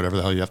wax or whatever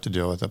the hell you have to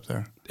deal with up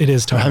there. It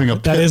is tar.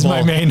 That is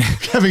my main.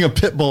 Having a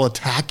pit bull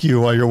attack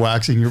you while you're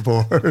waxing your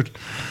board.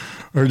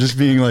 Or just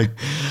being like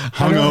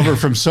hungover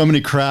from so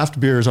many craft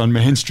beers on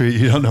Main Street,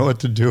 you don't know what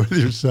to do with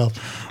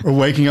yourself. Or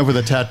waking up with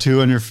a tattoo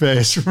on your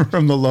face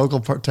from the local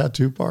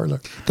tattoo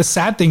parlor. The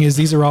sad thing is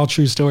these are all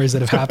true stories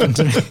that have happened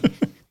to me.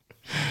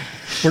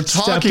 We're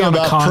talking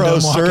about pro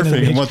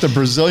surfing and what the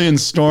Brazilian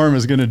Storm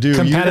is going to do.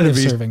 Competitive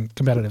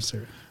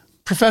surfing.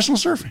 Professional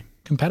surfing.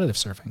 Competitive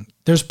surfing.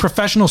 There's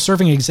professional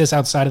surfing exists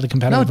outside of the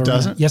competitive arena. No, it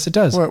doesn't. Yes, it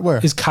does. Where?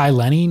 Is Kai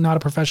Lenny not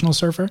a professional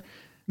surfer?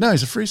 No,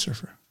 he's a free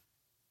surfer.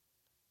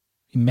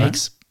 He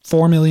makes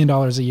 $4 million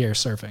a year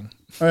surfing.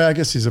 Oh, yeah, I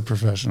guess he's a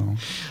professional.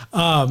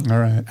 All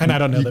right. And I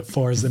don't know that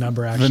 4 is the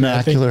number, actually.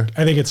 Vernacular.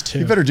 I think it's 2.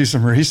 You better do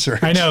some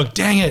research. I know.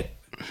 Dang it.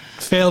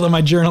 Failed on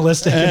my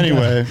journalistic.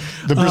 Anyway,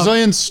 the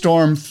Brazilian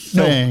Storm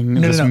thing,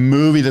 this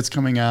movie that's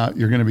coming out,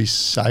 you're going to be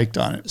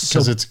psyched on it.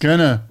 Because it's going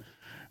to,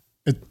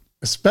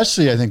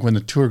 especially I think when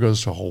the tour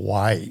goes to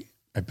Hawaii,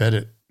 I bet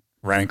it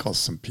rankles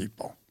some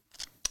people.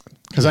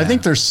 Because I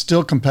think there's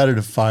still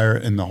competitive fire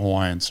in the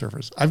Hawaiian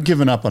surfers. I've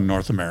given up on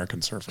North American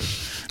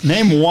surfers.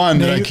 Name one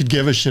that I could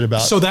give a shit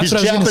about. So that's He's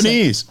what I was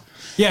Japanese.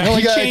 Yeah, the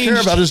only guy I care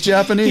about is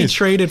Japanese. He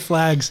traded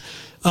flags.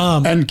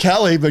 And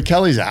Kelly, but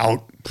Kelly's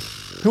out.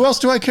 Who else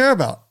do I care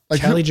about?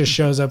 Kelly just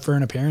shows up for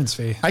an appearance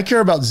fee. I care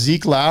about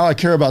Zeke Lau. I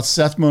care about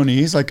Seth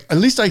Moniz. At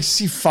least I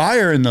see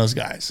fire in those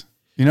guys.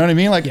 You know what I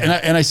mean?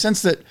 And I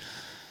sense that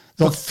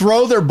they'll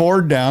throw their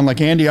board down like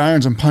Andy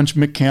Irons and punch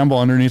Mick Campbell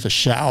underneath a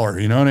shower.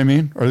 You know what I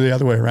mean? Or the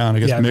other way around.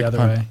 I guess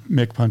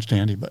Mick punched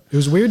Andy. But it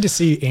was weird to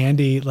see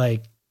Andy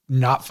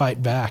not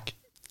fight back.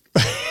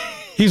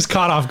 He was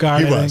caught off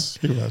guard. He was.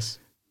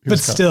 But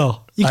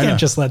still, you can't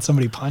just let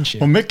somebody punch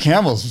you. Well, Mick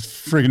Campbell's a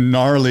friggin'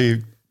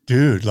 gnarly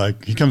dude.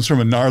 He comes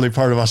from a gnarly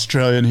part of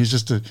Australia, and he's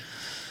just a.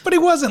 But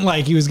it wasn't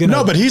like he was gonna.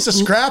 No, but he's a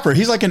scrapper.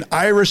 He's like an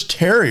Irish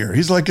terrier.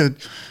 He's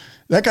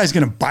that guy's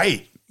gonna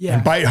bite. Yeah.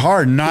 And bite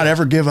hard and not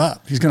ever give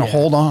up. He's going to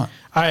hold on.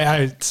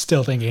 I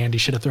still think Andy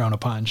should have thrown a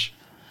punch.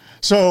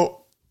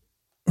 So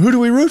who do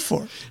we root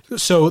for?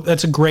 So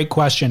that's a great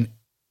question.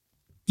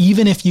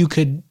 Even if you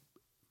could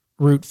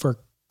root for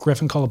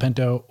Griffin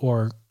Colapinto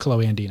or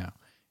Chloe Andino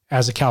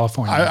as a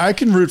Californian. I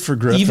can root for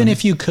Griffin. Even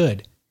if you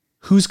could,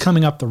 who's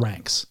coming up the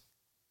ranks?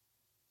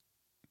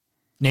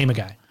 Name a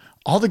guy.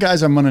 All the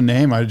guys I'm going to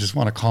name, I just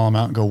want to call them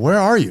out and go, where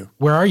are you?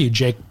 Where are you,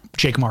 Jake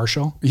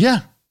Marshall?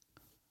 Yeah.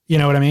 You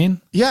know what I mean?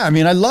 Yeah, I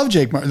mean, I love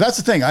Jake Marshall. That's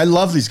the thing. I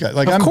love these guys.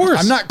 Of course.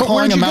 I'm not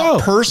calling them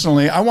out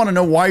personally. I want to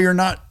know why you're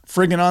not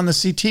friggin' on the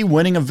CT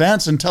winning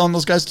events and telling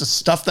those guys to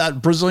stuff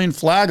that Brazilian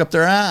flag up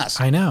their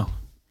ass. I know.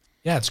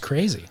 Yeah, it's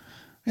crazy.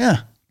 Yeah.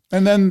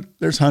 And then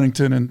there's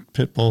Huntington and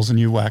pit bulls and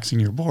you waxing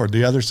your board,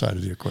 the other side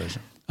of the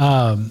equation.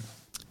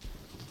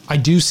 I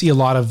do see a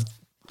lot of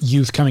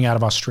youth coming out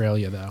of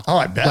Australia, though. Oh,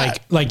 I bet.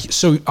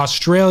 So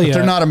Australia. But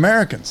they're not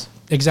Americans.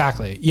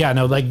 Exactly. Yeah,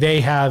 no,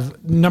 they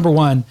have, number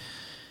one,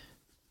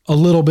 a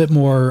little bit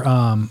more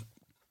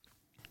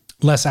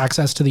less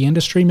access to the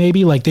industry,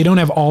 maybe. They don't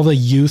have all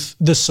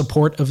the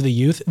support of the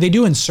youth. They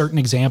do in certain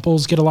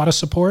examples get a lot of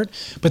support,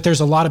 but there's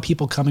a lot of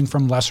people coming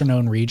from lesser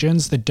known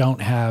regions that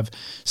don't have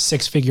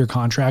 6-figure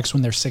contracts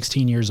when they're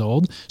 16 years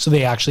old. So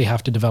they actually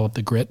have to develop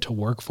the grit to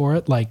work for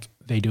it like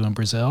they do in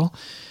Brazil.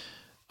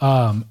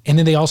 And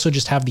then they also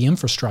just have the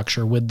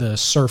infrastructure with the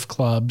surf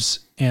clubs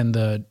and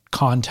the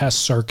contest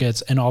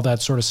circuits and all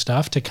that sort of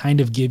stuff to kind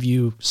of give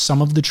you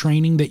some of the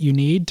training that you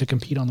need to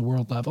compete on the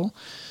world level.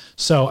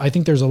 So I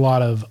think there's a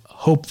lot of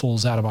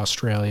hopefuls out of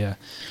Australia.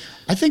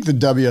 I think the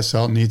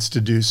WSL needs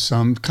to do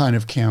some kind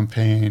of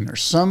campaign or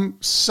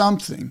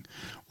something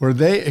where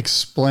they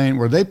explain,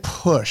 where they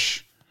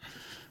push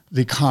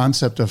the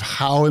concept of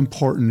how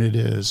important it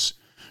is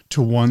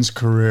to one's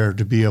career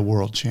to be a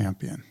world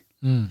champion.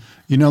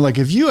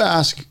 If you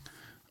ask,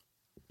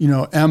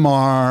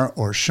 MR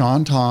or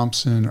Sean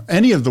Thompson or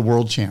any of the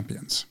world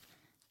champions,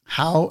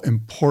 how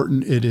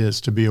important it is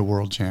to be a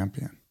world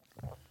champion.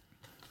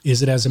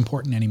 Is it as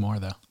important anymore,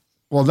 though?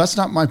 Well, that's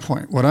not my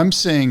point. What I'm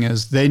saying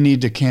is they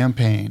need to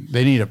campaign.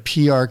 They need a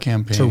PR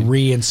campaign. To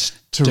reinstate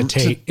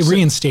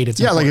its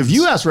Yeah, importance. if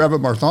you ask Robert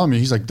Bartholomew,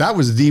 he's like, that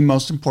was the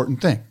most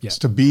important thing. Yeah. Is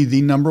to be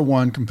the number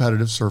one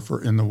competitive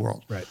surfer in the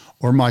world. Right.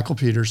 Or Michael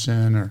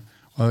Peterson or,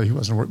 well, he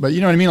wasn't, but you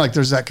know what I mean?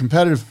 There's that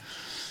competitive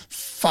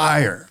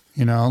fire,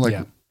 and now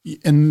it's you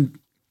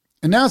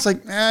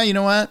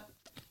know what?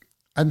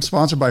 I'm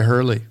sponsored by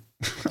Hurley.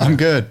 I'm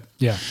good.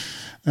 Yeah.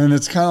 And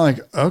it's kind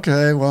of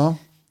okay, well,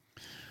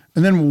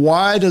 and then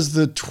why does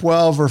the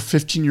 12 or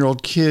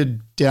 15-year-old kid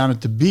down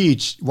at the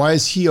beach, why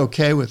is he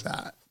okay with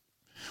that?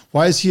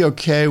 Why is he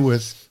okay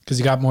with Because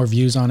he got more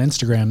views on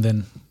Instagram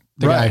than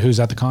the guy who's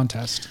at the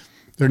contest.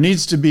 There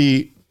needs to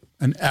be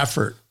an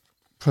effort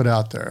put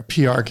out there, a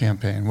PR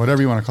campaign,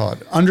 whatever you want to call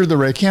it. Under the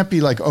radar. It can't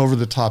be like over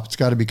the top. It's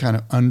got to be kind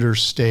of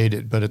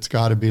understated, but it's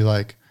got to be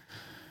like,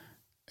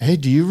 hey,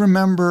 do you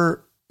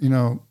remember,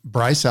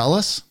 Bryce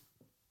Ellis?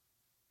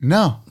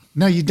 No,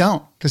 you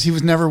don't, because he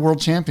was never world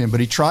champion,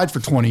 but he tried for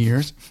 20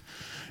 years.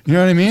 You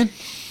know what I mean?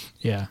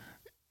 Yeah.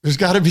 There's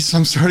got to be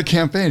some sort of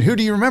campaign. Who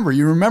do you remember?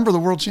 You remember the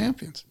world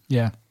champions.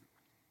 Yeah.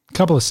 A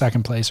couple of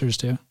second placers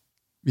too.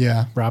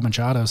 Yeah. Rob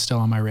Machado is still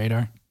on my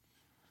radar.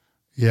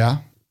 Yeah.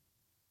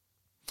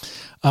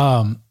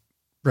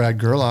 Brad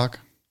Gerlach.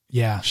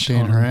 Yeah.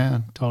 Shane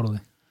Horan. Totally.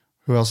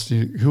 Who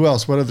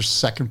else? What other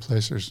second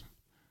placers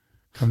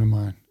come to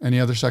mind?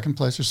 Any other second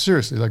placers?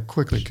 Seriously, like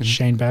quickly.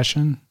 Shane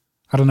Bashan.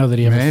 I don't know that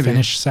he ever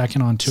finished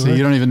second on tour. So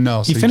you don't even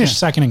know. He finished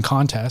second in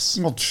contests.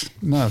 Well,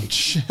 no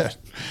shit.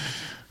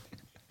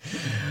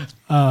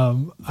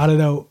 I don't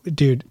know,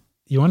 dude.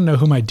 You want to know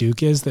who my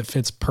Duke is that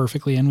fits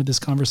perfectly in with this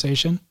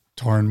conversation?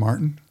 Torrin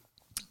Martin.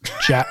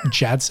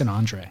 Jadson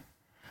Andre.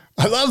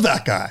 I love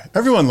that guy.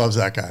 Everyone loves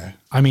that guy.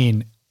 I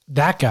mean,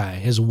 that guy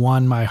has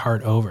won my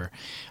heart over.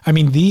 I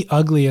mean, the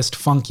ugliest,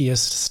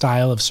 funkiest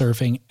style of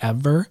surfing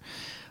ever,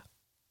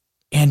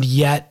 and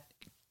yet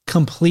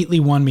completely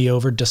won me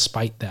over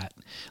despite that.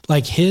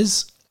 Like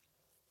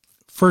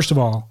first of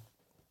all,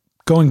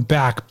 going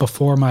back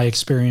before my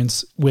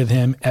experience with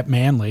him at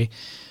Manly.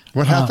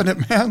 What happened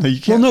at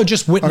Manly? Well, no,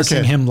 just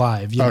witnessing him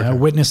live,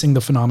 witnessing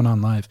the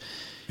phenomenon live.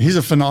 He's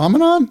a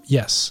phenomenon?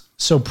 Yes.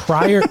 So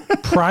prior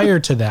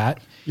to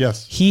that,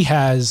 yes, he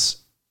has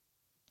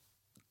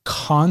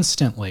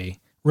constantly,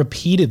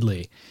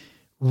 repeatedly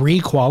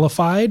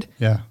requalified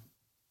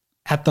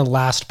at the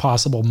last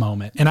possible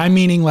moment. And I'm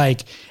meaning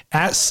like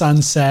at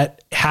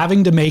sunset,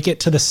 having to make it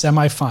to the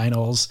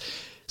semifinals,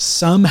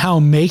 somehow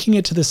making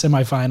it to the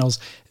semifinals,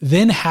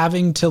 then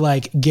having to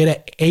like get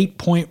an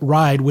 8-point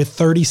ride with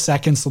 30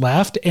 seconds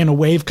left and a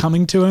wave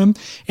coming to him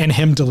and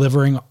him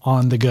delivering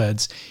on the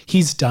goods.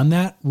 He's done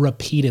that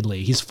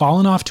repeatedly. He's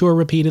fallen off tour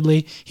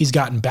repeatedly. He's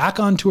gotten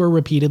back on tour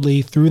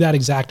repeatedly through that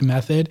exact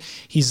method.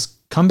 He's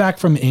come back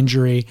from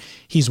injury.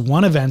 He's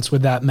won events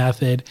with that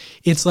method.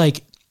 It's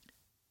like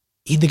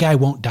the guy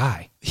won't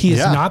die. He is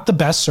not the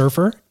best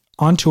surfer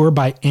on tour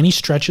by any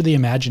stretch of the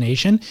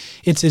imagination.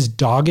 It's his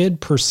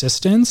dogged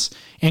persistence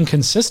and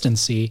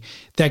consistency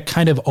that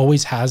kind of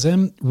always has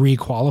him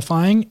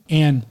requalifying.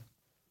 And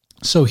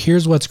so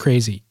here's what's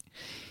crazy.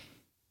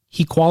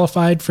 He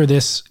qualified for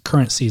this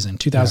current season,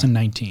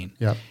 2019.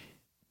 Yeah.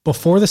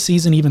 Before the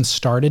season even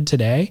started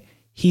today,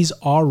 he's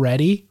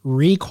already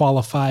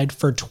requalified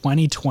for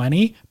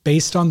 2020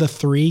 based on the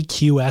 3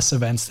 QS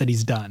events that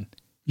he's done.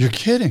 You're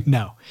kidding.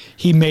 No,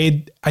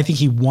 I think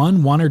he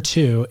won 1 or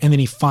 2 and then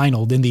he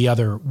finaled in the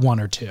other 1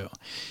 or 2.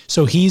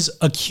 So he's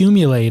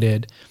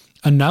accumulated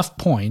enough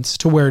points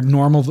to where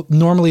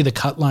normally the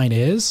cut line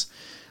is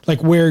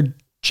like where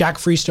Jack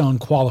Freestone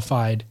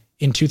qualified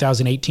in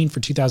 2018 for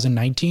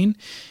 2019.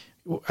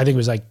 I think it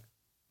was like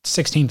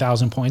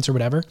 16,000 points or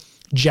whatever.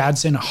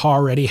 Jadson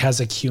already has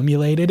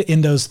accumulated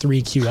in those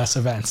 3 QS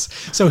events.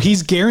 So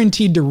he's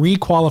guaranteed to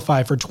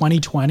requalify for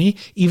 2020,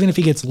 even if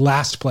he gets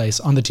last place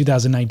on the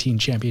 2019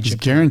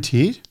 championship. He's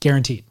guaranteed?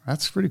 Guaranteed.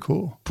 That's pretty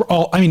cool.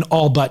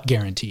 All but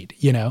guaranteed,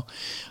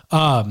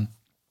 But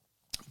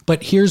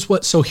here's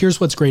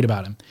what's great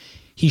about him.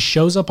 He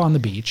shows up on the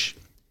beach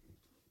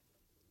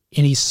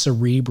and he's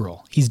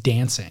cerebral. He's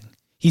dancing.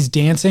 He's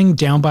dancing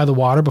down by the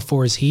water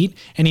before his heat,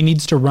 and he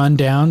needs to run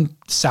down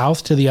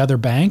south to the other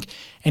bank.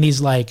 And he's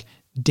like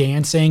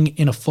dancing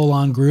in a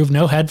full-on groove,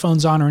 no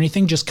headphones on or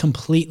anything, just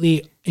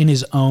completely in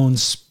his own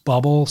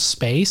bubble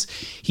space.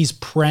 He's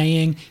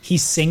praying,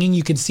 he's singing.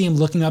 You can see him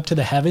looking up to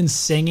the heavens,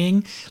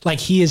 singing. Like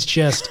he is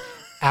just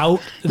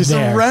out He's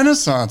there. a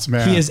renaissance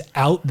man. He is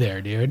out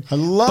there, dude. I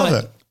love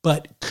it.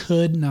 But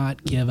could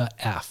not give a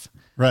F.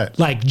 Right.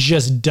 Like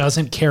just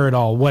doesn't care at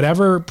all.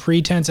 Whatever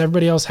pretense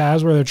everybody else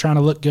has where they're trying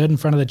to look good in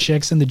front of the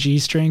chicks and the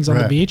G-strings on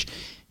the beach,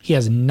 he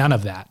has none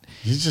of that.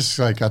 He's just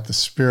like got the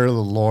spirit of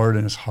the Lord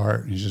in his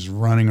heart. He's just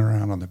running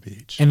around on the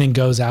beach. And then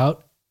goes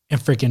out and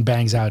freaking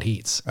bangs out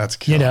heats. That's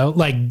cool.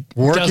 Like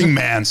working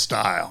man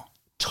style.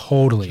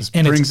 Totally. Just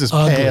and brings it's his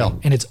ugly. pail.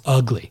 And it's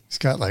ugly. He's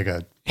got like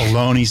a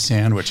bologna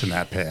sandwich in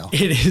that pail.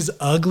 It is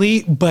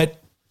ugly, but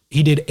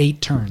he did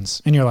 8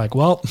 turns. And you're like,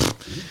 well,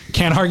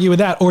 can't argue with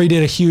that. Or he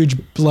did a huge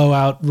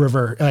blowout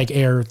revert, like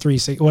air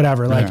 360,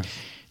 whatever. Like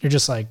you're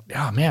just like,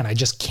 oh man, I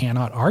just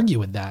cannot argue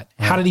with that.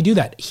 How did he do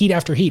that? Heat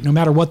after heat, no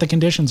matter what the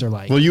conditions are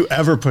like. Will you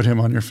ever put him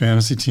on your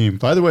fantasy team?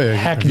 By the way,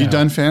 have you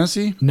done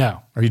fantasy?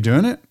 No. Are you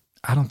doing it?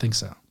 I don't think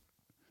so.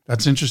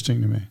 That's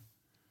interesting to me.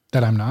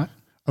 That I'm not?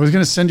 I was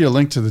going to send you a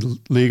link to the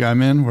league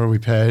I'm in where we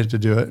pay to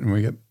do it and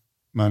we get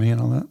money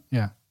and all that.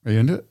 Yeah. Are you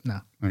into it?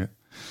 No.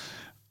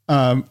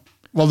 Okay.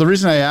 Well, the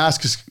reason I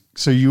ask is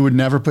so you would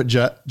never put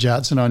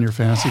Jadson on your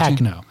fantasy team?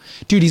 Heck no.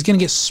 Dude, he's going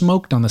to get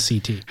smoked on the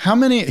CT. How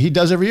many? He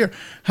does every year.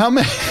 How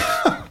many?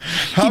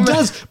 He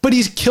does, but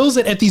he kills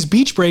it at these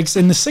beach breaks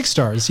in the 6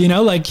 stars,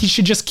 Like he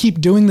should just keep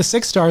doing the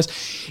 6 stars.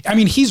 I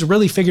mean, he's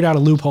really figured out a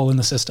loophole in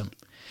the system.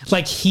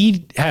 Like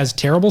he has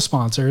terrible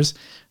sponsors.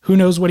 Who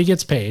knows what he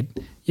gets paid?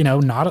 You know,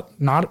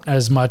 not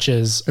as much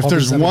as if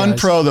there's one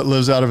pro that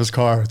lives out of his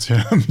car, it's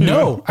him.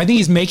 No, I think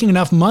he's making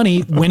enough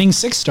money winning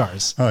 6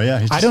 stars. Oh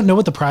yeah. I don't know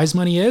what the prize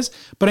money is,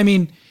 but I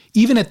mean,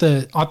 even at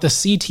the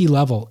CT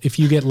level, if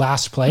you get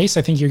last place,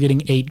 I think you're getting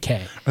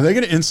 $8K. Are they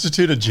going to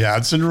institute a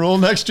Jadson rule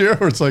next year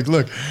where it's like,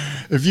 look,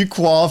 if you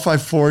qualify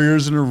 4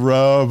 years in a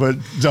row, but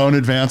don't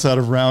advance out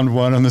of round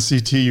 1 on the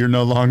CT, you're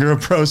no longer a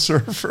pro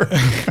surfer.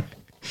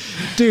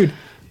 Dude.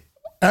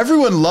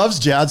 Everyone loves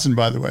Jadson,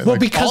 by the way. Well, like,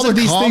 because of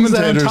these things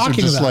that I'm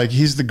talking about. Like,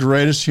 he's the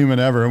greatest human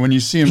ever. And when you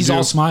see him, he's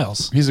all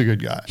smiles. He's a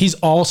good guy. He's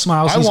all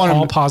smiles. He's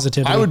all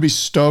positivity. I would be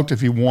stoked if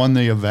he won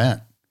the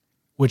event.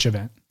 Which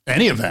event?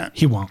 Any event.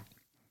 He won't.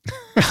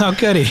 How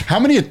could he? How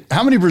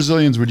many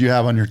Brazilians would you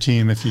have on your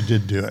team if you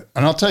did do it?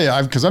 And I'll tell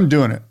you, because I'm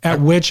doing it. At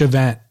which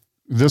event?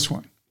 This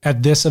one.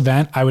 At this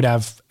event, I would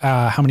have,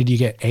 how many do you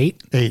get?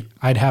 8? 8.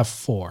 I'd have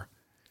 4.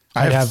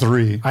 I'd have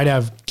 3. I'd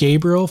have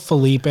Gabriel,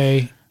 Felipe,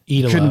 Idolo.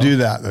 You couldn't do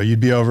that though.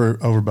 You'd be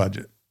over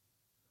budget.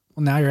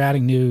 Well, now you're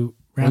adding new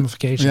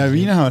ramifications. Yeah,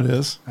 you know how it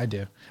is. I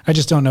do. I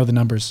just don't know the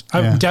numbers.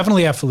 I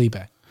definitely have Felipe.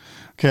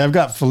 Okay, I've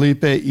got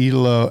Felipe,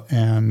 Idolo,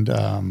 and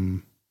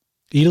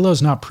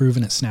Idolo's not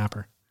proven at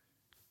snapper.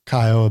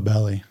 Caio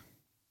Abelli.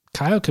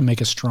 Caio can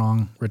make a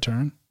strong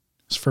return.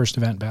 His first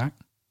event back.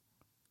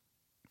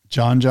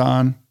 John,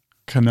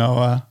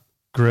 Kanoa,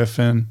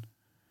 Griffin,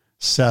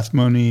 Seth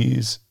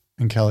Moniz,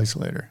 and Kelly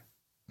Slater.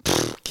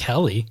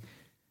 Kelly?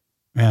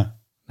 Yeah.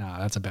 No,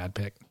 that's a bad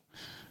pick.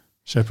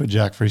 Should I put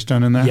Jack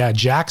Freestone in there? Yeah,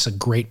 Jack's a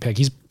great pick.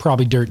 He's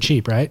probably dirt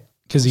cheap, right?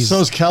 Because he's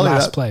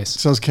last place.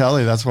 So's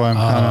Kelly. That's why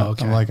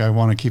I'm like, I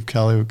want to keep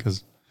Kelly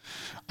because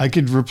I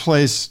could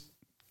replace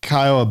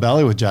Caio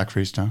Abelli with Jack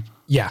Freestone.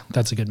 Yeah,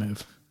 that's a good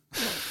move.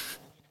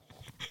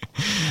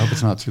 I hope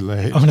it's not too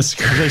late. I'm going to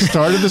screw you. They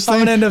started this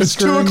thing? It's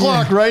 2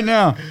 o'clock right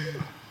now.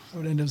 I'm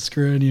going to end up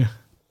screwing you.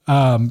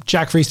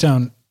 Jack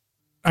Freestone,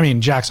 I mean,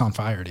 Jack's on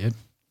fire, dude.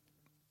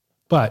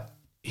 But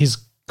he's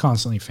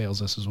constantly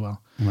fails us as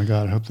well. Oh my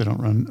God, I hope they don't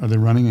run. Are they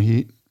running a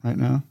heat right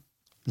now?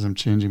 Because I'm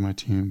changing my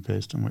team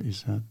based on what you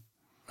said.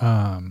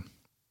 All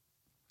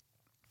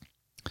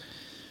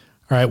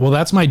right, well,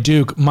 that's my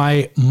Duke.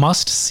 My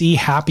must-see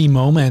happy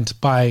moment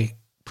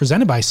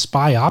presented by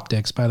Spy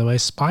Optics, by the way,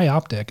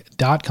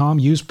 spyoptic.com.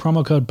 Use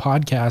promo code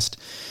podcast.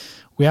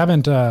 We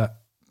haven't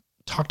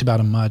talked about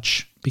them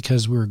much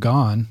because we were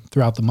gone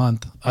throughout the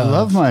month. I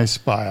love my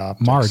Spy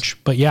Optics.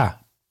 March, but yeah,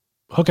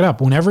 hook it up.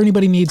 Whenever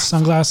anybody needs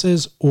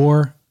sunglasses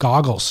or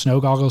goggles, snow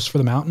goggles for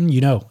the mountain,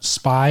 you know,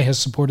 Spy has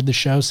supported the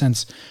show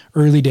since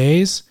early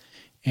days,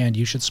 and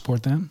you should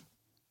support them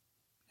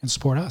and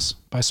support us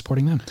by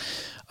supporting them.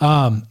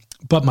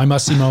 But my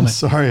must-see moment.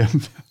 Sorry.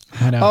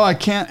 I know. Oh, I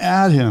can't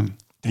add him.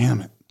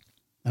 Damn it.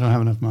 I don't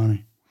have enough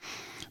money.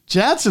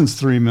 Jadson's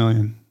 $3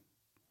 million.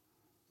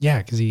 Yeah,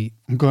 because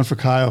I'm going for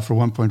Kyle for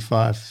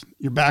 1.5.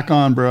 You're back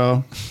on,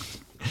 bro.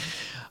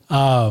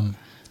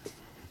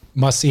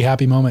 Must-see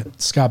happy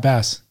moment. Scott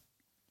Bass.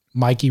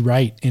 Mikey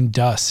Wright in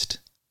Dust.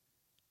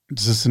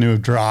 Is this a new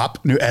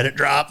edit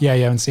drop? Yeah,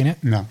 you haven't seen it?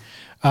 No.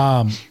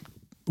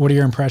 What are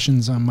your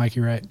impressions on Mikey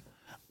Wright?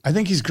 I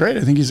think he's great.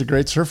 I think he's a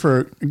great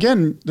surfer.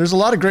 Again, there's a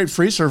lot of great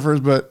free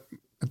surfers, but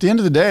at the end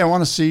of the day, I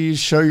want to see you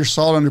show your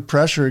salt under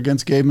pressure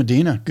against Gabe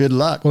Medina. Good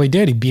luck. Well, he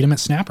did. He beat him at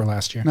Snapper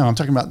last year. No, I'm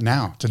talking about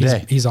now,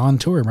 today. He's on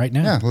tour right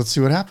now. Yeah, let's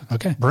see what happens.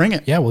 Okay. Bring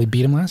it. Yeah, well, he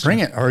beat him last year. Bring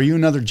it. Or are you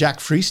another Jack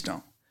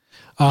Freestone?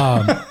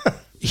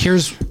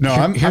 Here's what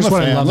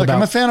I love about.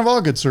 I'm a fan of all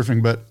good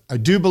surfing, but I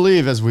do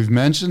believe, as we've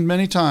mentioned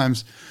many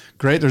times,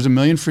 great, there's a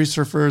million free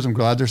surfers. I'm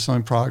glad they're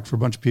selling product for a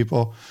bunch of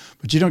people,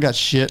 but you don't got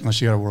shit unless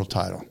you got a world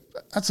title.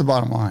 That's the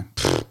bottom line.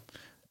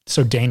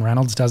 So Dane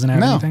Reynolds doesn't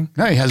have anything?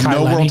 No, he has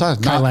no world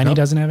title. Kai Lenny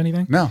doesn't have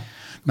anything? No,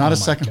 not a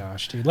second. Oh my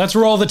gosh, dude. Let's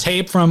roll the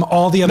tape from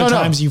all the other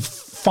times you've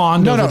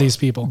fawned over these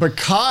people. But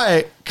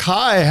Kai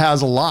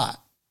has a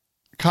lot.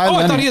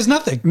 I thought he has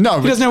nothing. No.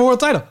 He doesn't have a world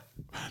title.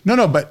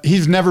 No, but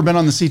he's never been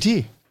on the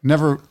CT.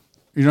 Never,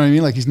 you know what I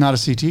mean? Like he's not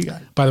a CT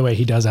guy. By the way,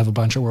 he does have a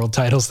bunch of world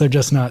titles. They're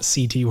just not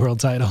CT world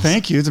titles.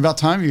 Thank you. It's about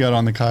time you got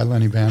on the Kai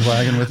Lenny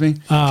bandwagon with me.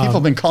 People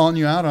have been calling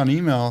you out on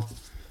email.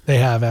 They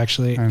have,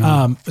 actually.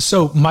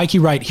 So Mikey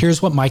Wright,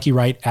 here's what Mikey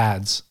Wright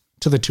adds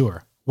to the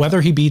tour,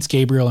 whether he beats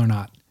Gabriel or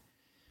not.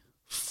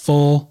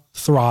 Full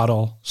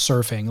throttle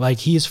surfing. Like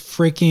he's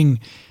freaking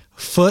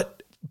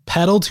foot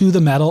pedal to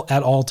the metal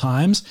at all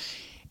times,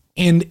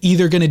 and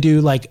either going to do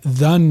like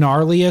the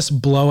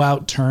gnarliest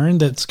blowout turn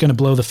that's going to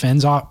blow the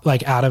fins off,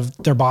 like out of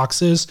their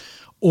boxes,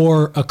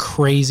 or a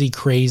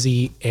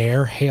crazy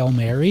air Hail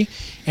Mary.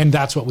 And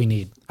that's what we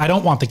need. I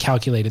don't want the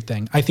calculated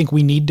thing. I think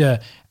we need to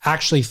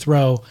actually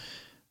throw,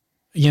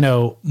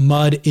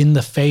 mud in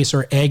the face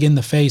or egg in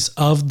the face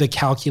of the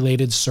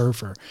calculated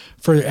surfer.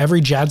 For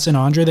every Jadson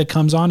Andre that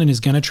comes on and is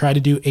going to try to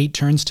do 8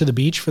 turns to the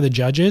beach for the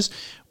judges,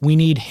 we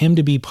need him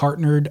to be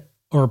partnered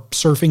or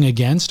surfing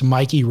against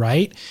Mikey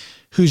Wright,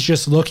 who's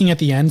just looking at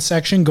the end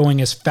section,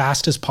 going as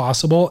fast as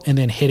possible, and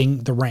then hitting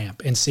the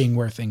ramp and seeing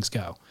where things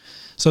go.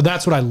 So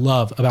that's what I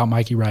love about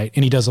Mikey Wright.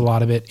 And he does a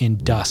lot of it in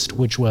Dust,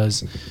 which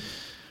was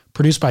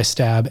Produced by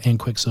Stab and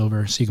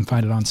Quicksilver. So you can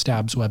find it on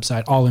Stab's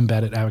website, all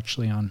embedded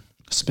actually on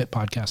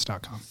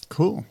spitpodcast.com.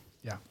 Cool.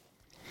 Yeah.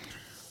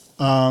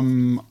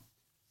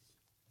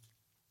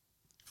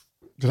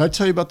 Did I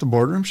tell you about the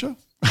boardroom show?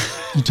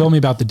 You told me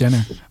about the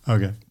dinner.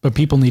 Okay. But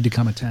people need to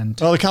come attend.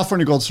 Well, the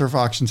California Gold Surf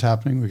Auction's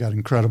happening. We got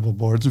incredible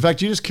boards. In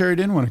fact, you just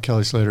carried in one of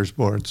Kelly Slater's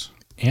boards.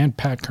 And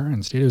Pat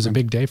Kearns, dude. It was a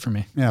big day for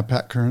me. Yeah,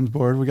 Pat Kearns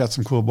board. We got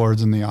some cool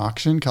boards in the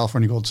auction,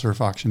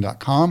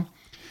 CaliforniaGoldSurfAuction.com.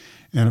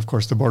 And, of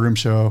course, the boardroom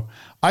show,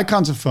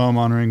 Icons of Foam,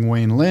 honoring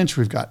Wayne Lynch.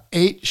 We've got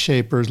 8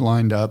 shapers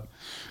lined up,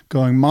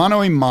 going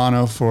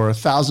mano-a-mano for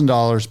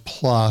 $1,000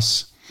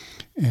 plus.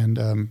 And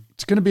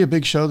it's going to be a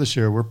big show this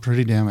year. We're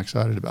pretty damn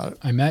excited about it.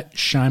 I met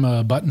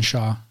Shima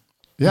Buttonshaw.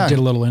 Yeah. I did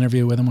a little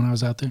interview with him when I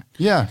was out there.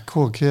 Yeah,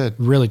 cool kid.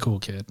 Really cool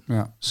kid.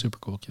 Yeah. Super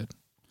cool kid.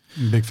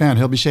 Big fan.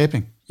 He'll be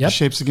shaping. Yep. He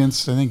shapes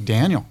against, I think,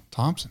 Daniel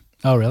Thompson.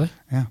 Oh, really?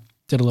 Yeah.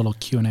 Did a little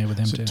Q&A with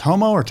him, Is too. it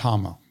Tomo or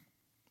Tomo?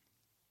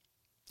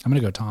 I'm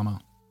going to go Tomo.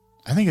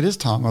 I think it is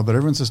Tomo, but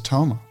everyone says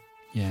Tomo.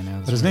 Yeah, no.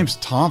 But his name's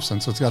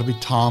Thompson, so it's got to be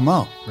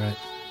Tomo. Right.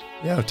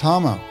 Yeah,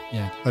 Tomo.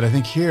 Yeah. But I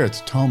think here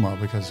it's Tomo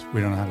because we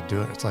don't know how to do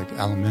it. It's like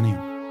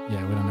aluminium,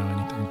 Yeah, we don't know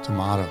anything.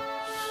 tomato.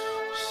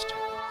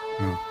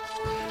 Yeah.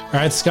 All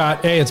right,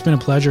 Scott. Hey, it's been a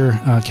pleasure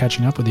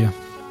catching up with you.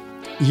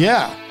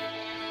 Yeah.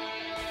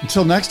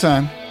 Until next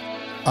time,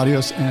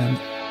 adios and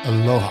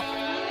aloha.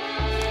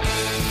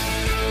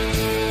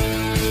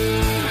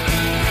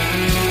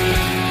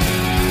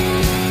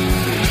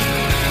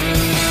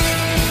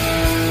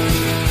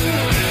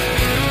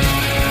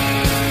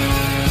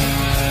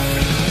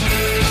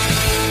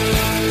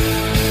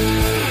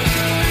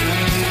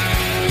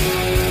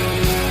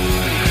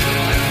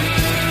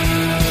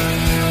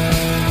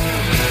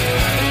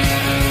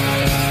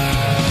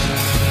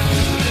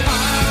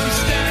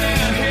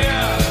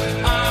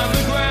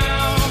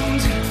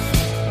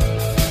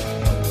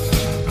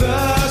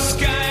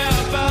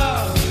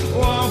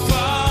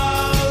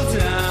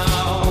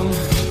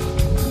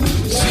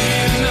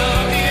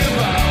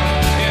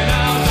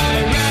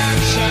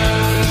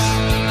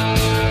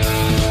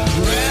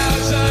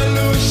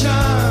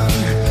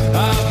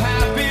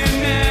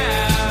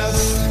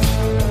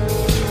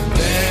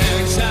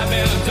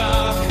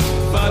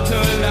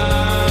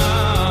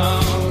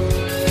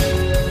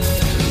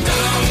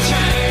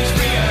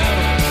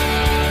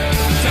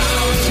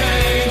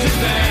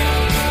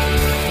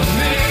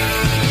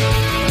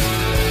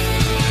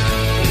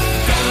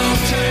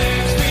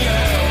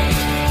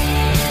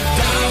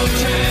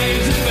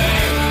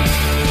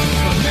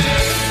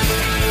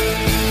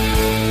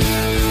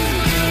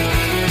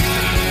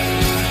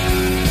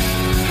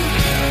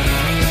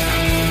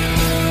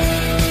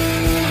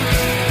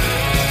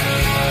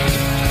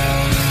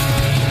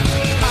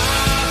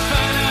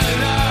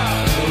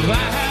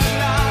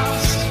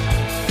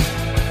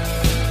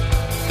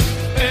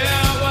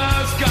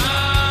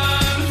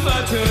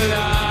 To